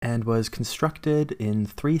and was constructed in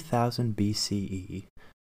 3000 BCE.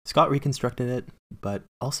 Scott reconstructed it, but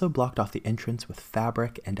also blocked off the entrance with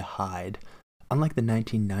fabric and a hide, unlike the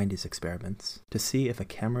 1990s experiments, to see if a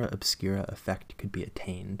camera obscura effect could be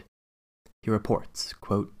attained. He reports,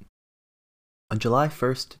 quote, "On July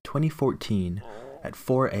 1st, 2014, at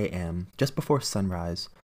 4 a.m., just before sunrise,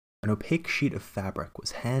 an opaque sheet of fabric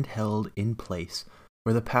was handheld in place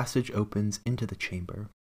where the passage opens into the chamber.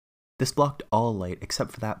 This blocked all light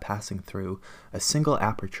except for that passing through a single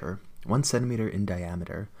aperture, 1 centimeter in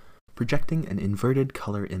diameter, projecting an inverted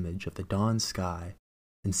color image of the dawn sky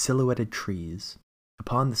and silhouetted trees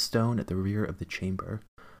upon the stone at the rear of the chamber,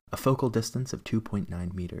 a focal distance of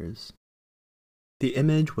 2.9 meters. The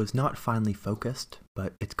image was not finely focused,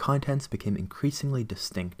 but its contents became increasingly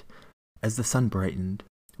distinct as the sun brightened,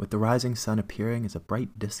 with the rising sun appearing as a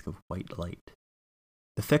bright disk of white light.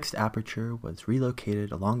 The fixed aperture was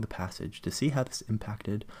relocated along the passage to see how this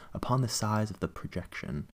impacted upon the size of the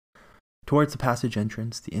projection. Towards the passage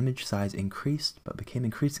entrance, the image size increased but became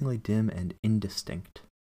increasingly dim and indistinct."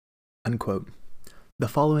 Unquote. The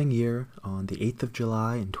following year, on the 8th of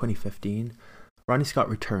July in 2015, Ronnie Scott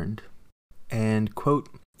returned, and, quote,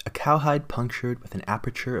 "A cowhide punctured with an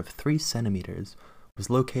aperture of 3 centimeters was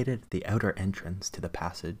located at the outer entrance to the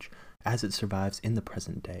passage as it survives in the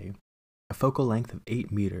present day, a focal length of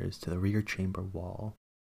 8 meters to the rear chamber wall.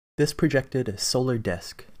 This projected a solar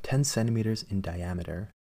disk 10 centimeters in diameter.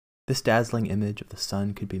 This dazzling image of the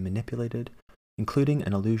sun could be manipulated, including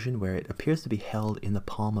an illusion where it appears to be held in the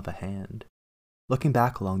palm of a hand. Looking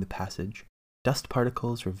back along the passage, dust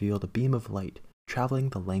particles revealed a beam of light traveling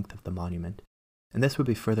the length of the monument, and this would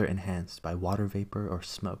be further enhanced by water vapor or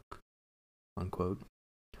smoke." Unquote.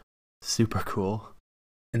 Super cool.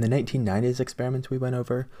 In the 1990s experiments we went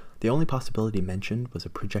over, the only possibility mentioned was a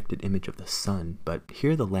projected image of the sun, but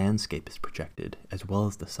here the landscape is projected, as well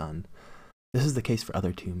as the sun. This is the case for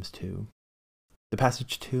other tombs too. The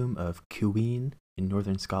passage tomb of Cueen in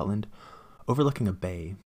northern Scotland, overlooking a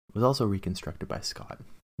bay, was also reconstructed by Scott,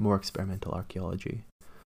 more experimental archaeology.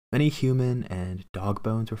 Many human and dog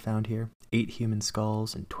bones were found here, 8 human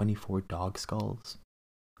skulls and 24 dog skulls.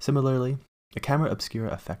 Similarly, a camera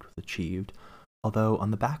obscura effect was achieved, although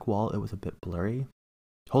on the back wall it was a bit blurry.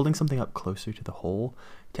 Holding something up closer to the hole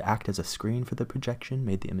to act as a screen for the projection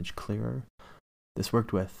made the image clearer. This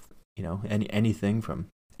worked with, anything from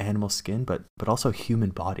animal skin, but also human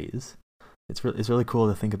bodies. It's really cool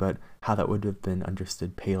to think about how that would have been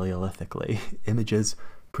understood Paleolithically, images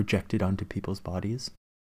projected onto people's bodies.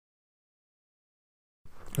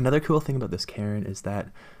 Another cool thing about this cairn is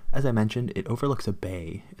that, as I mentioned, it overlooks a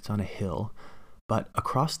bay. It's on a hill, but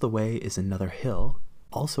across the way is another hill,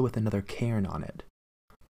 also with another cairn on it.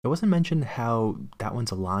 It wasn't mentioned how that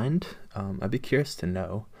one's aligned. I'd be curious to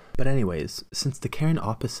know. But anyways, since the cairn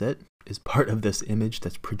opposite is part of this image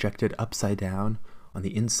that's projected upside down on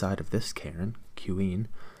the inside of this cairn, Cueen,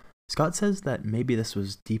 Scott says that maybe this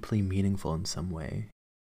was deeply meaningful in some way.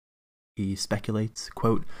 He speculates,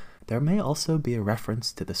 quote, "There may also be a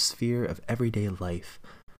reference to the sphere of everyday life,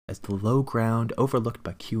 as the low ground overlooked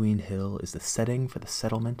by Cueen Hill is the setting for the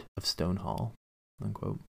settlement of Stonehall."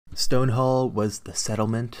 Unquote. Stonehall was the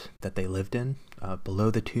settlement that they lived in,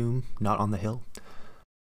 below the tomb, not on the hill.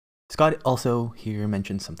 Scott also here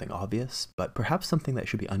mentions something obvious, but perhaps something that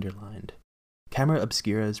should be underlined. Camera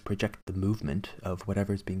obscuras project the movement of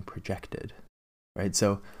whatever's being projected, right?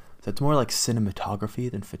 So So it's more like cinematography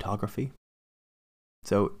than photography.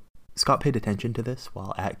 So Scott paid attention to this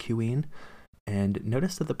while at QEan and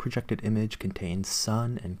noticed that the projected image contains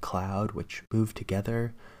sun and cloud which moved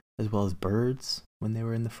together, as well as birds when they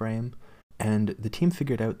were in the frame. And the team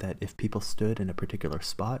figured out that if people stood in a particular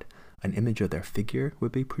spot, an image of their figure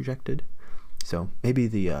would be projected. So maybe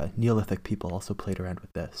the Neolithic people also played around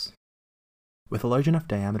with this. With a large enough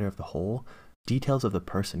diameter of the hole, details of the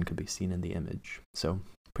person could be seen in the image. So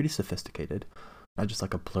pretty sophisticated, not just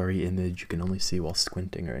like a blurry image you can only see while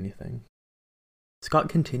squinting or anything. Scott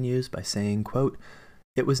continues by saying, quote,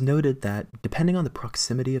 "It was noted that, depending on the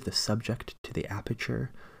proximity of the subject to the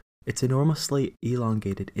aperture, its enormously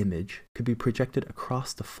elongated image could be projected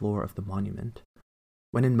across the floor of the monument.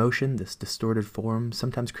 When in motion, this distorted form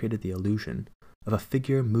sometimes created the illusion of a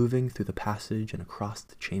figure moving through the passage and across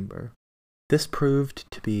the chamber. This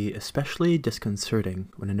proved to be especially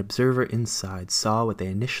disconcerting when an observer inside saw what they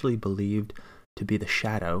initially believed to be the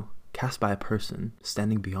shadow cast by a person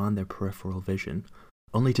standing beyond their peripheral vision,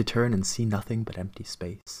 only to turn and see nothing but empty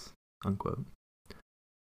space." Unquote.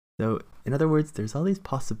 So, in other words, there's all these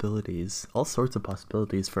possibilities, all sorts of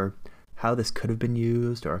possibilities for how this could have been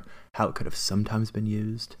used or how it could have sometimes been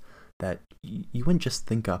used that you wouldn't just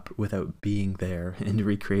think up without being there and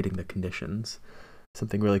recreating the conditions.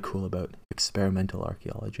 Something really cool about experimental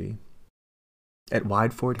archaeology. At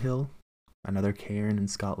Wydeford Hill, another cairn in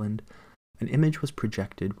Scotland, an image was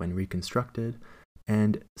projected when reconstructed,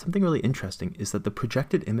 and something really interesting is that the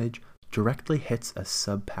projected image directly hits a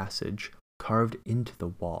sub-passage carved into the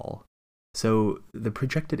wall. So the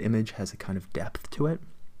projected image has a kind of depth to it.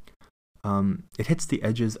 It hits the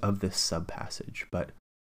edges of this sub-passage, but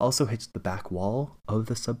also hits the back wall of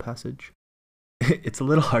the sub-passage. It's a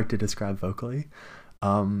little hard to describe vocally, but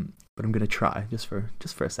I'm gonna try just for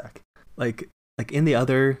a sec. Like in the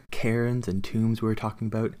other cairns and tombs we were talking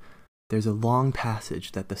about, there's a long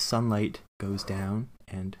passage that the sunlight goes down,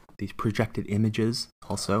 and these projected images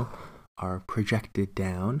also are projected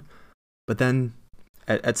down. But then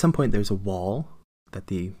at some point there's a wall that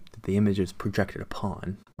the image is projected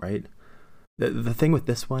upon, right? The thing with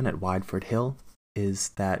this one at Wydeford Hill is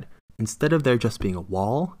that instead of there just being a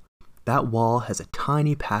wall, that wall has a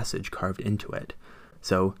tiny passage carved into it.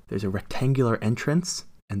 So there's a rectangular entrance,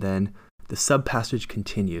 and then the sub-passage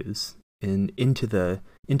continues into the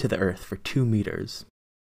earth for 2 meters.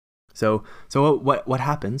 So what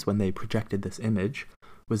happens when they projected this image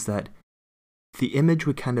was that the image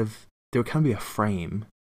would there would kind of be a frame,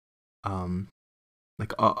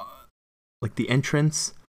 like the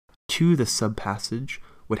entrance to the sub-passage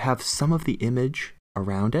would have some of the image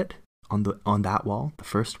around it on that wall, the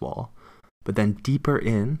first wall, but then deeper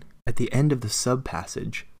in, at the end of the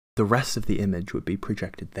sub-passage, the rest of the image would be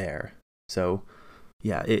projected there. So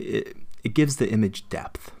yeah, it gives the image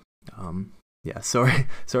depth. Sorry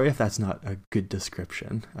if that's not a good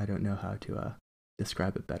description. I don't know how to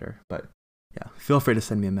describe it better, but yeah, feel free to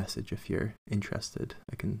send me a message if you're interested.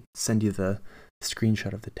 I can send you the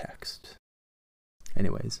screenshot of the text.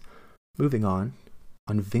 Anyways, moving on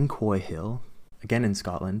Vincoy Hill, again in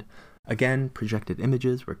Scotland, again projected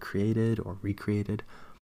images were created or recreated,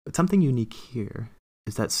 but something unique here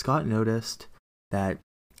is that Scott noticed that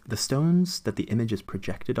the stones that the image is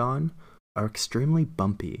projected on are extremely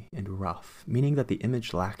bumpy and rough, meaning that the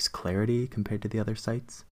image lacks clarity compared to the other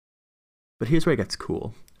sites. But here's where it gets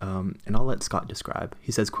cool, and I'll let Scott describe.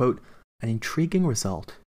 He says, quote, "An intriguing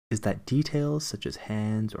result is that details such as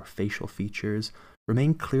hands or facial features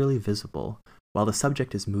remain clearly visible while the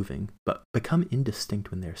subject is moving, but become indistinct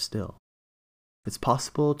when they're still. It's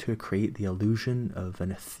possible to create the illusion of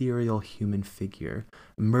an ethereal human figure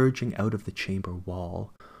emerging out of the chamber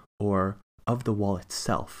wall, or of the wall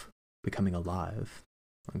itself becoming alive."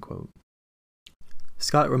 Unquote.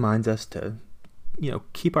 Scott reminds us to,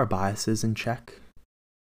 keep our biases in check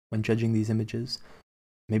when judging these images.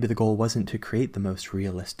 Maybe the goal wasn't to create the most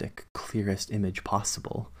realistic, clearest image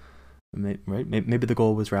possible, right? Maybe the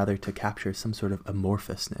goal was rather to capture some sort of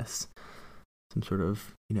amorphousness, some sort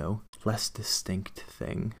of, less distinct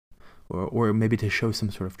thing, or maybe to show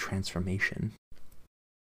some sort of transformation.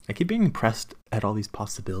 I keep being impressed at all these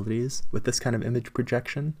possibilities with this kind of image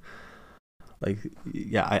projection.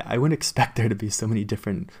 I wouldn't expect there to be so many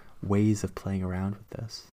different ways of playing around with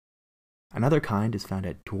this. Another kind is found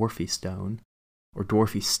at Dwarfy Stone, or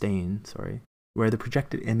Dwarfy Stain, where the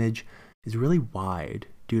projected image is really wide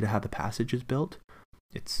due to how the passage is built.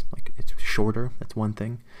 It's shorter, that's one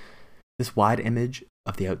thing. This wide image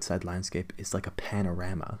of the outside landscape is like a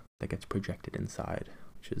panorama that gets projected inside,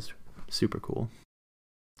 which is super cool.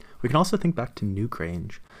 We can also think back to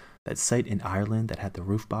Newgrange, that site in Ireland that had the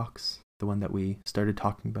roof box the one that we started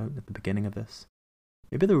talking about at the beginning of this.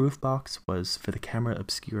 Maybe the roof box was for the camera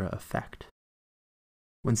obscura effect.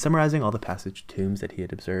 When summarizing all the passage tombs that he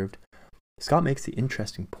had observed, Scott makes the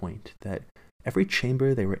interesting point that every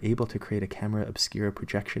chamber they were able to create a camera obscura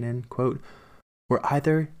projection in, quote, were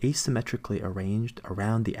either asymmetrically arranged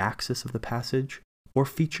around the axis of the passage or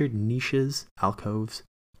featured niches, alcoves,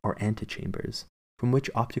 or antechambers, from which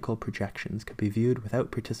optical projections could be viewed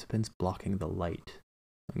without participants blocking the light,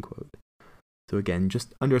 unquote. So again,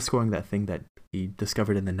 just underscoring that thing that he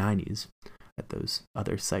discovered in the 90s at those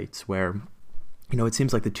other sites where, it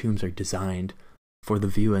seems like the tombs are designed for the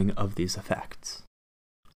viewing of these effects.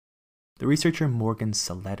 The researcher Morgan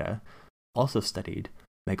Saletta also studied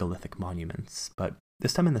megalithic monuments, but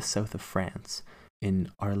this time in the south of France,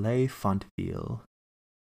 in Arles-Fontville.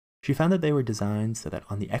 She found that they were designed so that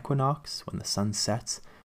on the equinox, when the sun sets,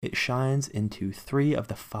 it shines into 3 of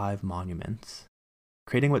the 5 monuments,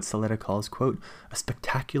 creating what Saletta calls, quote, a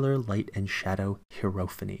spectacular light and shadow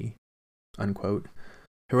hierophany, unquote.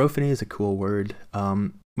 Hierophany is a cool word.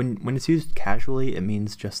 When it's used casually, it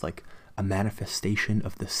means just like a manifestation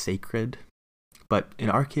of the sacred. But in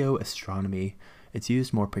archaeoastronomy, it's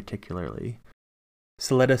used more particularly.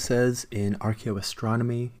 Saletta says in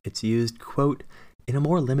archaeoastronomy, it's used, quote, in a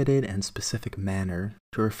more limited and specific manner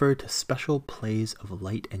to refer to special plays of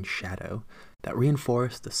light and shadow that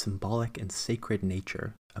reinforce the symbolic and sacred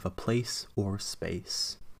nature of a place or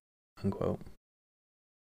space, unquote.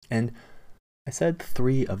 And I said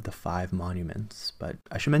 3 of the 5 monuments, but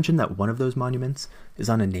I should mention that one of those monuments is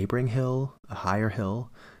on a neighboring hill, a higher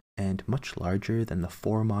hill, and much larger than the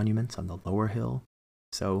 4 monuments on the lower hill.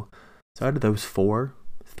 So out of those 4,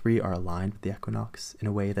 3 are aligned with the equinox in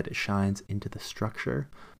a way that it shines into the structure,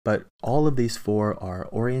 but all of these 4 are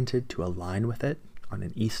oriented to align with it on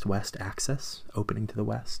an east-west axis, opening to the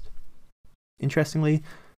west. Interestingly,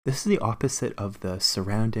 this is the opposite of the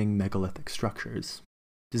surrounding megalithic structures,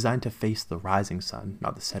 designed to face the rising sun,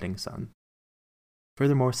 not the setting sun.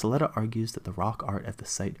 Furthermore, Saletta argues that the rock art at the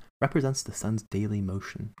site represents the sun's daily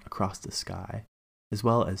motion across the sky, as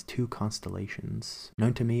well as 2 constellations,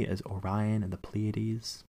 known to me as Orion and the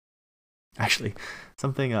Pleiades. Actually,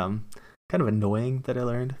 something kind of annoying that I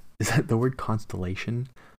learned is that the word constellation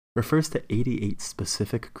refers to 88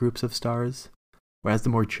 specific groups of stars, whereas the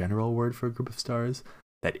more general word for a group of stars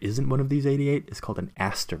that isn't one of these 88 is called an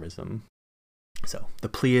asterism. So the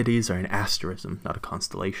Pleiades are an asterism, not a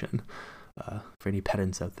constellation, for any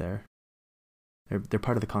pedants out there. They're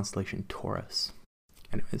part of the constellation Taurus.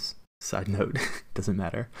 Anyways, side note, doesn't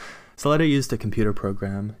matter. Saletta used a computer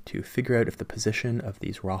program to figure out if the position of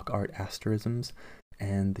these rock art asterisms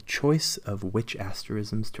and the choice of which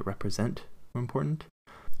asterisms to represent were important.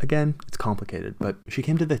 Again, it's complicated, but she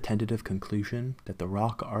came to the tentative conclusion that the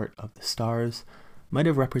rock art of the stars might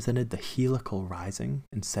have represented the heliacal rising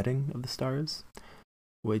and setting of the stars,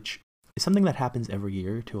 which is something that happens every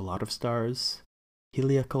year to a lot of stars.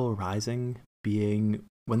 Heliacal rising being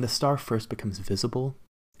when the star first becomes visible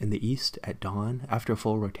in the east at dawn after a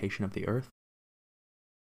full rotation of the Earth.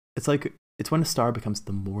 It's when a star becomes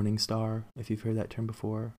the morning star, if you've heard that term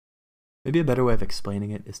before. Maybe a better way of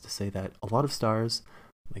explaining it is to say that a lot of stars,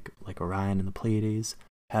 like Orion and the Pleiades,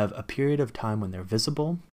 have a period of time when they're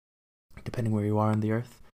visible, depending where you are on the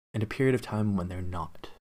Earth, and a period of time when they're not.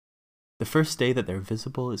 The first day that they're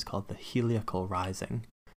visible is called the heliacal rising,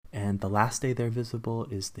 and the last day they're visible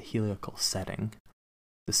is the heliacal setting.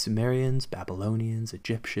 The Sumerians, Babylonians,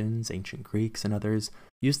 Egyptians, ancient Greeks, and others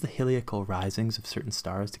used the heliacal risings of certain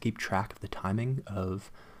stars to keep track of the timing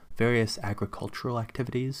of various agricultural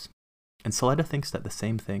activities, and Saletta thinks that the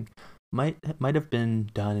same thing might have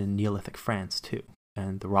been done in Neolithic France too,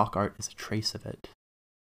 and the rock art is a trace of it.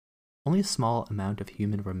 Only a small amount of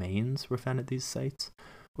human remains were found at these sites,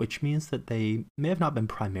 which means that they may have not been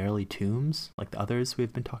primarily tombs, like the others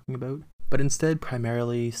we've been talking about, but instead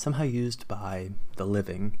primarily somehow used by the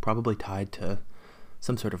living, probably tied to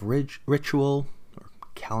some sort of ritual or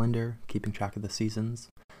calendar, keeping track of the seasons.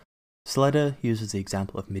 Saletta uses the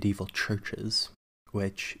example of medieval churches,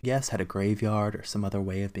 which, yes, had a graveyard or some other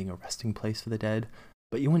way of being a resting place for the dead,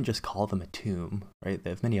 but you wouldn't just call them a tomb, right? They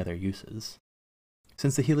have many other uses.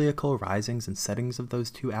 Since the heliacal risings and settings of those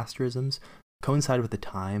 2 asterisms coincide with the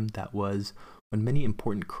time that was when many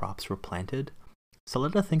important crops were planted,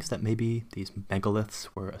 Saletta thinks that maybe these megaliths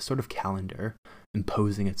were a sort of calendar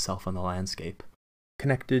imposing itself on the landscape,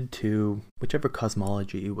 connected to whichever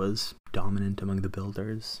cosmology was dominant among the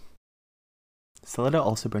builders. Saletta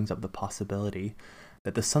also brings up the possibility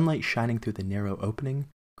that the sunlight shining through the narrow opening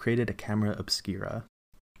created a camera obscura.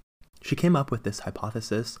 She came up with this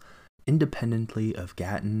hypothesis independently of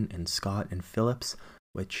Gatton and Scott and Phillips,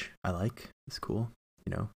 which I like. It's cool,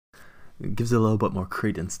 It gives a little bit more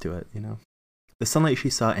credence to it, The sunlight she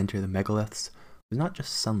saw enter the megaliths was not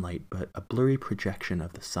just sunlight, but a blurry projection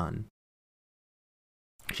of the sun.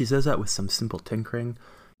 She says that with some simple tinkering,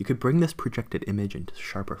 you could bring this projected image into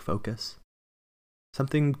sharper focus.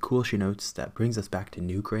 Something cool she notes that brings us back to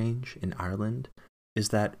Newgrange in Ireland is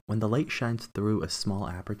that when the light shines through a small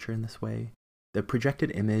aperture in this way, the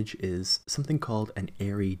projected image is something called an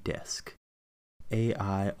airy disk.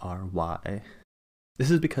 A-I-R-Y. This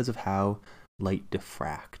is because of how light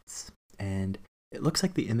diffracts, and it looks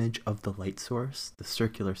like the image of the light source, the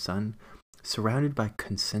circular sun, surrounded by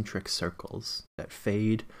concentric circles that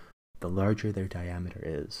fade the larger their diameter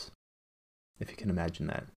is. If you can imagine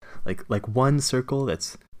that. Like one circle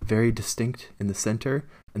that's very distinct in the center,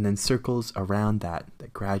 and then circles around that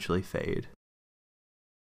gradually fade.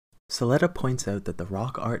 Saletta points out that the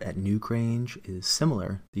rock art at Newgrange is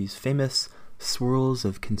similar, these famous swirls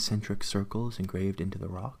of concentric circles engraved into the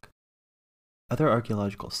rock. Other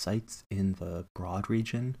archaeological sites in the Broad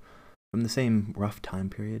region, from the same rough time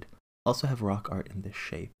period, also have rock art in this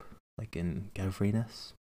shape, like in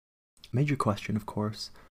Gavrinas. A major question, of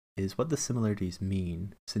course, is what the similarities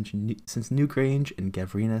mean, since Newgrange and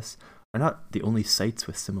Gavrinas are not the only sites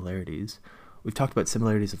with similarities. We've talked about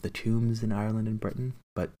similarities of the tombs in Ireland and Britain,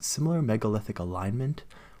 but similar megalithic alignment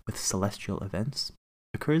with celestial events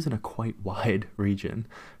occurs in a quite wide region,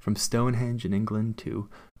 from Stonehenge in England to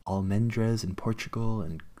Almendres in Portugal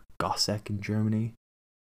and Gossec in Germany.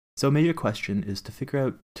 So a major question is to figure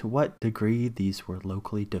out to what degree these were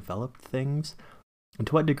locally developed things, and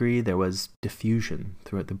to what degree there was diffusion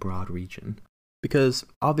throughout the Broad region. Because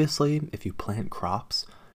obviously, if you plant crops,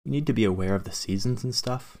 you need to be aware of the seasons and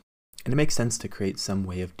stuff, and it makes sense to create some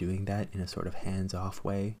way of doing that in a sort of hands-off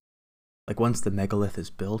way. Like once the megalith is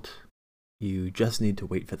built, you just need to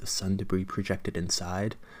wait for the sun to be projected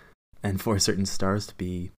inside, and for certain stars to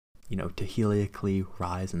be, to heliacally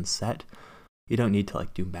rise and set. You don't need to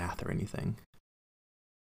do math or anything.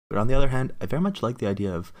 But on the other hand, I very much like the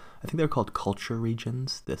idea of, I think they're called culture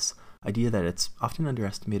regions, this idea that it's often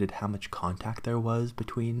underestimated how much contact there was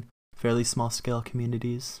between fairly small-scale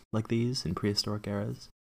communities like these in prehistoric eras.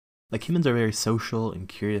 Humans are very social and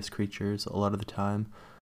curious creatures a lot of the time,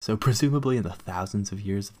 so presumably in the thousands of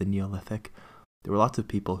years of the Neolithic, there were lots of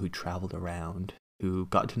people who traveled around, who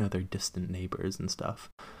got to know their distant neighbors and stuff,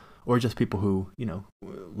 or just people who,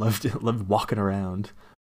 loved walking around,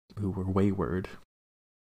 who were wayward.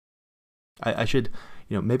 I should,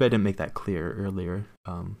 maybe I didn't make that clear earlier,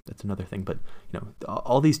 that's another thing, but,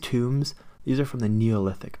 all these tombs, these are from the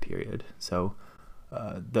Neolithic period, so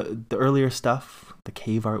the earlier stuff, the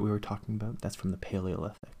cave art we were talking about, that's from the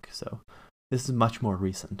Paleolithic, so this is much more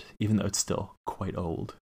recent, even though it's still quite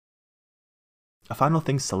old. A final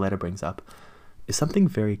thing Saletta brings up is something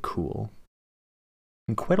very cool.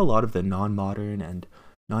 In quite a lot of the non-modern and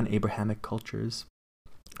non-Abrahamic cultures,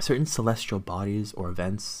 certain celestial bodies or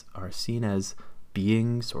events are seen as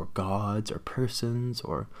beings or gods or persons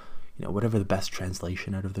or, whatever the best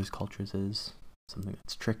translation out of those cultures is, something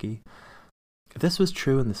that's tricky. If this was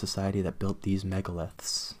true in the society that built these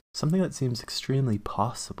megaliths, something that seems extremely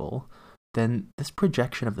possible, then this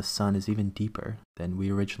projection of the sun is even deeper than we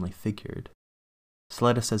originally figured.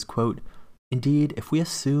 Saletta says, quote, "Indeed, if we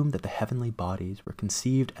assume that the heavenly bodies were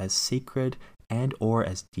conceived as sacred and or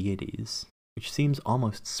as deities, which seems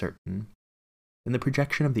almost certain, then the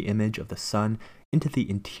projection of the image of the sun into the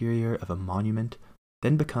interior of a monument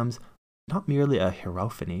then becomes not merely a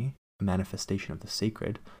hierophany, a manifestation of the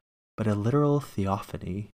sacred, but a literal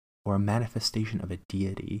theophany, or a manifestation of a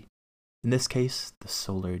deity, in this case, the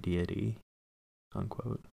solar deity,"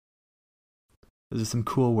 unquote. Those are some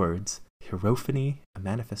cool words. Hierophany, a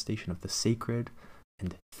manifestation of the sacred,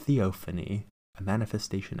 and theophany, a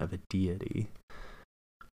manifestation of a deity.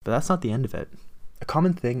 But that's not the end of it. A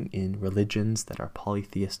common thing in religions that are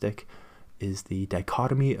polytheistic is the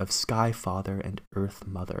dichotomy of Sky Father and Earth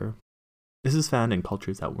Mother. This is found in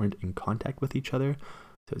cultures that weren't in contact with each other,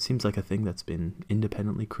 so it seems like a thing that's been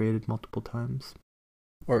independently created multiple times.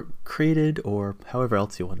 Or created, or however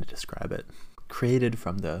else you want to describe it. Created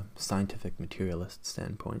from the scientific materialist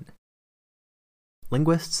standpoint.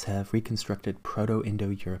 Linguists have reconstructed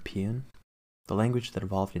Proto-Indo-European, the language that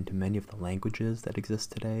evolved into many of the languages that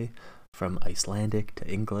exist today, from Icelandic to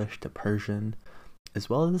English to Persian, as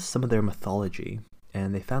well as some of their mythology,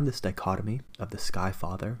 and they found this dichotomy of the Sky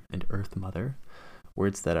Father and Earth Mother,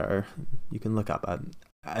 words that are, you can look up.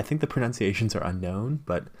 I think the pronunciations are unknown,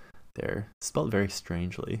 but they're spelled very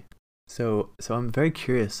strangely. So I'm very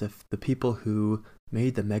curious if the people who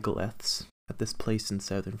made the megaliths at this place in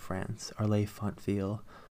southern France, Arles-Fontville,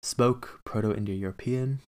 spoke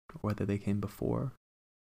Proto-Indo-European, or whether they came before,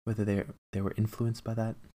 whether they were influenced by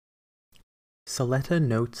that. Saletta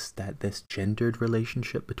notes that this gendered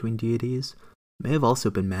relationship between deities may have also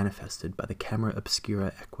been manifested by the camera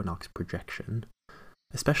obscura equinox projection,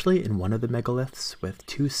 especially in one of the megaliths with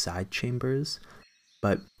 2 side chambers,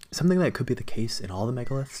 but something that could be the case in all the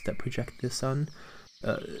megaliths that project the sun.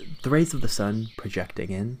 The rays of the sun projecting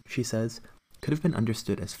in, she says, could have been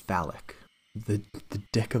understood as phallic, the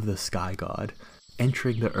dick of the sky god,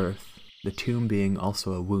 entering the earth, the tomb being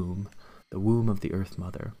also a womb, the womb of the Earth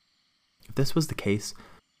Mother. If this was the case,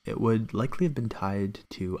 it would likely have been tied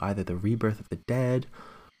to either the rebirth of the dead,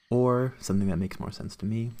 or something that makes more sense to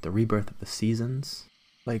me, the rebirth of the seasons.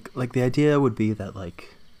 Like the idea would be that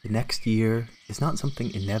the next year is not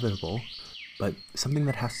something inevitable, but something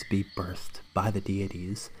that has to be birthed by the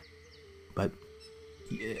deities.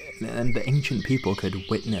 And the ancient people could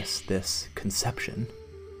witness this conception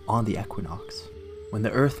on the equinox, when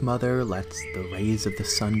the Earth Mother lets the rays of the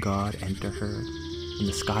sun god enter her, and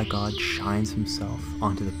the sky god shines himself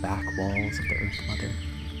onto the back walls of the Earth Mother,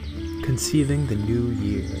 conceiving the new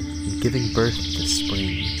year and giving birth to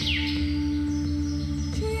spring.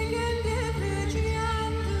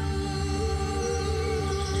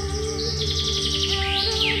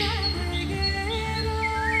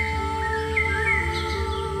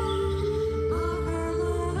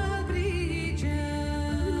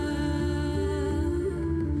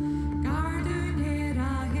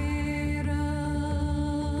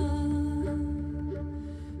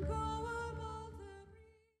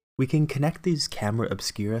 We can connect these camera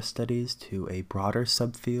obscura studies to a broader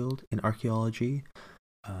subfield in archaeology,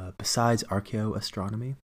 besides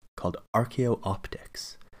archaeoastronomy, called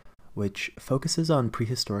archaeooptics, which focuses on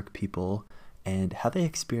prehistoric people and how they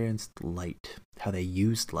experienced light, how they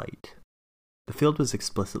used light. The field was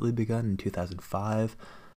explicitly begun in 2005,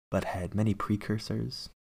 but had many precursors.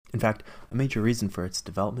 In fact, a major reason for its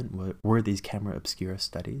development were these camera obscura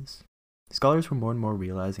studies. Scholars were more and more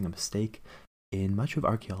realizing a mistake in much of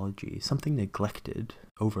archaeology, something neglected,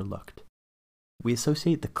 overlooked. We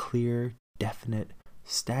associate the clear, definite,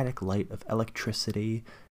 static light of electricity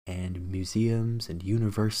and museums and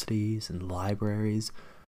universities and libraries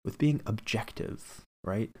with being objective,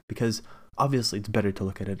 right? Because obviously it's better to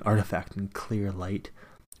look at an artifact in clear light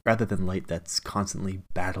rather than light that's constantly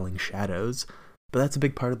battling shadows, but that's a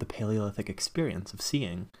big part of the Paleolithic experience of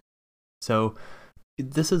seeing. So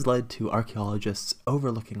this has led to archaeologists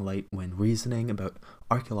overlooking light when reasoning about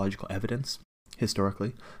archaeological evidence,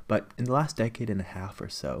 historically, but in the last decade and a half or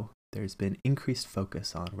so, there's been increased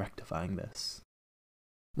focus on rectifying this.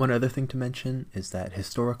 One other thing to mention is that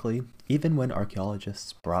historically, even when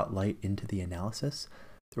archaeologists brought light into the analysis,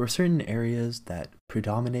 there were certain areas that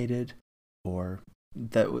predominated, or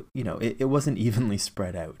that, it wasn't evenly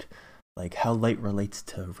spread out. Like how light relates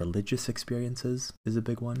to religious experiences is a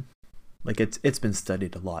big one. Like it's been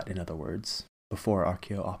studied a lot, in other words, before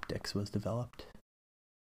archaeooptics was developed.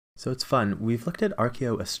 So it's fun. We've looked at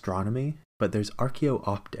archaeoastronomy, but there's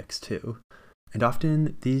archaeooptics too. And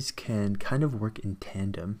often these can kind of work in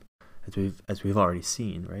tandem, as we've already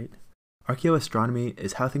seen, right? Archaeoastronomy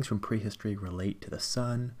is how things from prehistory relate to the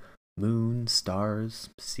sun, moon, stars,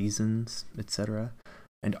 seasons, etc.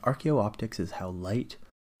 And archaeooptics is how light,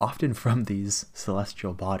 often from these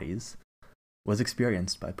celestial bodies, was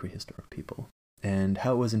experienced by prehistoric people, and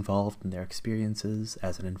how it was involved in their experiences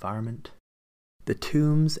as an environment. The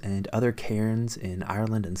tombs and other cairns in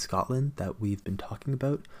Ireland and Scotland that we've been talking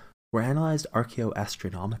about were analysed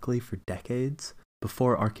archaeoastronomically for decades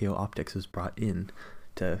before archaeooptics was brought in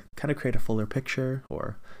to kind of create a fuller picture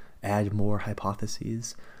or add more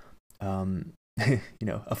hypotheses.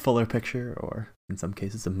 A fuller picture, or in some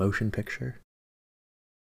cases a motion picture.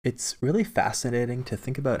 It's really fascinating to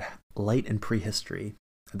think about light and prehistory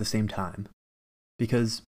at the same time,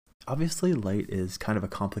 because obviously light is kind of a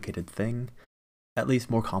complicated thing, at least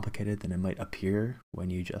more complicated than it might appear when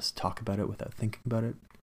you just talk about it without thinking about it.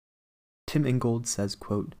 Tim Ingold says,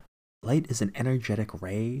 quote, "Light is an energetic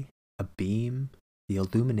ray, a beam, the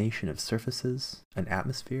illumination of surfaces, an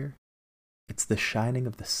atmosphere. It's the shining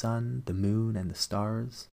of the sun, the moon, and the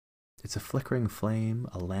stars. It's a flickering flame,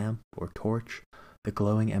 a lamp or torch, the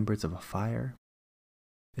glowing embers of a fire.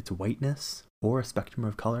 It's whiteness, or a spectrum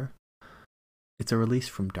of color. It's a release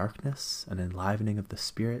from darkness, an enlivening of the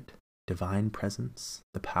spirit, divine presence,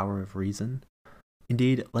 the power of reason.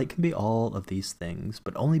 Indeed, light can be all of these things,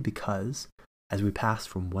 but only because, as we pass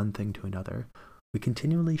from one thing to another, we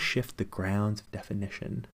continually shift the grounds of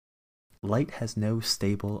definition. Light has no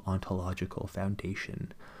stable ontological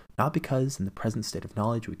foundation, not because in the present state of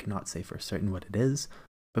knowledge we cannot say for certain what it is,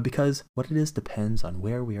 but because what it is depends on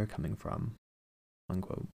where we are coming from."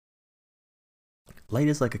 Unquote. Light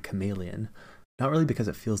is like a chameleon, not really because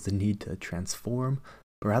it feels the need to transform,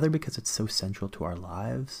 but rather because it's so central to our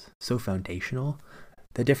lives, so foundational,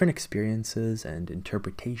 that different experiences and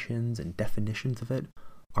interpretations and definitions of it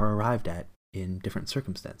are arrived at in different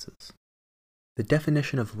circumstances. The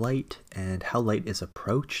definition of light and how light is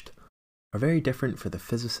approached are very different for the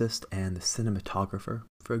physicist and the cinematographer,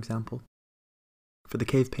 for example. For the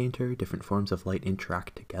cave painter, different forms of light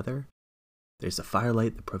interact together. There's the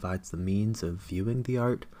firelight that provides the means of viewing the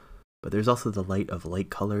art, but there's also the light of light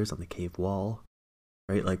colors on the cave wall,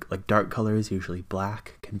 right? Like dark colors, usually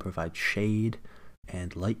black, can provide shade,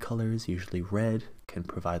 and light colors, usually red, can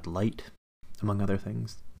provide light, among other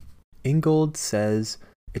things. Ingold says,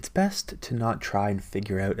 "It's best to not try and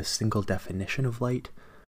figure out a single definition of light.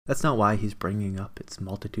 That's not why he's bringing up its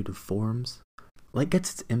multitude of forms. Light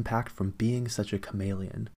gets its impact from being such a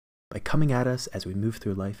chameleon, by coming at us as we move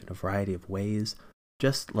through life in a variety of ways,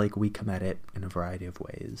 just like we come at it in a variety of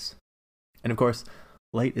ways." And of course,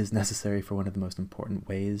 light is necessary for one of the most important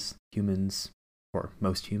ways humans, or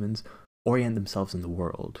most humans, orient themselves in the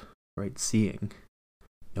world, right? Seeing.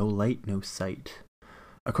 No light, no sight.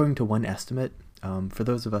 According to one estimate, for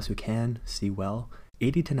those of us who can see well,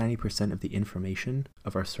 80 to 90% of the information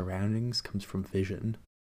of our surroundings comes from vision.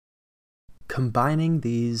 Combining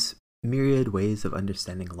these myriad ways of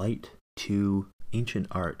understanding light to ancient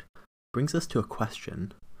art brings us to a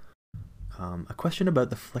question about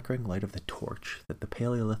the flickering light of the torch that the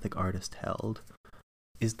Paleolithic artist held.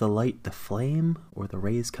 Is the light the flame, or the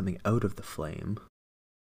rays coming out of the flame?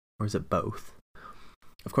 Or is it both?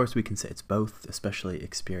 Of course, we can say it's both, especially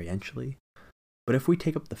experientially. But if we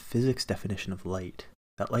take up the physics definition of light,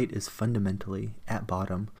 that light is fundamentally, at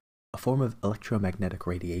bottom, a form of electromagnetic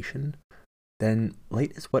radiation, then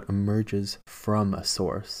light is what emerges from a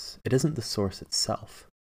source. It isn't the source itself.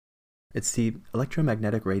 It's the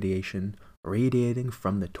electromagnetic radiation radiating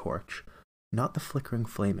from the torch, not the flickering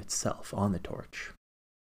flame itself on the torch.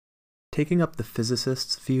 Taking up the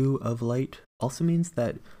physicist's view of light also means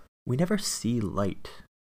that we never see light.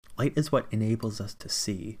 Light is what enables us to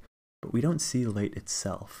see, but we don't see light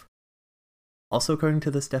itself. Also, according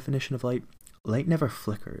to this definition of light, light never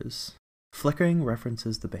flickers. Flickering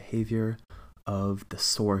references the behavior of the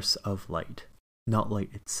source of light, not light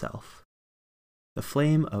itself. The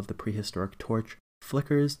flame of the prehistoric torch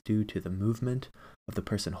flickers due to the movement of the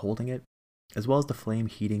person holding it, as well as the flame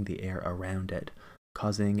heating the air around it,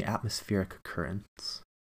 causing atmospheric currents.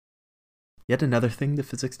 Yet another thing the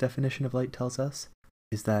physics definition of light tells us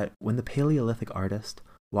is that when the Paleolithic artist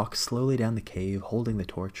walks slowly down the cave holding the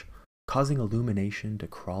torch, causing illumination to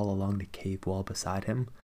crawl along the cave wall beside him,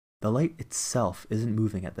 the light itself isn't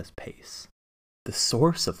moving at this pace. The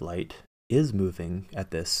source of light is moving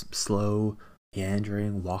at this slow,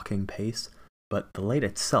 meandering, walking pace, but the light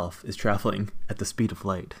itself is traveling at the speed of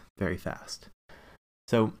light, very fast.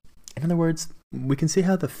 So, in other words, we can see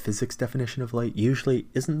how the physics definition of light usually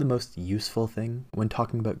isn't the most useful thing when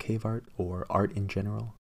talking about cave art or art in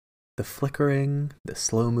general. The flickering, the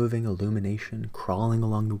slow-moving illumination crawling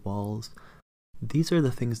along the walls, these are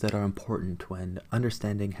the things that are important when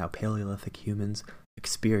understanding how Paleolithic humans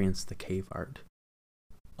experienced the cave art.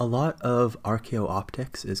 A lot of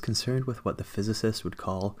archaeooptics is concerned with what the physicists would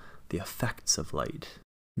call the effects of light,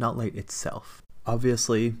 not light itself.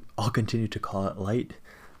 Obviously, I'll continue to call it light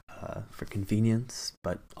for convenience,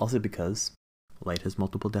 but also because light has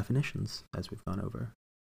multiple definitions, as we've gone over.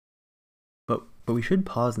 But we should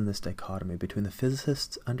pause in this dichotomy between the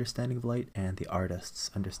physicist's understanding of light and the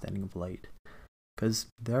artist's understanding of light, because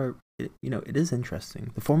it is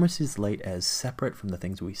interesting. The former sees light as separate from the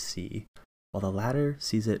things we see, while the latter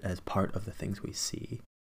sees it as part of the things we see.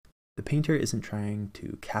 The painter isn't trying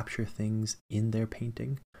to capture things in their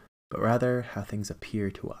painting, but rather how things appear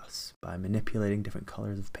to us by manipulating different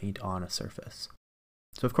colors of paint on a surface.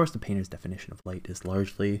 So of course the painter's definition of light is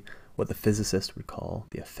largely what the physicist would call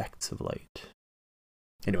the effects of light.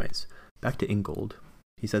 Anyways, back to Ingold.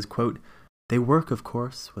 He says, quote, "They work, of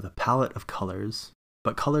course, with a palette of colors,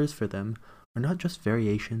 but colors for them are not just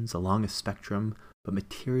variations along a spectrum, but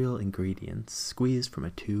material ingredients squeezed from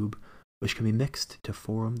a tube, which can be mixed to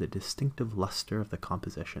form the distinctive luster of the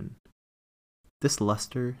composition. This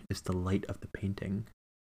luster is the light of the painting.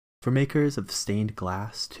 For makers of stained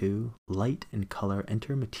glass, too, light and color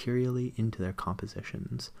enter materially into their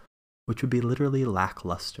compositions, which would be literally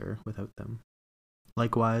lackluster without them.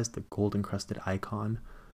 Likewise, the gold-encrusted icon,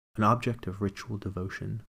 an object of ritual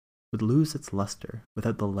devotion, would lose its luster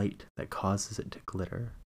without the light that causes it to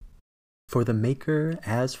glitter. For the maker,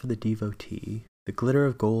 as for the devotee, the glitter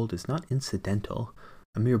of gold is not incidental,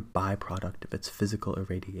 a mere byproduct of its physical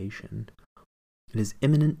irradiation. It is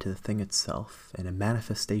immanent to the thing itself and a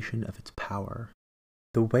manifestation of its power.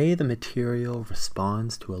 The way the material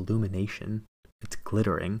responds to illumination, its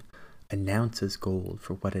glittering, announces gold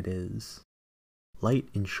for what it is. Light,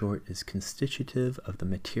 in short, is constitutive of the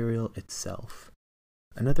material itself.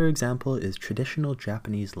 Another example is traditional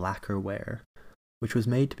Japanese lacquer ware, which was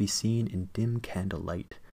made to be seen in dim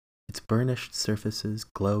candlelight, its burnished surfaces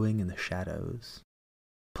glowing in the shadows.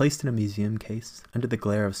 Placed in a museum case, under the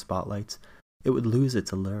glare of spotlights, it would lose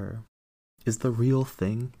its allure. Is the real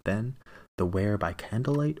thing, then, the wear by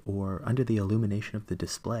candlelight or under the illumination of the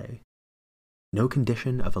display? No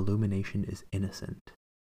condition of illumination is innocent.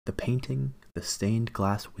 The painting, the stained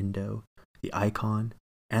glass window, the icon,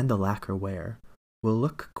 and the lacquer ware will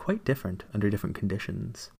look quite different under different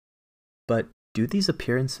conditions. But do these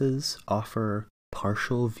appearances offer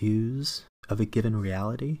partial views of a given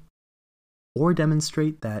reality? Or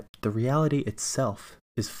demonstrate that the reality itself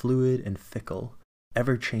is fluid and fickle,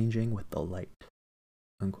 ever-changing with the light?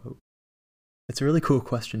 Unquote. It's a really cool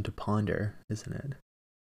question to ponder, isn't it?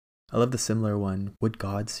 I love the similar one, would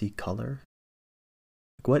God see color?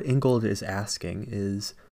 What Ingold is asking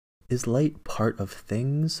is light part of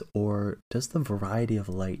things, or does the variety of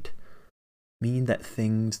light mean that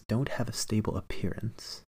things don't have a stable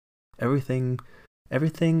appearance? Everything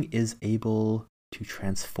is able to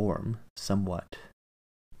transform somewhat.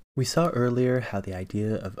 We saw earlier how the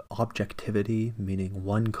idea of objectivity, meaning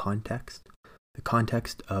one context, the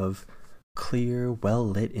context of clear,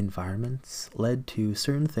 well-lit environments, led to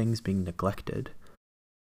certain things being neglected.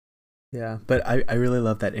 Yeah, but I really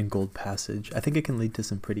love that Ingold passage. I think it can lead to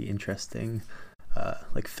some pretty interesting,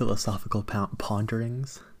 philosophical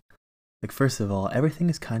ponderings. First of all, everything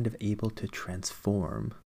is kind of able to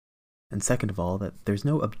transform. And second of all, that there's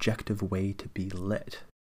no objective way to be lit.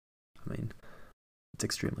 I mean, it's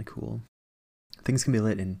extremely cool. Things can be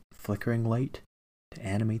lit in flickering light to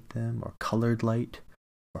animate them, or colored light,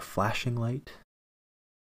 or flashing light.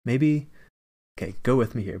 Maybe, okay, go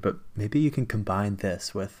with me here, but maybe you can combine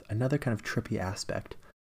this with another kind of trippy aspect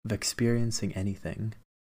of experiencing anything.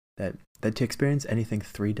 That to experience anything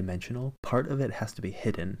three-dimensional, part of it has to be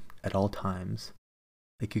hidden at all times.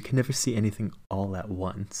 You can never see anything all at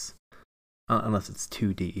once, unless it's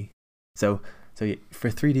 2D. So for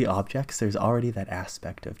 3D objects, there's already that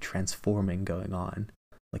aspect of transforming going on,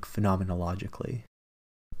 phenomenologically.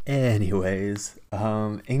 Anyways,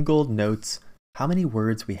 Ingold notes how many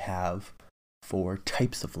words we have for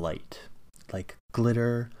types of light, like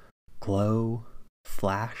glitter, glow,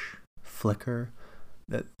 flash, flicker,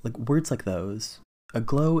 words like those. A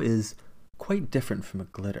glow is quite different from a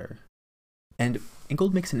glitter. And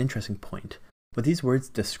Ingold makes an interesting point. What these words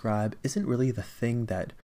describe isn't really the thing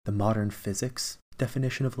that the modern physics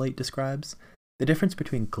definition of light describes. The difference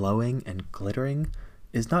between glowing and glittering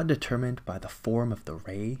is not determined by the form of the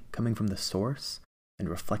ray coming from the source and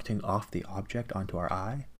reflecting off the object onto our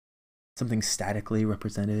eye. Something statically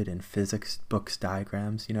represented in physics books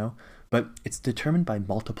diagrams, but it's determined by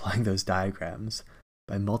multiplying those diagrams,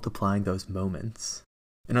 by multiplying those moments.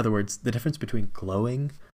 In other words, the difference between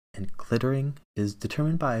glowing and glittering is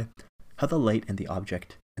determined by how the light and the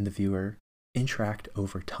object and the viewer interact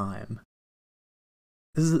over time.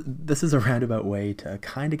 This is a roundabout way to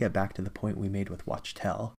kind of get back to the point we made with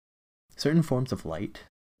Watch-Tell. Certain forms of light,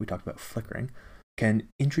 we talked about flickering, can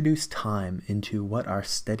introduce time into what our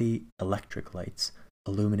steady electric lights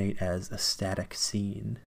illuminate as a static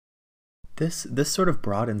scene. This sort of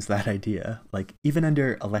broadens that idea. Even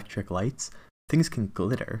under electric lights, things can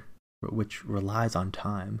glitter, which relies on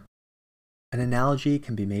time. An analogy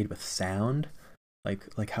can be made with sound,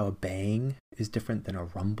 like how a bang is different than a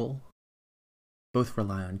rumble. Both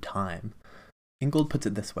rely on time. Ingold puts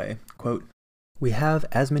it this way, quote, "We have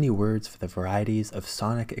as many words for the varieties of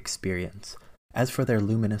sonic experience as for their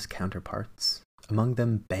luminous counterparts, among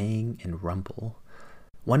them bang and rumble.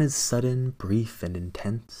 One is sudden, brief, and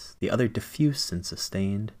intense, the other diffuse and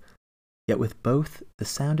sustained. Yet with both, the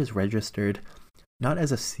sound is registered not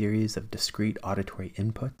as a series of discrete auditory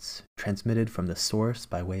inputs transmitted from the source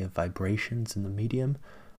by way of vibrations in the medium,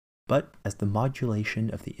 but as the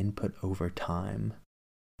modulation of the input over time.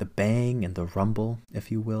 The bang and the rumble,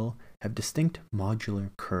 if you will, have distinct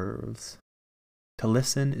modular curves. To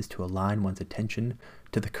listen is to align one's attention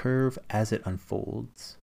to the curve as it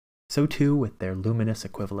unfolds. So too with their luminous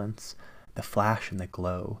equivalents, the flash and the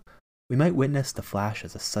glow. We might witness the flash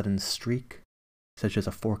as a sudden streak, such as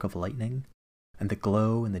a fork of lightning, and the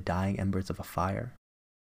glow in the dying embers of a fire.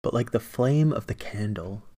 But like the flame of the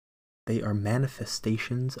candle, they are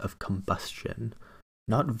manifestations of combustion,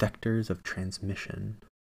 not vectors of transmission."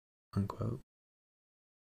 Unquote.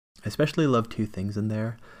 I especially love two things in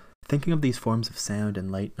there. Thinking of these forms of sound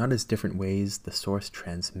and light not as different ways the source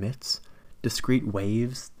transmits, discrete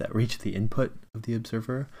waves that reach the input of the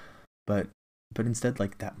observer, but instead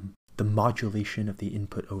like that, the modulation of the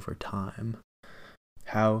input over time.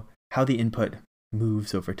 How the input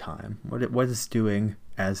moves over time, what it's doing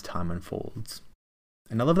as time unfolds.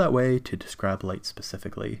 And I love that way to describe light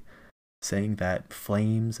specifically, saying that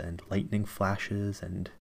flames and lightning flashes and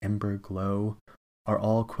ember glow are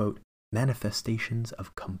all, quote, manifestations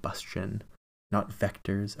of combustion, not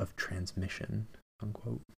vectors of transmission,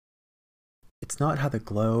 unquote. It's not how the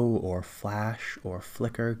glow or flash or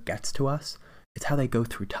flicker gets to us, it's how they go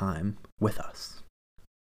through time with us.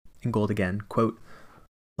 Ingold again, quote,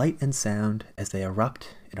 light and sound, as they erupt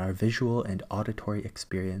in our visual and auditory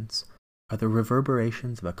experience, are the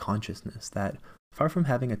reverberations of a consciousness that, far from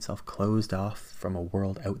having itself closed off from a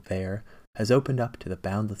world out there, has opened up to the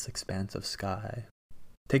boundless expanse of sky.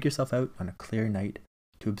 Take yourself out on a clear night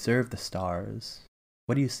to observe the stars.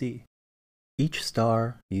 What do you see? Each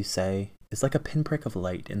star, you say, is like a pinprick of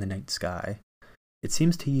light in the night sky. It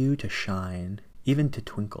seems to you to shine, even to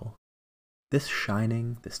twinkle. This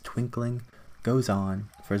shining, this twinkling, goes on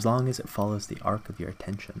for as long as it follows the arc of your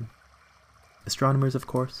attention. Astronomers, of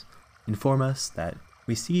course, inform us that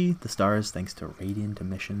we see the stars thanks to radiant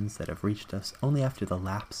emissions that have reached us only after the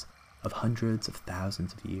lapse of hundreds of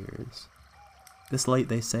thousands of years. This light,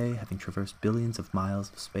 they say, having traversed billions of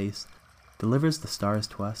miles of space, delivers the stars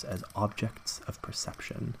to us as objects of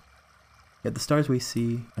perception. Yet the stars we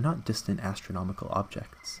see are not distant astronomical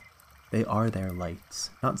objects. They are their lights,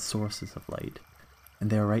 not sources of light, and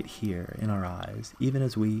they are right here in our eyes, even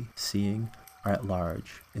as we, seeing, are at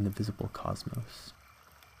large in the visible cosmos.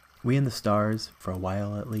 We and the stars, for a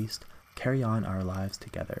while at least, carry on our lives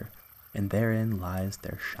together, and therein lies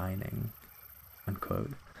their shining,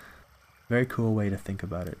 unquote. Very cool way to think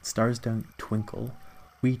about it. Stars don't twinkle,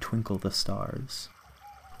 we twinkle the stars.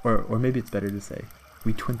 Or maybe it's better to say,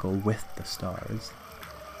 we twinkle with the stars,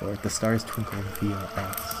 or the stars twinkle via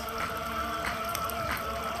us.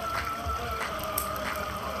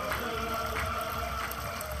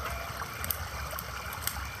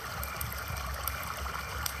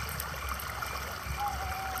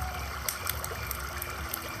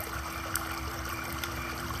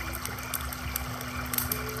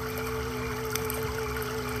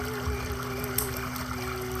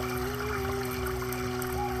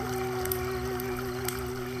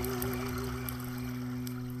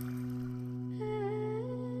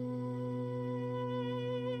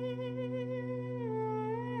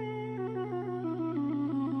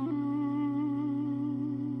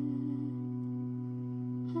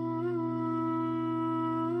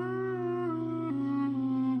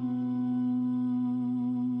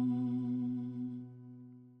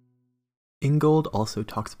 Ingold also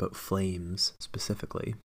talks about flames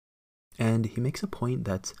specifically, and he makes a point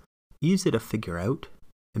that's easy to figure out.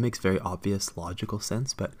 It makes very obvious logical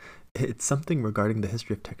sense, but it's something regarding the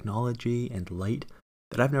history of technology and light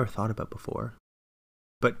that I've never thought about before.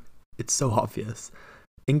 But it's so obvious.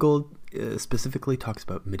 Ingold specifically talks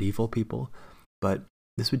about medieval people, but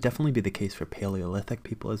this would definitely be the case for Paleolithic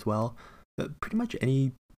people as well. Pretty much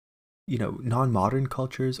any, non-modern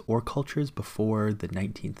cultures or cultures before the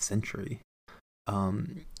 19th century.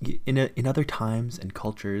 In other times and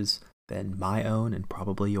cultures than my own and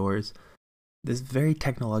probably yours, this very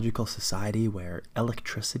technological society where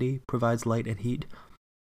electricity provides light and heat,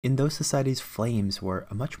 in those societies flames were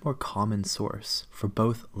a much more common source for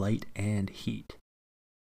both light and heat.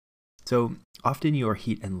 So often your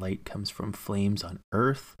heat and light comes from flames on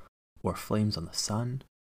Earth or flames on the sun.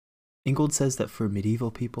 Ingold says that for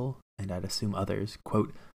medieval people, and I'd assume others,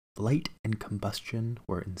 quote, light and combustion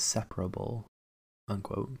were inseparable,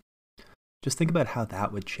 unquote. Just think about how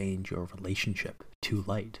that would change your relationship to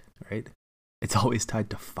light, right? It's always tied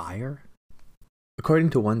to fire.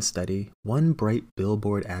 According to one study, one bright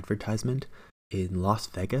billboard advertisement in Las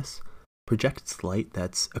Vegas projects light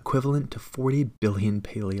that's equivalent to 40 billion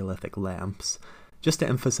Paleolithic lamps, just to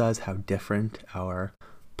emphasize how different our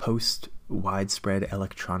post-widespread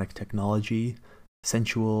electronic technology,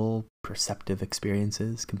 sensual, perceptive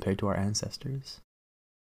experiences compared to our ancestors.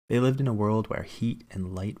 They lived in a world where heat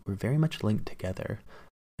and light were very much linked together,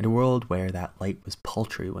 and a world where that light was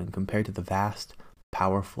paltry when compared to the vast,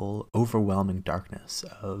 powerful, overwhelming darkness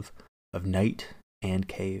of night and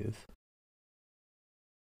cave.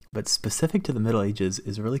 But specific to the Middle Ages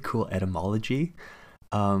is a really cool etymology.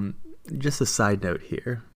 Just a side note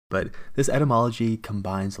here, but this etymology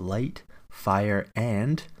combines light, fire,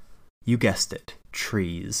 and, you guessed it,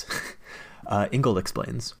 trees. Ingold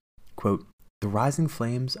explains, quote, the rising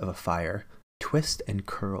flames of a fire twist and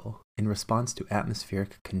curl in response to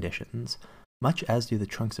atmospheric conditions, much as do the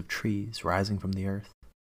trunks of trees rising from the earth.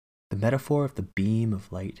 The metaphor of the beam of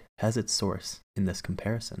light has its source in this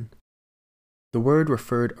comparison. The word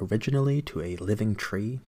referred originally to a living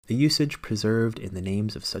tree, a usage preserved in the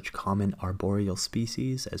names of such common arboreal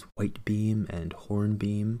species as whitebeam and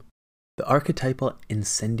hornbeam. The archetypal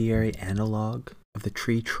incendiary analogue of the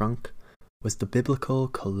tree trunk was the biblical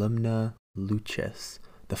columna lucis,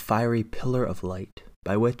 the fiery pillar of light,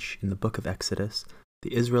 by which, in the book of Exodus,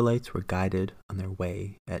 the Israelites were guided on their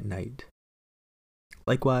way at night.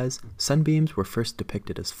 Likewise, sunbeams were first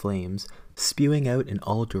depicted as flames, spewing out in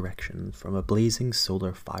all directions from a blazing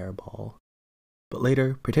solar fireball. But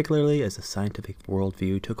later, particularly as the scientific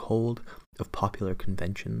worldview took hold of popular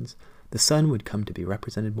conventions, the sun would come to be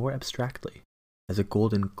represented more abstractly, as a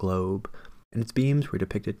golden globe, and its beams were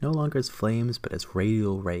depicted no longer as flames but as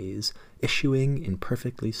radial rays, issuing in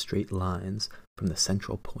perfectly straight lines from the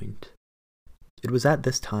central point. It was at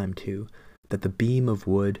this time, too, that the beam of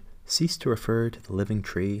wood ceased to refer to the living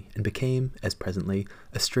tree and became, as presently,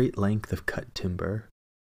 a straight length of cut timber.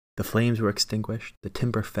 The flames were extinguished, the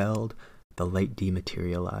timber felled, the light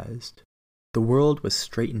dematerialized. The world was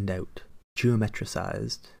straightened out,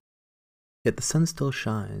 geometricized. Yet the sun still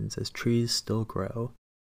shines as trees still grow.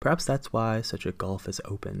 Perhaps that's why such a gulf has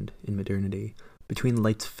opened in modernity between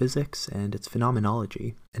light's physics and its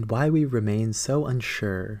phenomenology, and why we remain so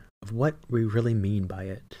unsure of what we really mean by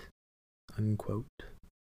it. Unquote.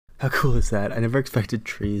 How cool is that? I never expected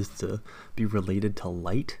trees to be related to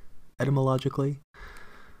light etymologically.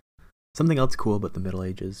 Something else cool about the Middle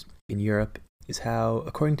Ages in Europe is how,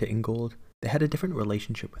 according to Ingold, they had a different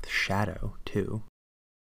relationship with shadow, too.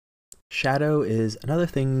 Shadow is another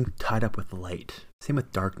thing tied up with light. Same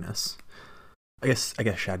with darkness. I guess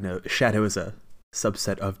shadow is a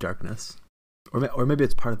subset of darkness. Or maybe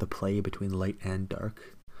it's part of the play between light and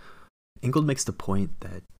dark. Ingold makes the point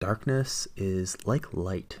that darkness is like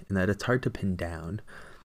light in that it's hard to pin down,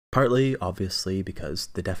 partly, obviously, because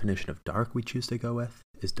the definition of dark we choose to go with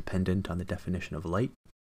is dependent on the definition of light.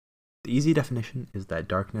 The easy definition is that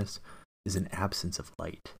darkness is an absence of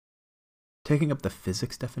light. Taking up the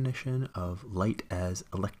physics definition of light as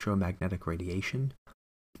electromagnetic radiation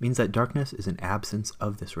means that darkness is an absence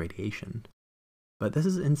of this radiation. But this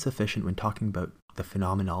is insufficient when talking about the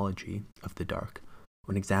phenomenology of the dark,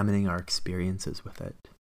 when examining our experiences with it.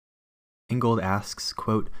 Ingold asks,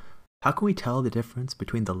 quote, "How can we tell the difference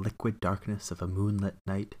between the liquid darkness of a moonlit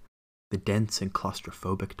night, the dense and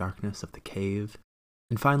claustrophobic darkness of the cave,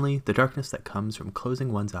 and finally, the darkness that comes from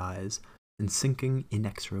closing one's eyes and sinking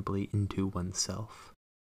inexorably into oneself?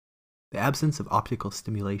 The absence of optical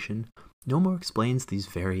stimulation no more explains these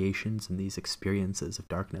variations in these experiences of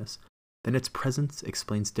darkness than its presence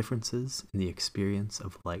explains differences in the experience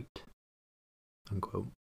of light." Unquote.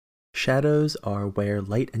 Shadows are where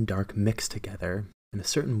light and dark mix together in a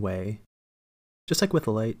certain way. Just like with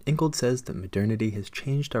light, Ingold says that modernity has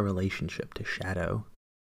changed our relationship to shadow.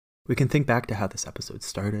 We can think back to how this episode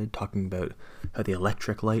started, talking about how the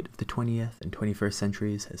electric light of the 20th and 21st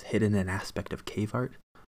centuries has hidden an aspect of cave art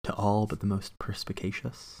to all but the most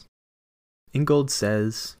perspicacious. Ingold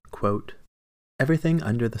says, quote, "Everything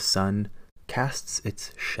under the sun casts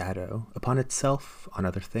its shadow upon itself, on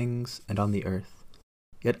other things, and on the earth.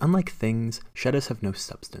 Yet unlike things, shadows have no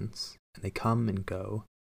substance, and they come and go.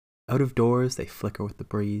 Out of doors they flicker with the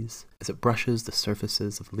breeze, as it brushes the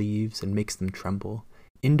surfaces of leaves and makes them tremble.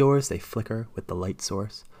 Indoors they flicker with the light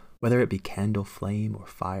source, whether it be candle flame or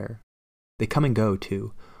fire. They come and go,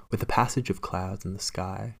 too, with the passage of clouds in the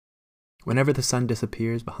sky. Whenever the sun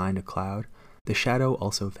disappears behind a cloud, the shadow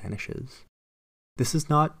also vanishes. This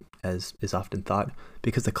is not, as is often thought,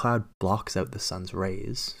 because the cloud blocks out the sun's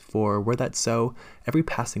rays, for were that so, every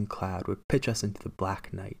passing cloud would pitch us into the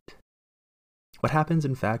black night. What happens,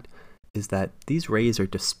 in fact, is that these rays are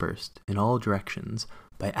dispersed in all directions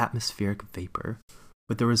by atmospheric vapor,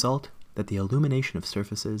 with the result that the illumination of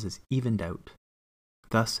surfaces is evened out.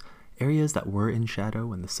 Thus, areas that were in shadow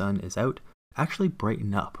when the sun is out actually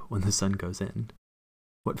brighten up when the sun goes in.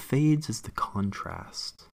 What fades is the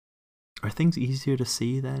contrast. Are things easier to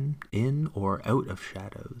see, then, in or out of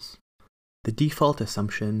shadows? The default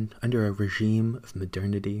assumption under a regime of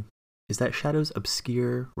modernity is that shadows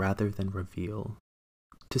obscure rather than reveal.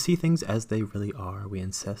 To see things as they really are, we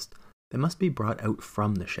insist, they must be brought out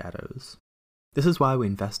from the shadows. This is why we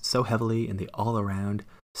invest so heavily in the all-around,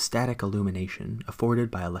 static illumination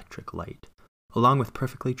afforded by electric light, along with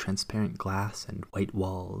perfectly transparent glass and white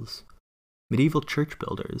walls. Medieval church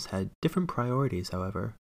builders had different priorities,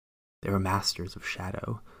 however. They were masters of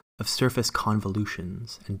shadow, of surface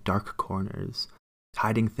convolutions and dark corners,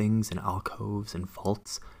 hiding things in alcoves and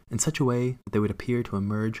vaults in such a way that they would appear to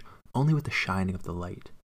emerge only with the shining of the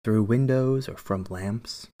light, through windows or from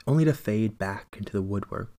lamps, only to fade back into the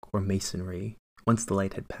woodwork or masonry once the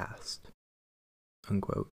light had passed."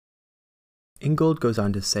 Unquote. Ingold goes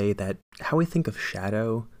on to say that how we think of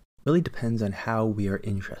shadow really depends on how we are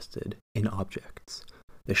interested in objects.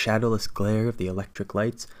 The shadowless glare of the electric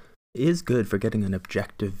lights is good for getting an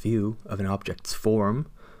objective view of an object's form,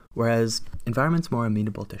 whereas environments more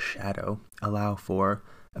amenable to shadow allow for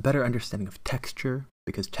a better understanding of texture,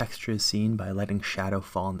 because texture is seen by letting shadow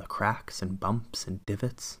fall in the cracks and bumps and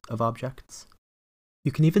divots of objects.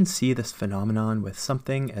 You can even see this phenomenon with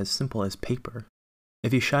something as simple as paper.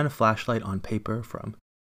 If you shine a flashlight on paper from,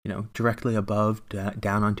 directly above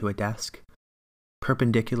down onto a desk,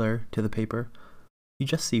 perpendicular to the paper, you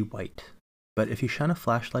just see white. But if you shine a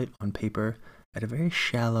flashlight on paper at a very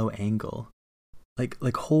shallow angle,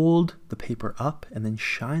 like hold the paper up and then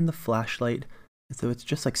shine the flashlight as though it's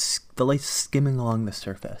just like the light skimming along the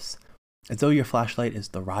surface, as though your flashlight is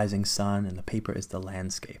the rising sun and the paper is the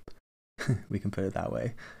landscape. We can put it that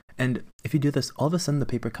way. And if you do this, all of a sudden the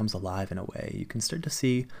paper comes alive in a way. You can start to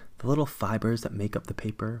see the little fibers that make up the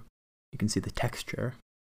paper. You can see the texture.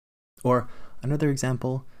 Or another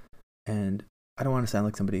example, and I don't want to sound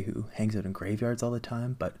like somebody who hangs out in graveyards all the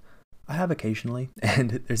time, but I have occasionally,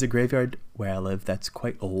 and there's a graveyard where I live that's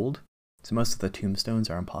quite old, so most of the tombstones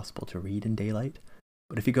are impossible to read in daylight.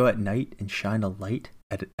 But if you go at night and shine a light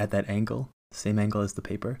at that angle, the same angle as the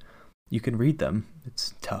paper, you can read them.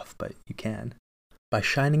 It's tough, but you can. By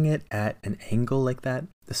shining it at an angle like that,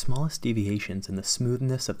 the smallest deviations in the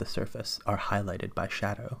smoothness of the surface are highlighted by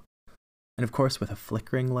shadow. And of course, with a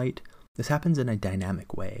flickering light, this happens in a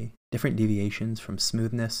dynamic way. Different deviations from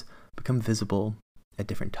smoothness become visible at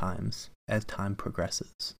different times as time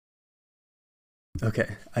progresses.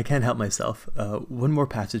 Okay, I can't help myself. One more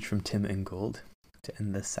passage from Tim Ingold to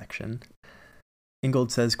end this section.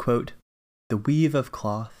 Ingold says, quote, "The weave of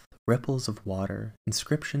cloth, ripples of water,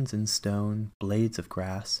 inscriptions in stone, blades of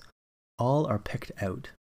grass, all are picked out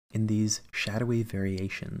in these shadowy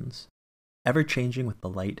variations. Ever changing with the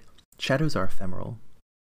light, shadows are ephemeral.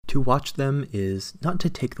 To watch them is not to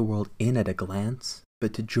take the world in at a glance,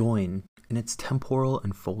 but to join in its temporal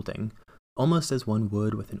unfolding, almost as one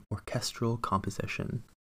would with an orchestral composition.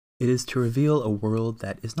 It is to reveal a world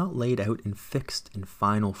that is not laid out in fixed and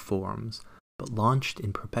final forms, but launched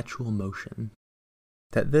in perpetual motion.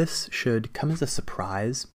 That this should come as a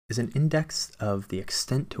surprise is an index of the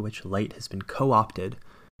extent to which light has been co-opted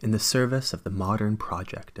in the service of the modern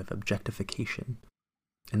project of objectification,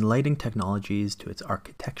 enlightening technologies to its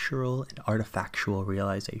architectural and artifactual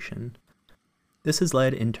realization. This has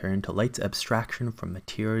led in turn to light's abstraction from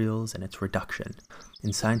materials and its reduction,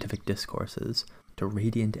 in scientific discourses, to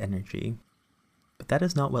radiant energy. But that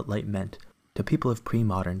is not what light meant to people of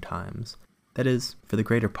pre-modern times, that is, for the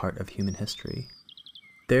greater part of human history.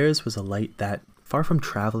 Theirs was a light that, far from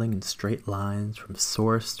traveling in straight lines from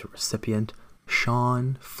source to recipient,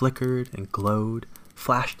 shone, flickered, and glowed,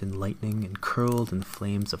 flashed in lightning, and curled in the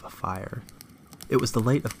flames of a fire. It was the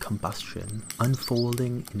light of combustion,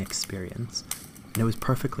 unfolding in experience, and it was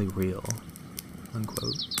perfectly real."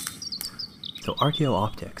 Unquote. So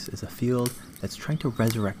archaeooptics is a field that's trying to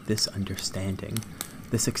resurrect this understanding,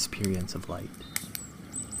 this experience of light.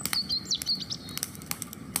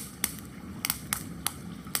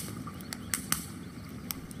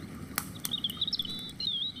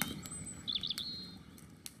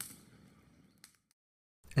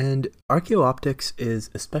 And archaeooptics is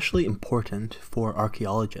especially important for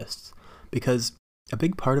archaeologists because a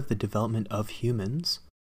big part of the development of humans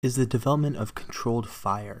is the development of controlled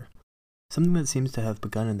fire, something that seems to have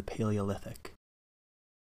begun in the Paleolithic.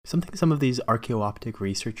 Something some of these archaeooptic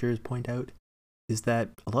researchers point out is that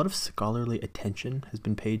a lot of scholarly attention has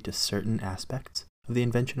been paid to certain aspects of the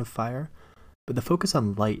invention of fire, but the focus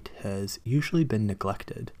on light has usually been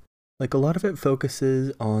neglected. Like, a lot of it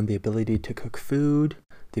focuses on the ability to cook food,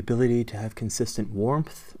 the ability to have consistent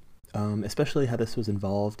warmth, especially how this was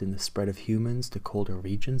involved in the spread of humans to colder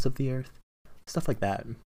regions of the earth, stuff like that.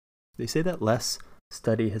 They say that less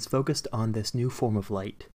study has focused on this new form of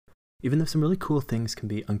light, even though some really cool things can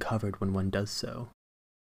be uncovered when one does so.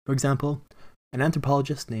 For example, an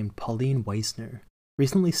anthropologist named Pauline Weisner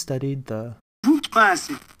recently studied the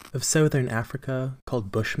of southern Africa,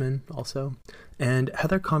 called Bushmen also, and how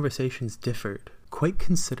their conversations differed quite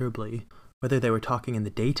considerably whether they were talking in the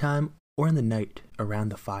daytime or in the night around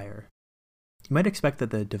the fire. You might expect that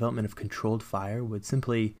the development of controlled fire would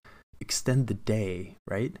simply extend the day,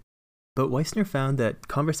 right? But Weisner found that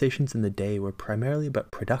conversations in the day were primarily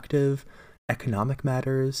about productive, economic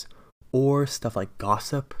matters, or stuff like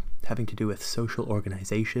gossip having to do with social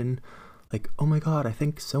organization, like, oh my god, I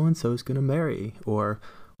think so-and-so's gonna marry, or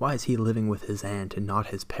why is he living with his aunt and not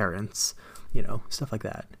his parents, stuff like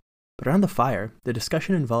that. But around the fire, the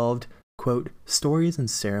discussion involved, quote, stories and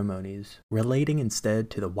ceremonies, relating instead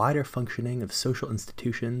to the wider functioning of social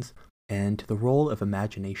institutions and to the role of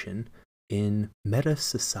imagination in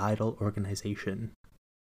meta-societal organization,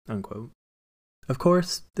 unquote. Of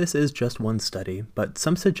course, this is just one study, but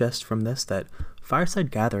some suggest from this that fireside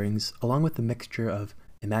gatherings, along with the mixture of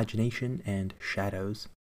imagination and shadows,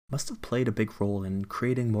 must have played a big role in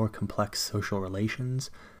creating more complex social relations,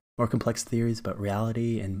 more complex theories about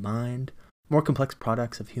reality and mind, more complex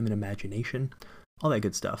products of human imagination, all that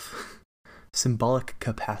good stuff. Symbolic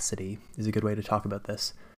capacity is a good way to talk about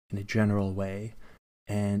this in a general way,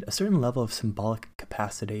 and a certain level of symbolic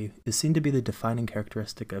capacity is seen to be the defining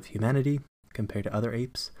characteristic of humanity compared to other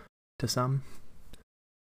apes, to some.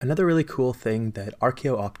 Another really cool thing that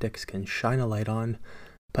archaeooptics can shine a light on,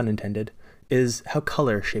 pun intended, is how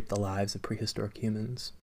color shaped the lives of prehistoric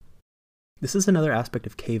humans. This is another aspect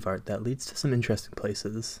of cave art that leads to some interesting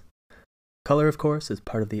places. Color, of course, is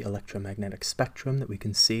part of the electromagnetic spectrum that we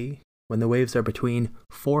can see when the waves are between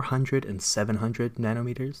 400 and 700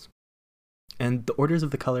 nanometers. And the orders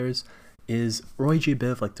of the colors is Roy G.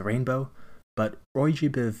 Biv like the rainbow, but Roy G.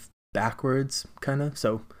 Biv backwards, kinda.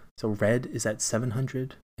 So red is at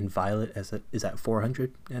 700 and violet is at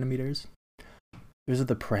 400 nanometers. Those are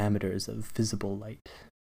the parameters of visible light.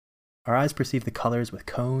 Our eyes perceive the colors with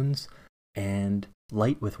cones and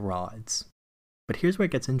light with rods. But here's where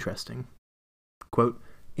it gets interesting. Quote,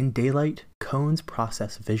 in daylight, cones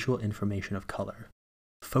process visual information of color,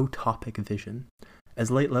 photopic vision. As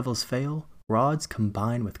light levels fail, rods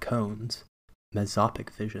combine with cones, mesopic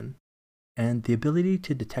vision. And the ability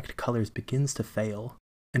to detect colors begins to fail.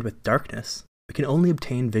 And with darkness, we can only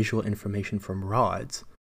obtain visual information from rods,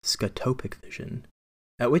 scotopic vision,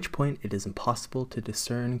 at which point it is impossible to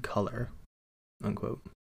discern color, unquote.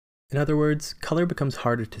 In other words, color becomes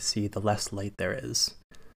harder to see the less light there is.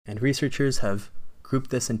 And researchers have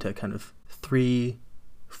grouped this into kind of 3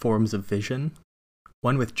 forms of vision.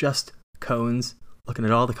 One with just cones, looking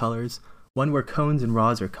at all the colors. One where cones and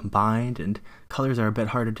rods are combined and colors are a bit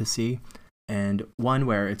harder to see. And one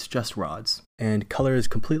where it's just rods, and color is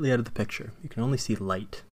completely out of the picture. You can only see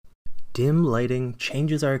light. Dim lighting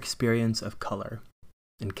changes our experience of color,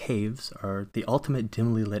 and caves are the ultimate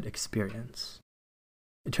dimly lit experience.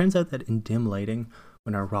 It turns out that in dim lighting,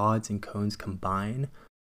 when our rods and cones combine,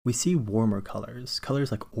 we see warmer colors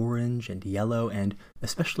like orange and yellow, and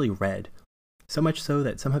especially red, so much so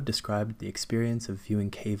that some have described the experience of viewing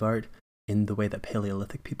cave art in the way that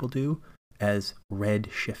Paleolithic people do, as red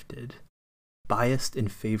shifted. Biased in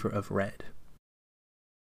favor of red.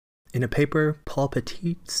 In a paper, Paul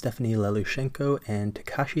Petit, Stephanie Lelushenko, and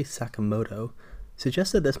Takashi Sakamoto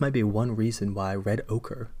suggested this might be one reason why red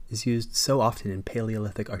ochre is used so often in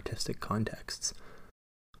Paleolithic artistic contexts.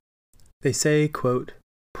 They say, quote,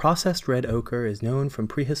 processed red ochre is known from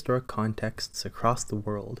prehistoric contexts across the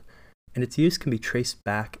world, and its use can be traced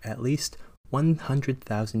back at least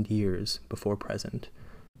 100,000 years before present.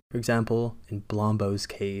 For example, in Blombos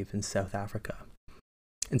Cave in South Africa.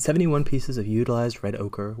 And 71 pieces of utilized red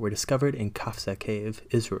ochre were discovered in Kafsa Cave,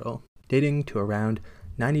 Israel, dating to around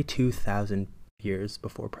 92,000 years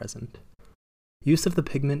before present. Use of the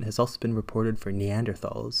pigment has also been reported for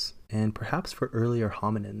Neanderthals, and perhaps for earlier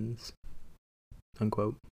hominins,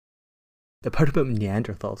 unquote. The part about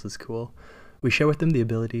Neanderthals is cool. We share with them the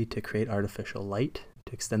ability to create artificial light,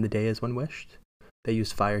 to extend the day as one wished. They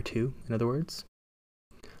use fire too, in other words.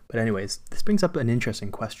 But anyways, this brings up an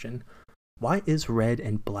interesting question. Why is red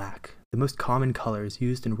and black the most common colors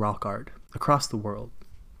used in rock art across the world?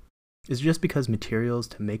 Is it just because materials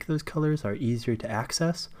to make those colors are easier to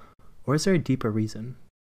access, or is there a deeper reason?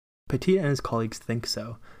 Petit and his colleagues think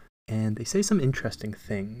so, and they say some interesting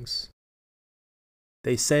things.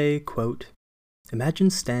 They say, quote, imagine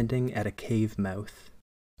standing at a cave mouth.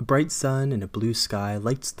 A bright sun and a blue sky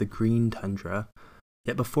lights the green tundra,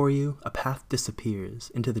 yet before you, a path disappears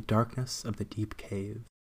into the darkness of the deep cave.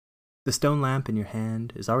 The stone lamp in your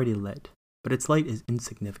hand is already lit, but its light is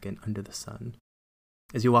insignificant under the sun.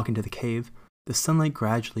 As you walk into the cave, the sunlight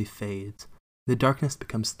gradually fades, the darkness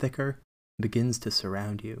becomes thicker and begins to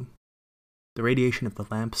surround you. The radiation of the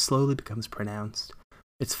lamp slowly becomes pronounced.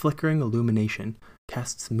 Its flickering illumination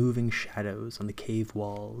casts moving shadows on the cave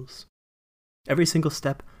walls. Every single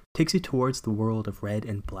step takes you towards the world of red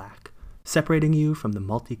and black, separating you from the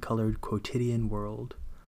multicolored quotidian world.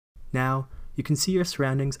 Now, you can see your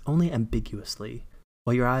surroundings only ambiguously.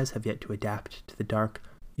 While your eyes have yet to adapt to the dark,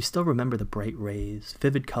 you still remember the bright rays,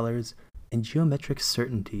 vivid colors, and geometric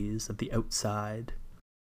certainties of the outside.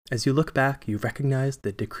 As you look back, you recognize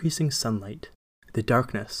the decreasing sunlight, the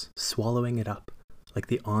darkness swallowing it up like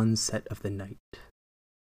the onset of the night.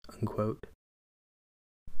 Unquote.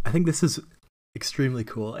 I think this is extremely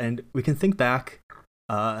cool, and we can think back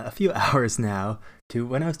a few hours now to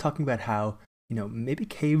when I was talking about how, maybe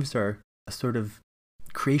caves are a sort of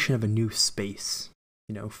creation of a new space,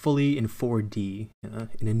 fully in 4D,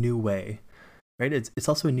 in a new way, right? It's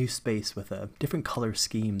also a new space with a different color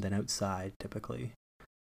scheme than outside, typically.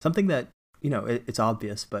 Something that, it's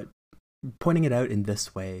obvious, but pointing it out in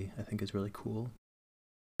this way, I think is really cool.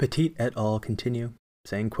 Petit et al. Continue,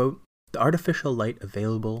 saying, quote, "The artificial light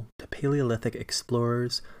available to Paleolithic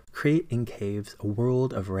explorers create in caves a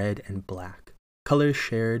world of red and black, colors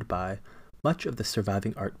shared by much of the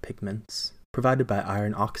surviving art pigments, provided by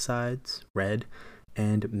iron oxides, red,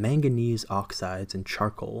 and manganese oxides and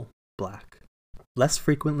charcoal, black. Less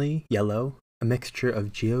frequently, yellow, a mixture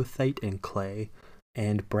of geothite and clay,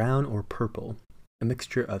 and brown or purple, a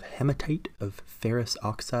mixture of hematite of ferrous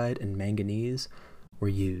oxide and manganese, were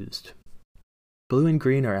used. Blue and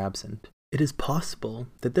green are absent. It is possible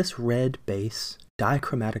that this red base,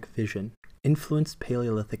 dichromatic vision influenced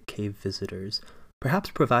Paleolithic cave visitors, perhaps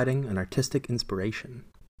providing an artistic inspiration.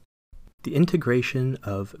 The integration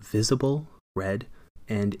of visible, red,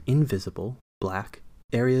 and invisible, black,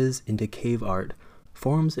 areas into cave art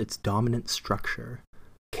forms its dominant structure.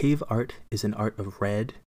 Cave art is an art of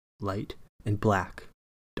red, light, and black,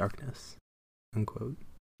 darkness." Unquote.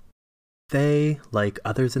 They, like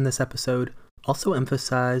others in this episode, also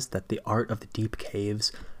emphasized that the art of the deep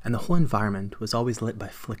caves and the whole environment was always lit by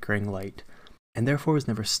flickering light, and therefore was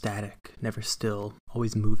never static, never still,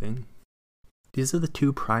 always moving. These are the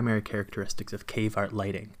two primary characteristics of cave art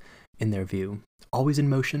lighting, in their view, always in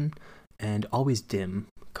motion and always dim,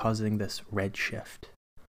 causing this red shift.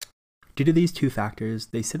 Due to these two factors,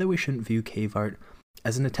 they say that we shouldn't view cave art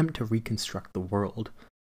as an attempt to reconstruct the world,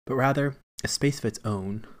 but rather a space of its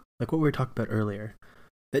own, like what we were talking about earlier,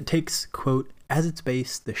 that takes, quote, as its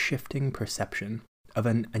base the shifting perception of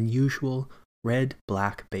an unusual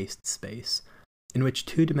red-black based space, in which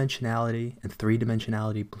two-dimensionality and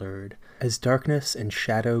three-dimensionality blurred, as darkness and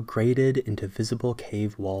shadow graded into visible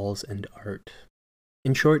cave walls and art.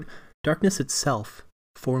 In short, darkness itself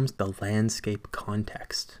forms the landscape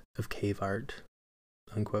context of cave art,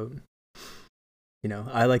 unquote.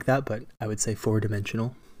 I like that, but I would say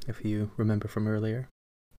four-dimensional, if you remember from earlier.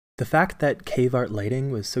 The fact that cave art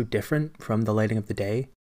lighting was so different from the lighting of the day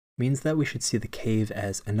means that we should see the cave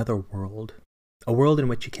as another world, a world in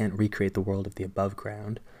which you can't recreate the world of the above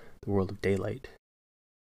ground, the world of daylight.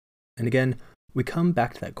 And again, we come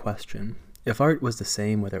back to that question. If art was the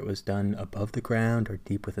same whether it was done above the ground or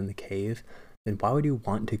deep within the cave, then why would you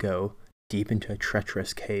want to go deep into a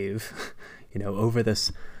treacherous cave, over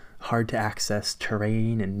this hard to access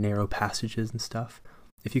terrain and narrow passages and stuff,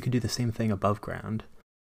 if you could do the same thing above ground?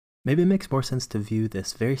 Maybe it makes more sense to view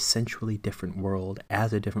this very sensually different world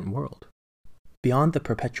as a different world. Beyond the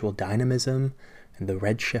perpetual dynamism and the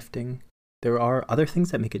red shifting, there are other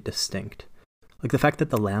things that make it distinct, like the fact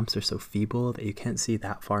that the lamps are so feeble that you can't see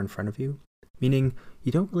that far in front of you, meaning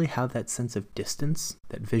you don't really have that sense of distance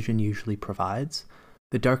that vision usually provides.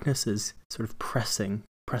 The darkness is sort of pressing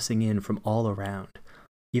in from all around,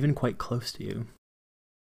 even quite close to you.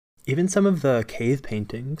 Even some of the cave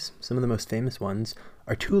paintings, some of the most famous ones,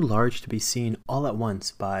 are too large to be seen all at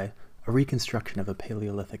once by a reconstruction of a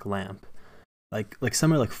Paleolithic lamp. Like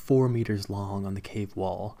some are like 4 meters long on the cave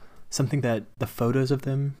wall, something that the photos of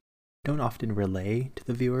them don't often relay to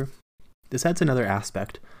the viewer. This adds another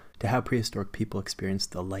aspect to how prehistoric people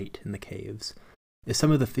experienced the light in the caves. If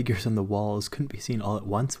some of the figures on the walls couldn't be seen all at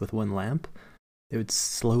once with one lamp, they would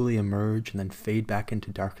slowly emerge and then fade back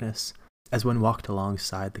into darkness as one walked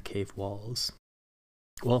alongside the cave walls.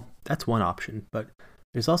 Well, that's one option, but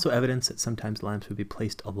there's also evidence that sometimes lamps would be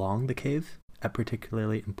placed along the cave at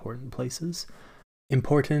particularly important places.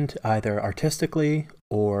 Important either artistically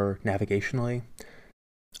or navigationally.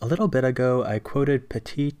 A little bit ago, I quoted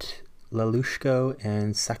Petit, Lalushko,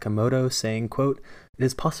 and Sakamoto saying, quote, "It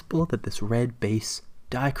is possible that this red base,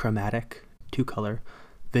 dichromatic, two-color,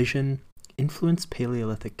 vision influenced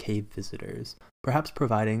Paleolithic cave visitors, perhaps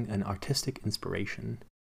providing an artistic inspiration.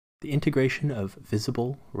 The integration of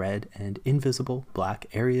visible, red, and invisible, black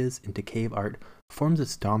areas into cave art forms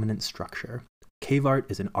its dominant structure. Cave art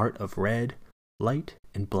is an art of red, light,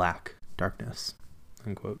 and black, darkness."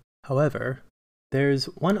 Unquote. However, there's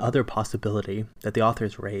one other possibility that the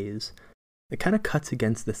authors raise that kind of cuts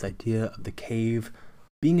against this idea of the cave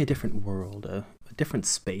being a different world, a different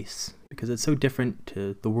space, because it's so different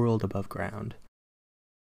to the world above ground.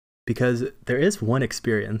 Because there is one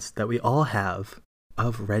experience that we all have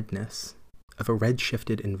of redness, of a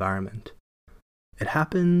red-shifted environment. It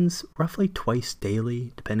happens roughly twice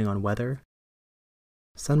daily, depending on weather.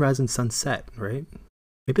 Sunrise and sunset, right?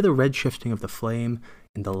 Maybe the red shifting of the flame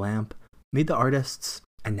in the lamp made the artists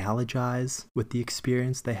analogize with the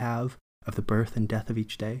experience they have of the birth and death of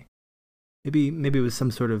each day. Maybe it was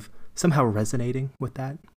somehow resonating with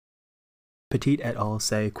that. Petit et al.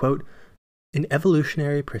 Say, quote, "In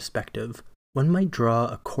evolutionary perspective, one might draw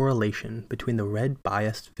a correlation between the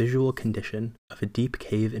red-biased visual condition of a deep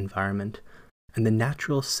cave environment and the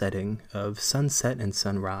natural setting of sunset and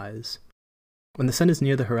sunrise. When the sun is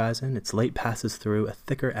near the horizon, its light passes through a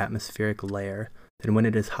thicker atmospheric layer than when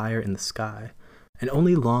it is higher in the sky, and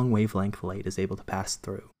only long wavelength light is able to pass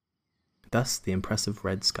through. Thus, the impressive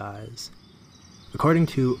red skies." According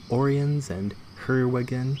to Oriens and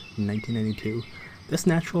Herwegen in 1992, this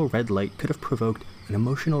natural red light could have provoked an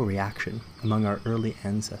emotional reaction among our early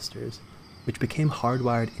ancestors, which became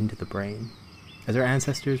hardwired into the brain. As our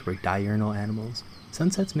ancestors were diurnal animals,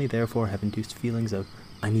 sunsets may therefore have induced feelings of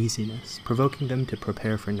uneasiness, provoking them to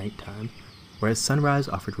prepare for nighttime, whereas sunrise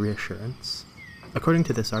offered reassurance. According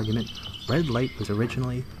to this argument, red light was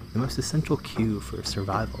originally the most essential cue for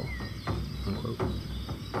survival. Unquote.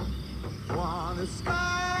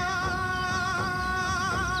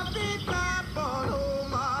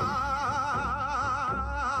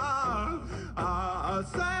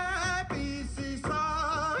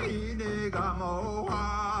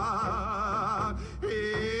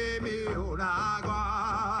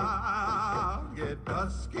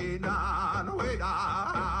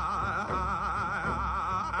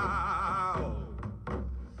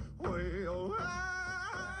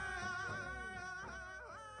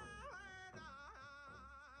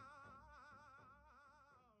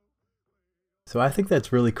 So I think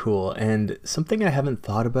that's really cool, and something I haven't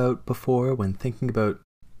thought about before when thinking about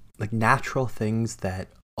like natural things that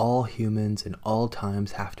all humans in all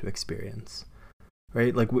times have to experience,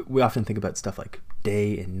 right? Like we often think about stuff like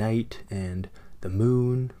day and night and the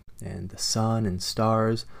moon and the sun and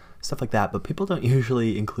stars, stuff like that, but people don't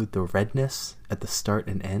usually include the redness at the start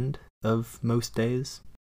and end of most days.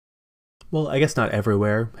 Well, I guess not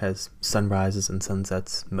everywhere has sunrises and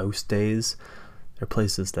sunsets most days. There are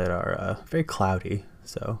places that are very cloudy,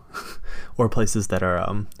 or places that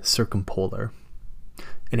are circumpolar.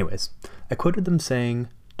 Anyways, I quoted them saying,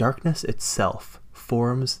 "Darkness itself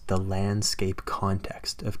forms the landscape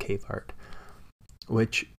context of cave art,"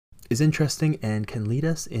 which is interesting and can lead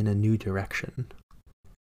us in a new direction.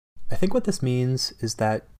 I think what this means is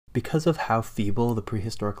that because of how feeble the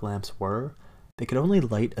prehistoric lamps were, they could only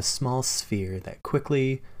light a small sphere that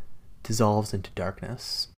quickly dissolves into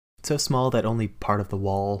darkness. So small that only part of the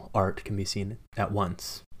wall art can be seen at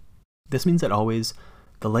once. This means that always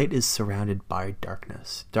the light is surrounded by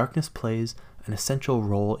darkness. Darkness plays an essential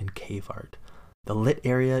role in cave art. The lit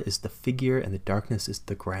area is the figure and the darkness is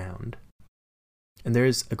the ground. And there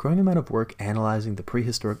is a growing amount of work analyzing the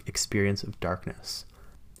prehistoric experience of darkness.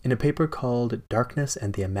 In a paper called Darkness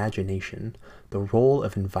and the Imagination, the Role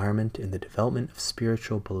of Environment in the Development of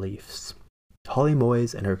Spiritual Beliefs, Holly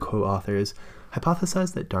Moyes and her co-authors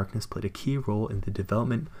hypothesized that darkness played a key role in the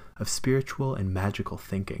development of spiritual and magical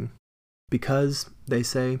thinking. Because, they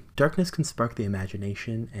say, darkness can spark the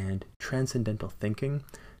imagination and transcendental thinking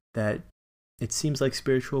that it seems like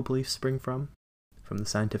spiritual beliefs spring from the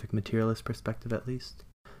scientific materialist perspective at least.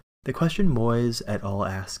 The question Moyes et al.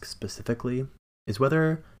 Ask specifically is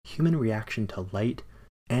whether human reaction to light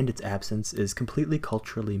and its absence is completely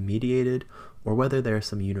culturally mediated, or whether there are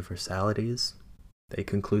some universalities. They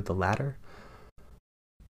conclude the latter.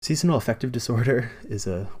 Seasonal affective disorder is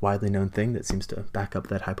a widely known thing that seems to back up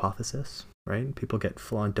that hypothesis, right? People get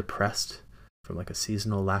full-on depressed from like a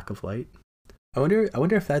seasonal lack of light. I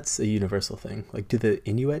wonder if that's a universal thing. Like, do the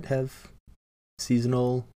Inuit have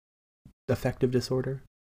seasonal affective disorder?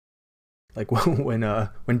 Like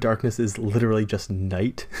when darkness is literally just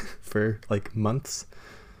night for like months.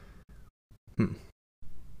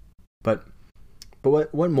 But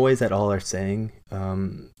what Moyes et al. Are saying,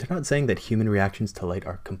 they're not saying that human reactions to light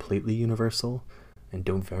are completely universal and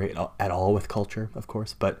don't vary at all with culture, of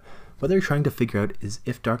course, but what they're trying to figure out is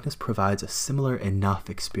if darkness provides a similar enough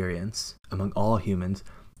experience among all humans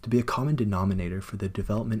to be a common denominator for the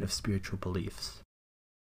development of spiritual beliefs.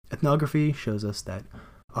 Ethnography shows us that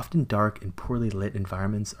often dark and poorly lit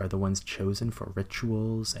environments are the ones chosen for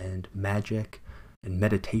rituals and magic and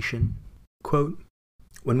meditation. Quote,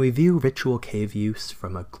 "When we view ritual cave use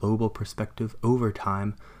from a global perspective over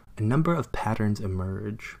time, a number of patterns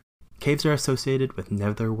emerge. Caves are associated with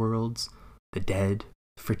netherworlds, the dead,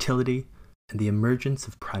 fertility, and the emergence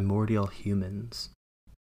of primordial humans.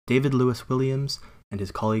 David Lewis Williams and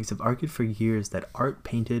his colleagues have argued for years that art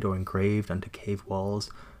painted or engraved onto cave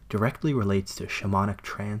walls directly relates to shamanic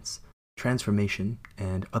trance, transformation,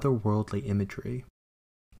 and otherworldly imagery.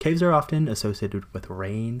 Caves are often associated with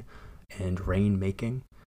rain and rain-making,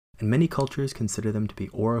 and many cultures consider them to be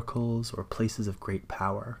oracles or places of great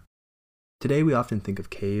power. Today we often think of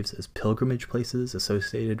caves as pilgrimage places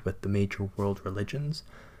associated with the major world religions,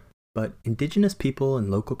 but indigenous people and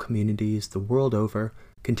local communities the world over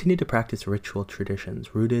continue to practice ritual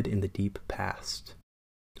traditions rooted in the deep past."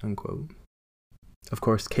 Unquote. Of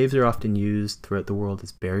course, caves are often used throughout the world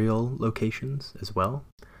as burial locations as well.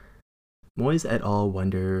 Moyes et al.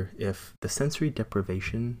 Wonder if the sensory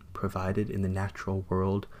deprivation provided in the natural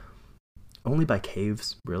world, only by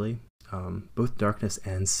caves really, both darkness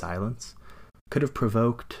and silence, could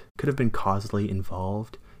have been causally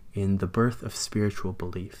involved in the birth of spiritual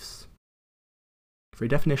beliefs. For a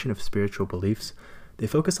definition of spiritual beliefs, they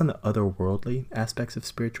focus on the otherworldly aspects of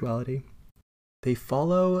spirituality. They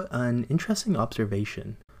follow an interesting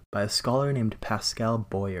observation by a scholar named Pascal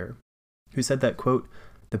Boyer, who said that, quote,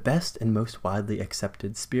 "The best and most widely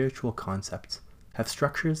accepted spiritual concepts have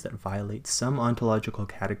structures that violate some ontological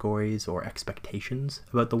categories or expectations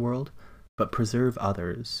about the world, but preserve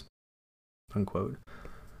others," unquote,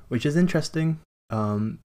 which is interesting,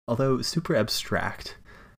 although super abstract.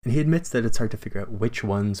 And he admits that it's hard to figure out which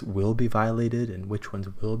ones will be violated and which ones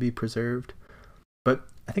will be preserved. But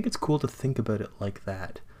I think it's cool to think about it like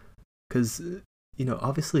that, because,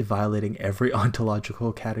 obviously violating every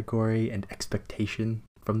ontological category and expectation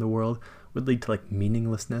from the world would lead to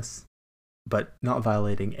meaninglessness, but not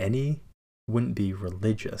violating any wouldn't be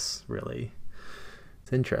religious, really.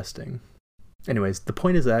 It's interesting. Anyways, the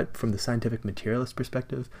point is that from the scientific materialist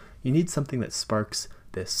perspective, you need something that sparks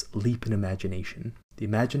this leap in imagination, the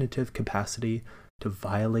imaginative capacity to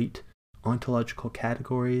violate ontological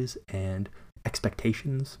categories and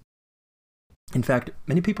expectations. In fact,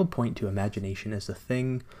 many people point to imagination as the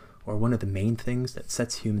thing, or one of the main things that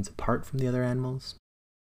sets humans apart from the other animals.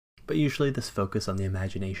 But usually this focus on the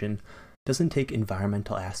imagination doesn't take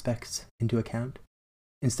environmental aspects into account,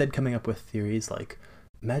 instead coming up with theories like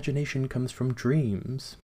imagination comes from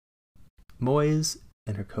dreams. Moyes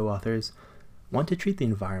and her co-authors want to treat the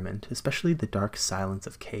environment, especially the dark silence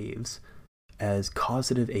of caves, as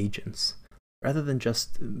causative agents, rather than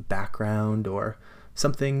just background or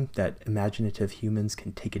something that imaginative humans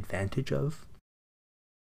can take advantage of.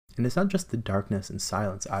 And it's not just the darkness and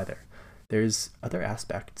silence either. There's other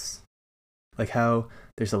aspects, like how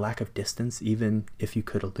there's a lack of distance even if you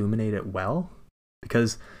could illuminate it well,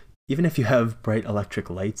 because even if you have bright electric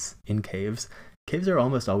lights in caves, caves are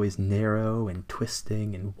almost always narrow and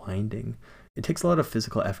twisting and winding. It takes a lot of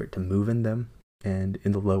physical effort to move in them, and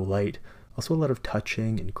in the low light, also a lot of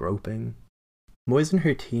touching and groping. Moyes and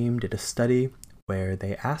her team did a study where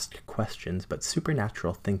they asked questions about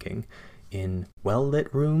supernatural thinking in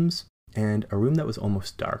well-lit rooms and a room that was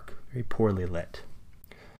almost dark, very poorly lit.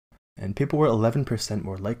 And people were 11%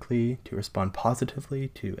 more likely to respond positively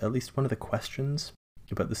to at least one of the questions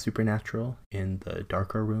about the supernatural in the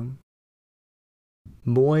darker room.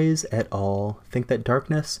 Moyes et al. Think that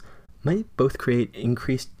darkness might both create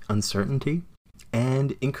increased uncertainty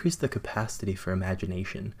and increase the capacity for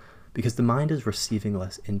imagination, because the mind is receiving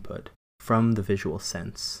less input from the visual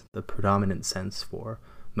sense, the predominant sense for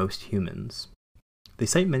most humans. They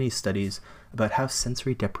cite many studies about how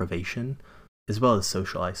sensory deprivation, as well as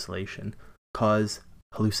social isolation, cause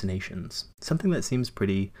hallucinations, something that seems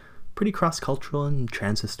pretty cross-cultural and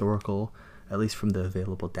transhistorical, at least from the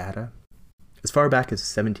available data. As far back as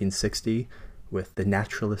 1760, with the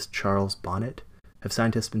naturalist Charles Bonnet, have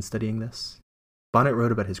scientists been studying this. Bonnet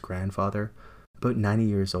wrote about his grandfather, about 90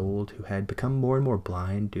 years old, who had become more and more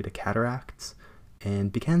blind due to cataracts,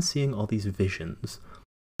 and began seeing all these visions,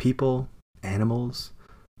 people, animals,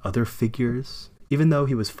 other figures, even though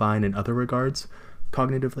he was fine in other regards,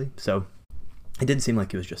 cognitively. So it didn't seem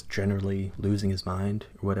like he was just generally losing his mind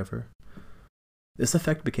or whatever. This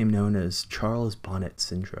effect became known as Charles Bonnet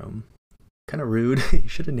syndrome. Kind of rude. He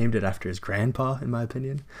should have named it after his grandpa, in my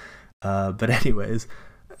opinion. But anyways,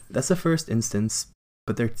 that's the first instance,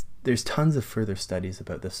 but there's tons of further studies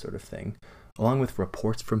about this sort of thing, along with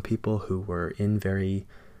reports from people who were in very,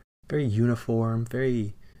 very uniform,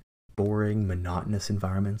 very boring, monotonous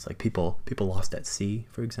environments, like people lost at sea,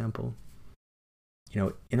 for example.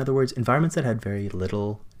 In other words, environments that had very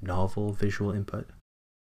little novel visual input.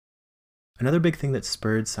 Another big thing that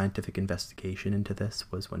spurred scientific investigation into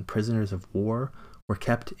this was when prisoners of war were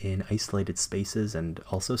kept in isolated spaces and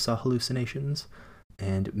also saw hallucinations,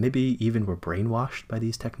 and maybe even were brainwashed by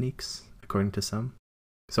these techniques, according to some.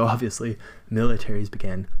 So obviously, militaries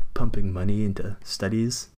began pumping money into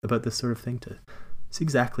studies about this sort of thing to see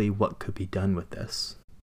exactly what could be done with this.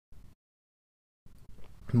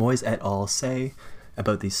 Moyes et al. Say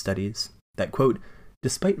about these studies that, quote,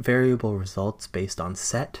 despite variable results based on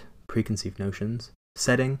set, preconceived notions,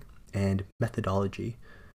 setting, and methodology,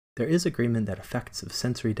 there is agreement that effects of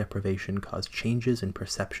sensory deprivation cause changes in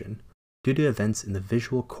perception due to events in the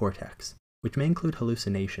visual cortex, which may include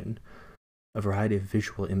hallucination, a variety of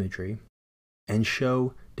visual imagery, and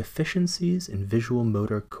show deficiencies in visual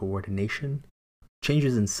motor coordination,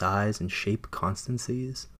 changes in size and shape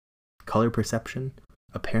constancies, color perception,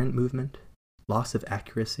 apparent movement, loss of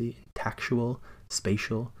accuracy in tactual,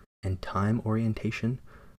 spatial, and time orientation,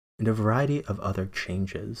 and a variety of other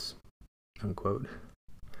changes, unquote.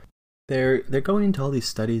 They're going into all these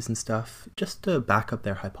studies and stuff just to back up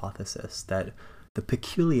their hypothesis that the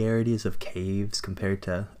peculiarities of caves compared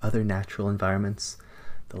to other natural environments,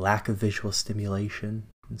 the lack of visual stimulation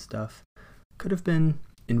and stuff, could have been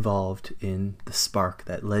involved in the spark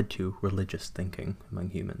that led to religious thinking among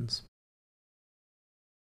humans.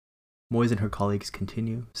 Moyes and her colleagues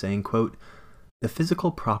continue, saying, quote, the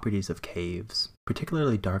physical properties of caves,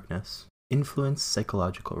 particularly darkness, influence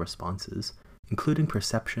psychological responses, including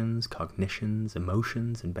perceptions, cognitions,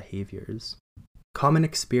 emotions, and behaviors. Common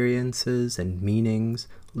experiences and meanings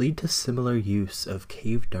lead to similar use of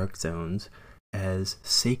cave dark zones as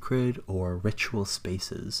sacred or ritual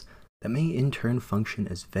spaces that may in turn function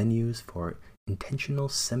as venues for intentional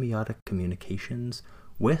semiotic communications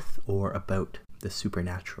with or about the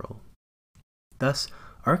supernatural. Thus,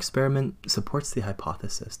 our experiment supports the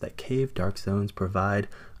hypothesis that cave dark zones provide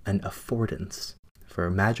an affordance for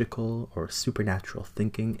magical or supernatural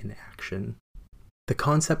thinking and action. The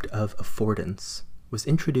concept of affordance was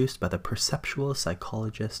introduced by the perceptual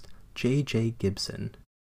psychologist J.J. Gibson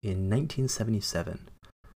in 1977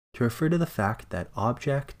 to refer to the fact that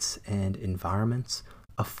objects and environments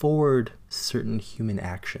afford certain human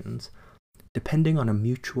actions depending on a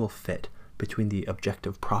mutual fit between the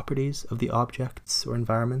objective properties of the objects or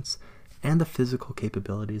environments and the physical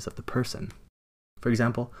capabilities of the person. For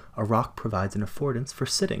example, a rock provides an affordance for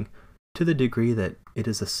sitting to the degree that it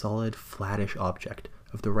is a solid, flattish object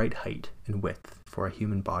of the right height and width for a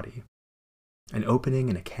human body. An opening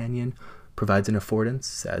in a canyon provides an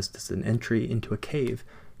affordance, as does an entry into a cave,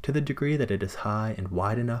 to the degree that it is high and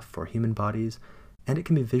wide enough for human bodies, and it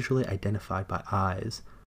can be visually identified by eyes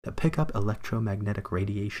that pick up electromagnetic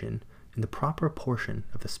radiation in the proper portion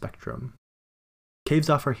of the spectrum. Caves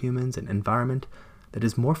offer humans an environment that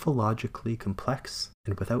is morphologically complex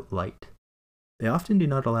and without light. They often do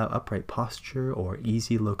not allow upright posture or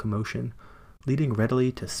easy locomotion, leading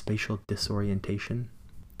readily to spatial disorientation.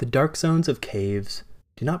 The dark zones of caves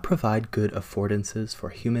do not provide good affordances for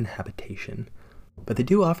human habitation, but they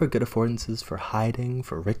do offer good affordances for hiding,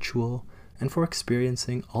 for ritual, and for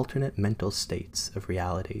experiencing alternate mental states of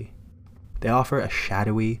reality. They offer a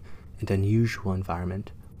shadowy and unusual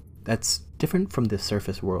environment that's different from the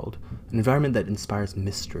surface world, an environment that inspires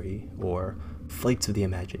mystery or flights of the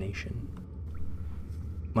imagination.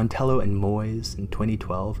 Montello and Moyes in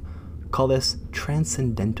 2012 call this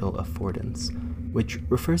transcendental affordance, which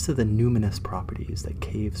refers to the numinous properties that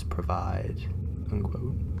caves provide,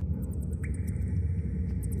 unquote.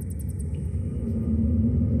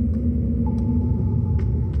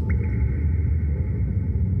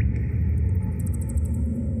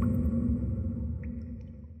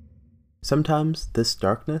 Sometimes this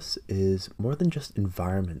darkness is more than just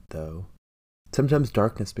environment, though. Sometimes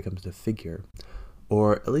darkness becomes a figure,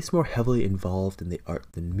 or at least more heavily involved in the art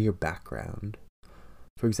than mere background.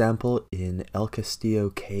 For example, in El Castillo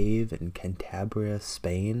Cave in Cantabria,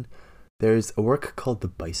 Spain, there's a work called The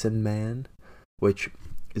Bison Man, which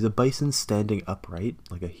is a bison standing upright,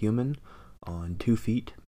 like a human, on 2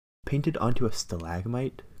 feet, painted onto a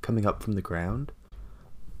stalagmite coming up from the ground.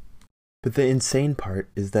 But the insane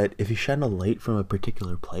part is that if you shine a light from a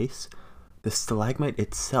particular place, the stalagmite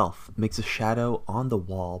itself makes a shadow on the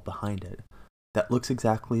wall behind it that looks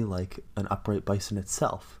exactly like an upright bison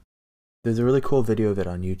itself. There's a really cool video of it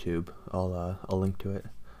on YouTube. I'll link to it.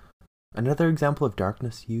 Another example of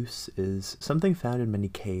darkness use is something found in many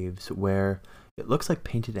caves where it looks like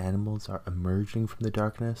painted animals are emerging from the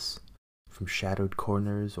darkness, from shadowed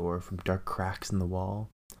corners or from dark cracks in the wall.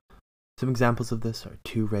 Some examples of this are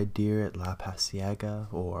 2 red deer at La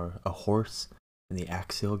Pasiega, or a horse in the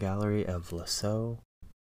Axial Gallery of Lascaux.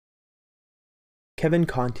 Kevin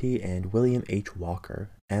Conti and William H.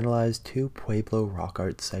 Walker analyzed two Pueblo rock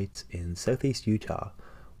art sites in southeast Utah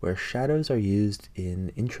where shadows are used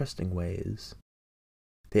in interesting ways.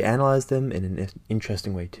 They analyzed them in an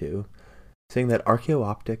interesting way too, saying that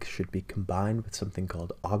archaeooptics should be combined with something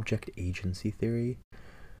called object agency theory.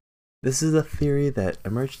 This is a theory that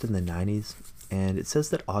emerged in the 90s, and it says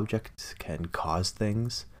that objects can cause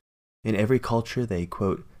things. In every culture, they,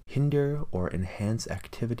 quote, hinder or enhance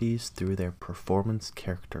activities through their performance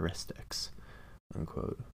characteristics,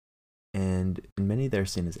 unquote. And in many, they're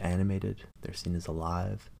seen as animated, they're seen as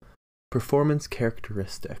alive. Performance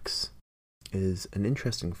characteristics is an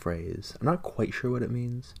interesting phrase. I'm not quite sure what it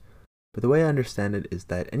means, but the way I understand it is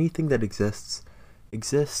that anything that exists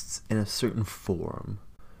in a certain form,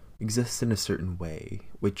 exists in a certain way,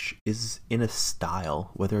 which is in a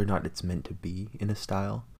style, whether or not it's meant to be in a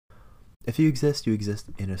style. If you exist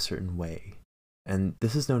in a certain way. And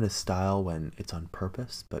this is known as style when it's on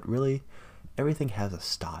purpose, but really, everything has a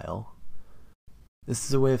style. This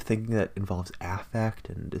is a way of thinking that involves affect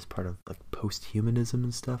and is part of like post-humanism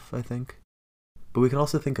and stuff, I think. But we can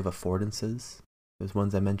also think of affordances. Those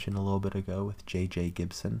ones I mentioned a little bit ago with J.J.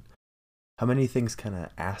 Gibson. How many things kind of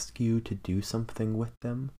ask you to do something with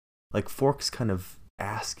them? Like forks kind of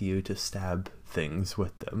ask you to stab things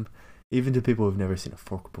with them, even to people who've never seen a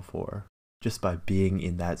fork before, just by being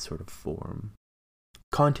in that sort of form.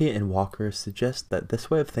 Conti and Walker suggest that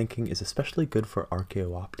this way of thinking is especially good for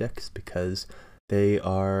archaeooptics because there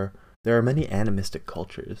are many animistic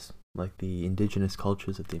cultures, like the indigenous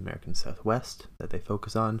cultures of the American Southwest that they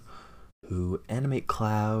focus on, who animate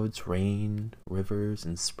clouds, rain, rivers,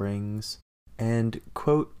 and springs, and,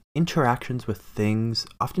 quote, interactions with things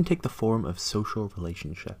often take the form of social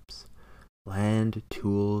relationships. Land,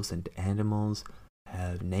 tools, and animals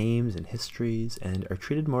have names and histories and are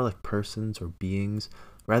treated more like persons or beings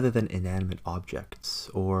rather than inanimate objects,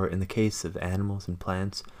 or in the case of animals and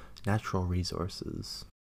plants, natural resources,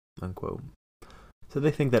 unquote. So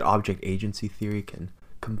they think that object agency theory can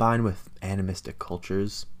combine with animistic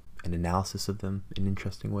cultures and analysis of them in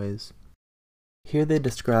interesting ways. Here they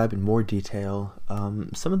describe in more detail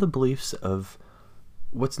some of the beliefs of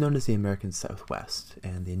what's known as the American Southwest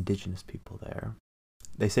and the indigenous people there.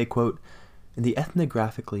 They say, quote, in the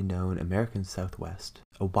ethnographically known American Southwest,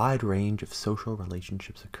 a wide range of social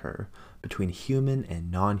relationships occur between human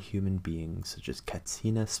and non-human beings such as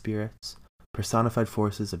Katsina spirits, personified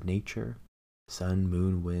forces of nature, sun,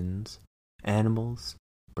 moon, winds, animals,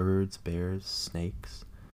 birds, bears, snakes,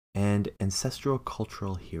 and ancestral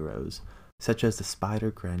cultural heroes such as the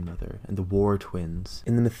spider grandmother and the war twins.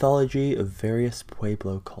 In the mythology of various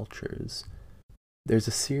Pueblo cultures, there's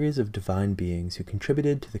a series of divine beings who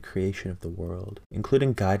contributed to the creation of the world,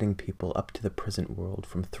 including guiding people up to the present world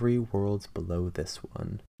from 3 worlds below this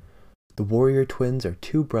one. The warrior twins are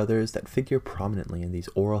 2 brothers that figure prominently in these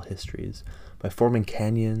oral histories by forming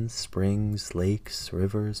canyons, springs, lakes,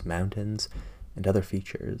 rivers, mountains, and other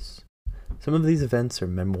features. Some of these events are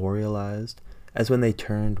memorialized as when they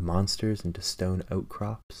turned monsters into stone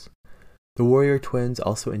outcrops. The warrior twins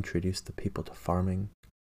also introduced the people to farming,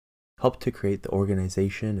 helped to create the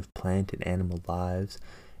organization of plant and animal lives,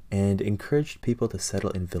 and encouraged people to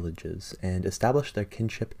settle in villages and establish their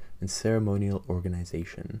kinship and ceremonial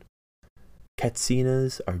organization.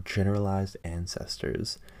 Katsinas are generalized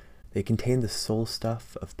ancestors. They contain the soul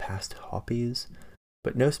stuff of past Hopis,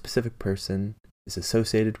 but no specific person is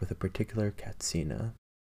associated with a particular Katsina.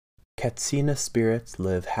 Katsina spirits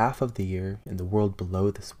live half of the year in the world below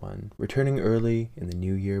this one, returning early in the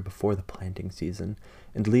new year before the planting season,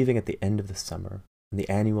 and leaving at the end of the summer, when the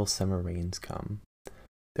annual summer rains come.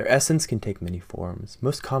 Their essence can take many forms,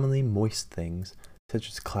 most commonly moist things, such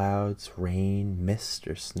as clouds, rain, mist,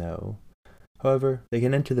 or snow. However, they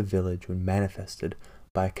can enter the village when manifested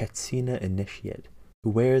by a Katsina initiate, who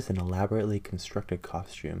wears an elaborately constructed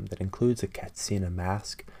costume that includes a Katsina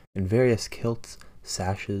mask and various kilts,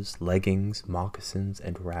 sashes, leggings, moccasins,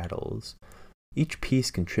 and rattles. Each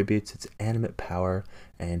piece contributes its animate power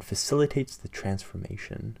and facilitates the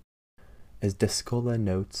transformation. As Descola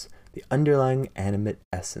notes, the underlying animate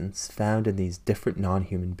essence found in these different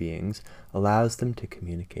non-human beings allows them to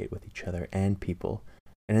communicate with each other and people,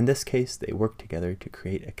 and in this case they work together to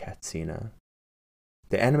create a Katsina.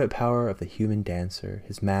 The animate power of the human dancer,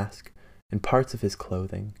 his mask, and parts of his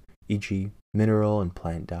clothing, e.g. mineral and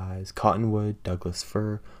plant dyes, cottonwood, Douglas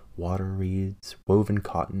fir, water reeds, woven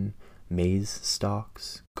cotton, maize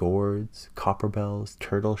stalks, gourds, copper bells,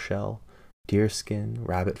 turtle shell, deerskin,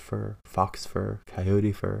 rabbit fur, fox fur,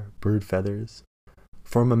 coyote fur, bird feathers,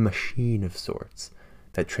 form a machine of sorts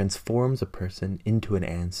that transforms a person into an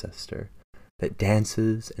ancestor, that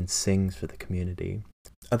dances and sings for the community,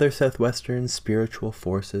 Other southwestern spiritual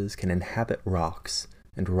forces can inhabit rocks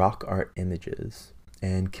and rock art images,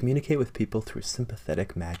 and communicate with people through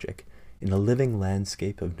sympathetic magic in a living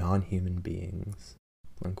landscape of non-human beings.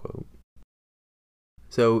 Unquote.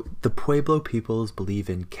 So the Pueblo peoples believe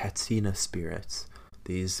in Katsina spirits,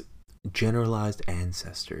 these generalized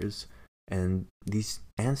ancestors, and these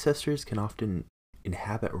ancestors can often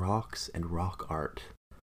inhabit rocks and rock art.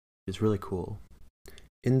 It's really cool.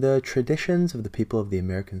 In the traditions of the people of the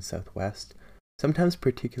American Southwest, sometimes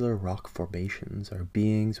particular rock formations are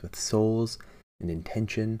beings with souls and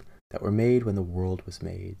intention that were made when the world was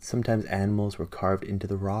made. Sometimes animals were carved into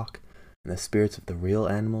the rock, and the spirits of the real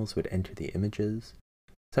animals would enter the images.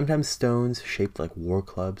 Sometimes stones shaped like war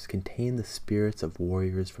clubs contain the spirits of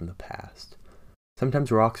warriors from the past.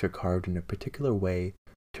 Sometimes rocks are carved in a particular way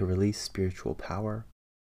to release spiritual power.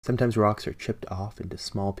 Sometimes rocks are chipped off into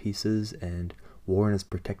small pieces and worn as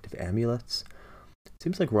protective amulets. It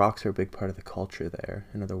seems like rocks are a big part of the culture there,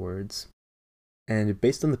 in other words. And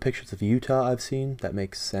based on the pictures of Utah I've seen, that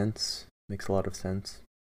makes sense. Makes a lot of sense.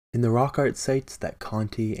 In the rock art sites that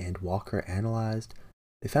Conti and Walker analyzed,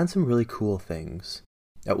 they found some really cool things.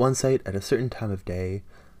 At one site, at a certain time of day,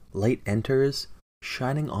 light enters,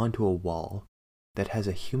 shining onto a wall that has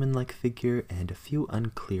a human-like figure and a few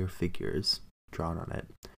unclear figures drawn on it.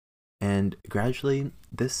 And gradually,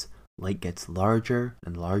 this light gets larger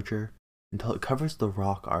and larger until it covers the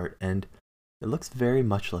rock art, and it looks very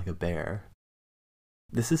much like a bear.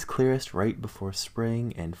 This is clearest right before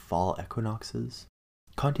spring and fall equinoxes.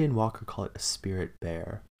 Conti and Walker call it a spirit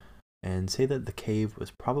bear, and say that the cave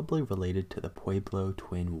was probably related to the Pueblo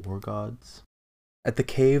twin war gods. At the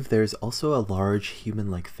cave, there's also a large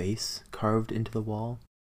human-like face carved into the wall.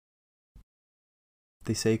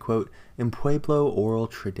 They say, quote, "In Pueblo oral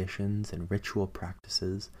traditions and ritual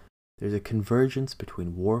practices, there's a convergence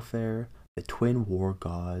between warfare, the twin war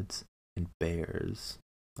gods, and bears,"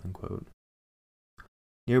 unquote.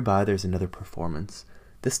 Nearby, there's another performance,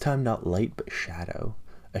 this time not light but shadow,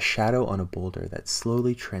 a shadow on a boulder that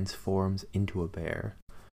slowly transforms into a bear.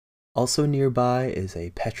 Also nearby is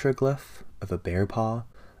a petroglyph of a bear paw,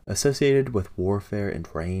 associated with warfare and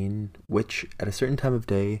rain, which, at a certain time of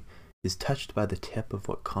day, is touched by the tip of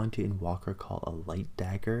what Conti and Walker call a light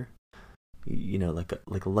dagger. You know, like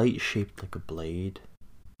a light shaped like a blade,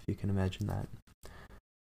 if you can imagine that.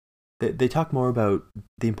 They talk more about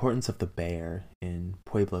the importance of the bear in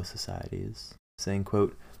Pueblo societies, saying,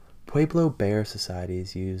 quote, "Pueblo bear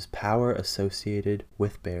societies use power associated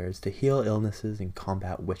with bears to heal illnesses and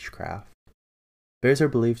combat witchcraft. Bears are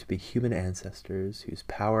believed to be human ancestors whose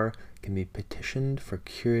power can be petitioned for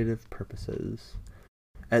curative purposes.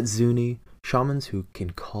 At Zuni, shamans who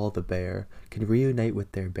can call the bear can reunite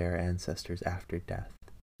with their bear ancestors after death.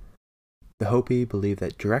 The Hopi believe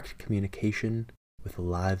that direct communication with a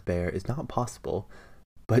live bear is not possible,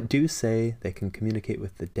 but do say they can communicate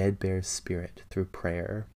with the dead bear's spirit through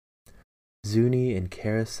prayer. Zuni and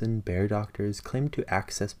Karasin bear doctors claim to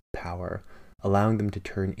access power, allowing them to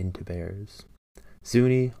turn into bears.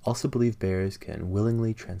 Zuni also believe bears can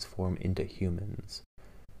willingly transform into humans.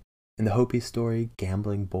 In the Hopi story,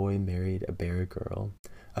 Gambling Boy Married a Bear Girl,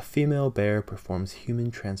 a female bear performs human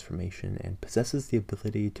transformation and possesses the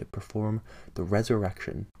ability to perform the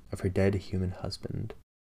resurrection of her dead human husband.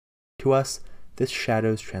 To us, this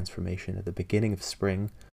shadow's transformation at the beginning of spring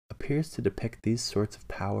appears to depict these sorts of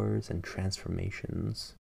powers and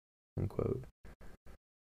transformations." Unquote.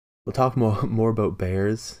 We'll talk more about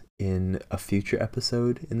bears in a future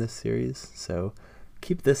episode in this series, so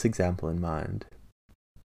keep this example in mind.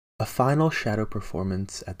 A final shadow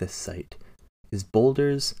performance at this site is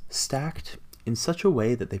boulders stacked in such a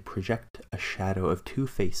way that they project a shadow of two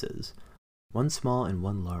faces, one small and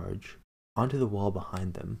one large, onto the wall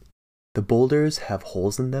behind them. The boulders have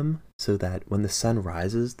holes in them so that when the sun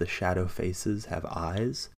rises, the shadow faces have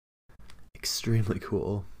eyes. Extremely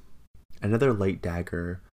cool. Another light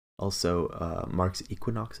dagger also marks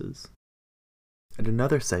equinoxes. At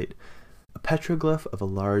another site, a petroglyph of a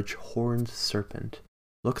large horned serpent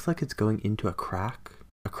looks like it's going into a crack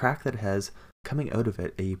that has, coming out of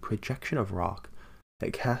it, a projection of rock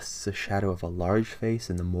that casts a shadow of a large face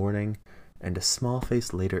in the morning and a small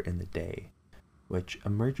face later in the day, which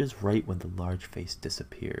emerges right when the large face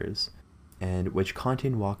disappears, and which Conti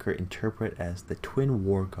and Walker interpret as the twin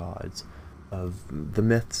war gods of the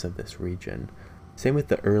myths of this region. Same with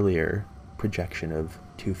the earlier projection of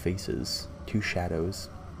two faces, two shadows.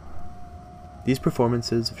 These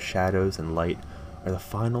performances of shadows and light are the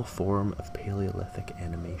final form of Paleolithic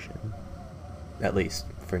animation, at least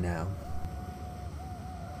for now.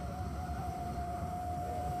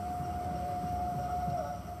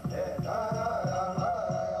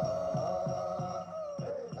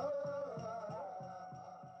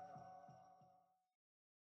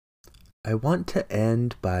 I want to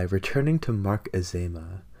end by returning to Mark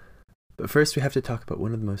Azema, but first we have to talk about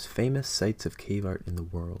one of the most famous sites of cave art in the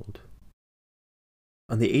world.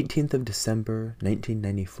 On the 18th of December,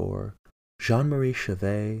 1994, Jean-Marie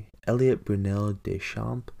Chauvet, Elliot Brunel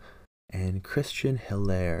Deschamps, and Christian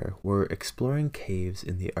Hilaire were exploring caves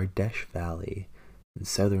in the Ardèche Valley in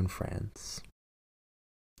southern France.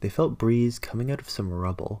 They felt breeze coming out of some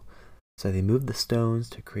rubble, so they moved the stones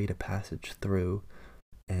to create a passage through,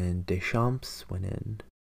 and Deschamps went in.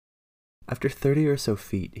 After 30 or so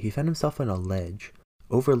feet, he found himself on a ledge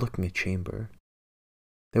overlooking a chamber.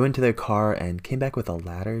 They went to their car and came back with a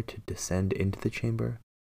ladder to descend into the chamber.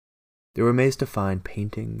 They were amazed to find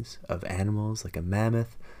paintings of animals like a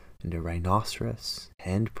mammoth and a rhinoceros,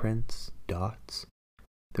 handprints, dots.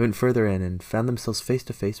 They went further in and found themselves face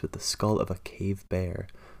to face with the skull of a cave bear,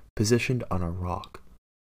 positioned on a rock,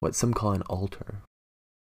 what some call an altar.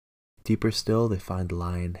 Deeper still, they find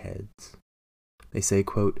lion heads. They say,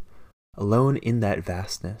 quote, "Alone in that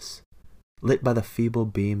vastness, lit by the feeble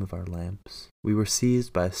beam of our lamps, we were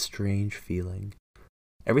seized by a strange feeling.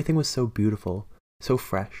 Everything was so beautiful, so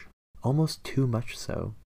fresh, almost too much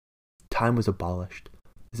so. Time was abolished,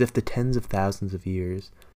 as if the tens of thousands of years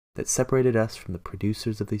that separated us from the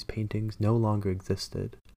producers of these paintings no longer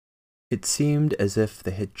existed. It seemed as if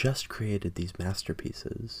they had just created these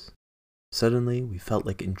masterpieces. Suddenly, we felt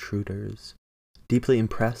like intruders. Deeply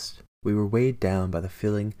impressed, we were weighed down by the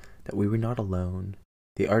feeling that we were not alone.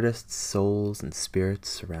 The artists' souls and spirits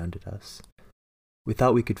surrounded us. We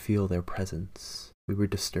thought we could feel their presence. We were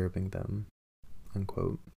disturbing them."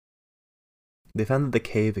 Unquote. They found that the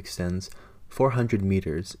cave extends 400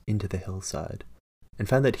 meters into the hillside, and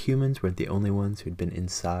found that humans weren't the only ones who had been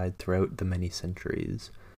inside throughout the many centuries.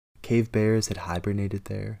 Cave bears had hibernated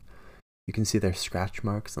there. You can see their scratch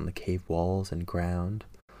marks on the cave walls and ground.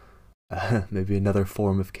 Maybe another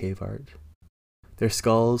form of cave art. Their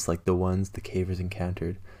skulls, like the ones the cavers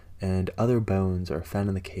encountered, and other bones are found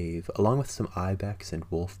in the cave, along with some ibex and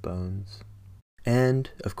wolf bones.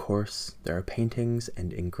 And, of course, there are paintings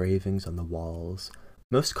and engravings on the walls,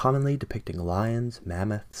 most commonly depicting lions,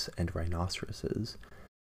 mammoths, and rhinoceroses.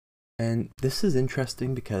 And this is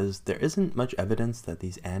interesting because there isn't much evidence that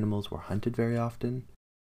these animals were hunted very often.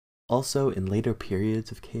 Also, in later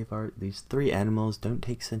periods of cave art, these three animals don't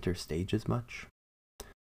take center stage as much.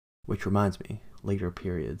 Which reminds me, later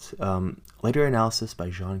periods. Later analysis by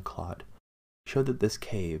Jean Claude showed that this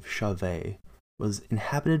cave, Chauvet, was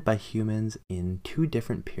inhabited by humans in two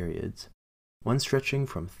different periods, one stretching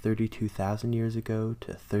from 32,000 years ago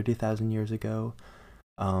to 30,000 years ago,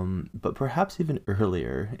 but perhaps even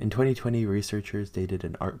earlier. In 2020, researchers dated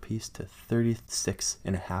an art piece to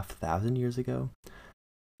 36,500 years ago.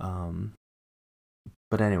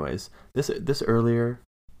 But anyways, this earlier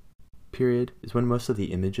period is when most of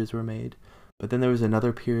the images were made, but then there was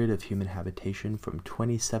another period of human habitation from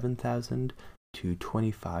 27,000 to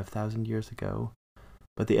 25,000 years ago.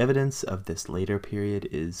 But the evidence of this later period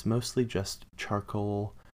is mostly just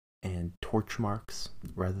charcoal and torch marks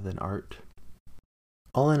rather than art.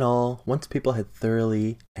 All in all, once people had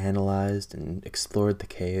thoroughly analyzed and explored the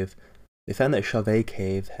cave, they found that Chauvet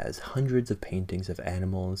Cave has hundreds of paintings of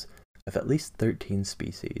animals of at least 13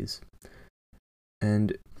 species.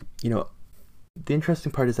 And, the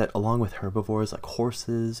interesting part is that along with herbivores like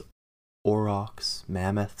horses, aurochs,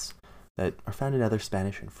 mammoths, that are found in other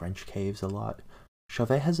Spanish and French caves a lot,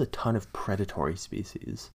 Chauvet has a ton of predatory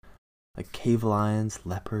species, like cave lions,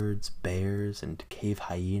 leopards, bears, and cave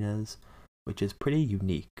hyenas, which is pretty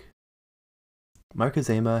unique. Mark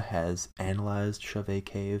Azema has analyzed Chauvet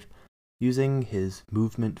Cave using his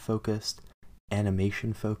movement-focused,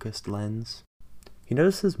 animation-focused lens. He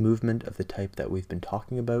notices movement of the type that we've been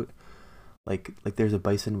talking about, like there's a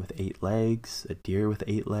bison with 8 legs, a deer with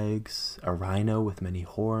 8 legs, a rhino with many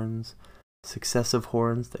horns, successive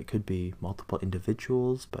horns that could be multiple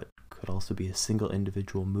individuals, but could also be a single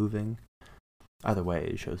individual moving. Either way,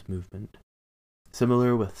 it shows movement.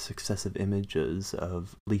 Similar with successive images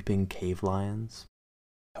of leaping cave lions.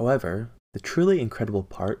 However, the truly incredible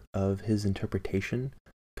part of his interpretation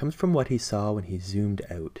comes from what he saw when he zoomed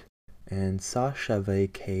out and saw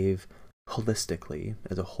Chauvet Cave holistically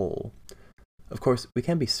as a whole. Of course, we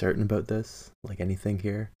can't be certain about this, like anything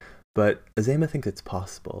here, but Azema thinks it's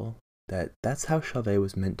possible that that's how Chauvet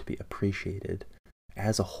was meant to be appreciated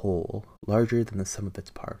as a whole, larger than the sum of its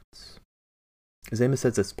parts. Azema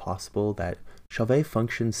says it's possible that Chauvet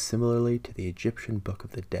functions similarly to the Egyptian Book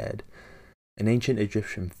of the Dead, an ancient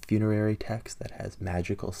Egyptian funerary text that has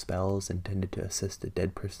magical spells intended to assist a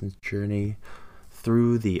dead person's journey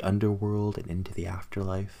through the underworld and into the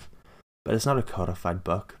afterlife. But it's not a codified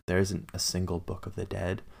book. There isn't a single Book of the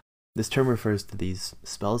Dead. This term refers to these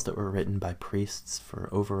spells that were written by priests for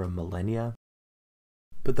over a millennia.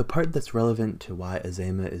 But the part that's relevant to why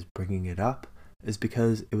Azema is bringing it up is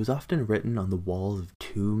because it was often written on the walls of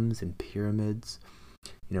tombs and pyramids.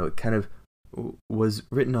 It kind of was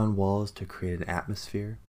written on walls to create an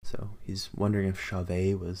atmosphere. So he's wondering if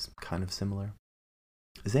Chauvet was kind of similar.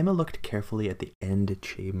 Azema looked carefully at the end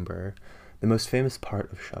chamber, the most famous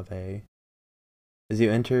part of Chauvet. As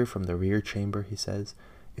you enter from the rear chamber, he says,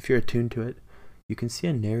 if you're attuned to it, you can see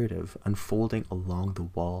a narrative unfolding along the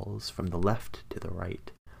walls from the left to the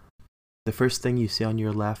right. The first thing you see on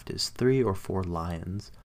your left is 3 or 4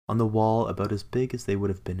 lions, on the wall about as big as they would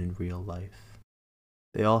have been in real life.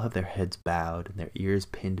 They all have their heads bowed and their ears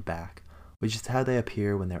pinned back, which is how they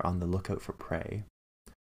appear when they're on the lookout for prey.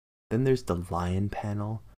 Then there's the lion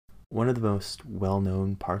panel, one of the most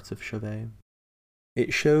well-known parts of Chauvet.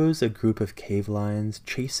 It shows a group of cave lions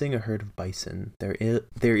chasing a herd of bison,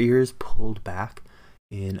 their ears pulled back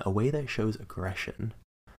in a way that shows aggression.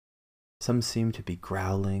 Some seem to be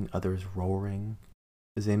growling, others roaring.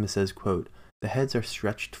 Azema says, quote, the heads are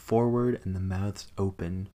stretched forward and the mouths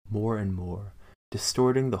open more and more,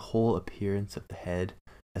 distorting the whole appearance of the head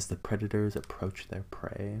as the predators approach their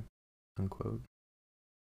prey, unquote.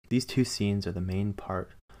 These 2 scenes are the main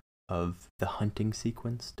part of the hunting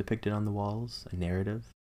sequence depicted on the walls, a narrative,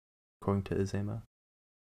 according to Azema.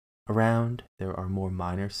 Around, there are more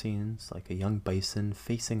minor scenes, like a young bison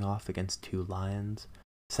facing off against 2 lions,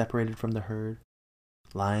 separated from the herd,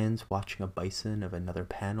 lions watching a bison of another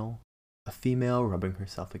panel, a female rubbing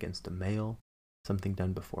herself against a male, something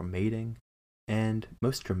done before mating, and,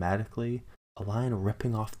 most dramatically, a lion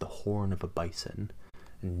ripping off the horn of a bison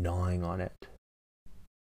and gnawing on it.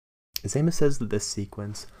 Azema says that this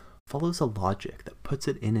sequence follows a logic that puts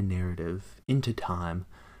it in a narrative, into time,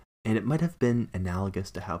 and it might have been analogous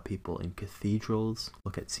to how people in cathedrals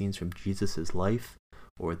look at scenes from Jesus' life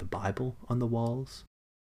or the Bible on the walls.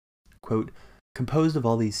 Quote, composed of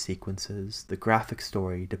all these sequences, the graphic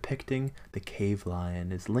story depicting the cave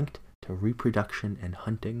lion is linked to reproduction and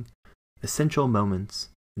hunting, essential moments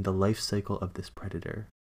in the life cycle of this predator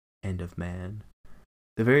and of man.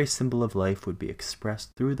 The very symbol of life would be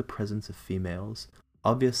expressed through the presence of females,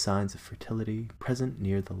 obvious signs of fertility present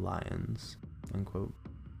near the lions, unquote.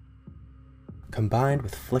 Combined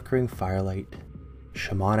with flickering firelight,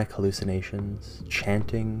 shamanic hallucinations,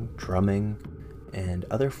 chanting, drumming, and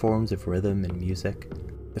other forms of rhythm and music,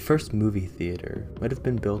 the first movie theater might have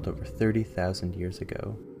been built over 30,000 years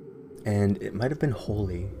ago. And it might have been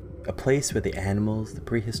holy, a place where the animals the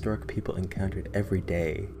prehistoric people encountered every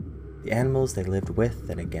day, the animals they lived with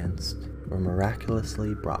and against, were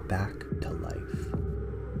miraculously brought back to life.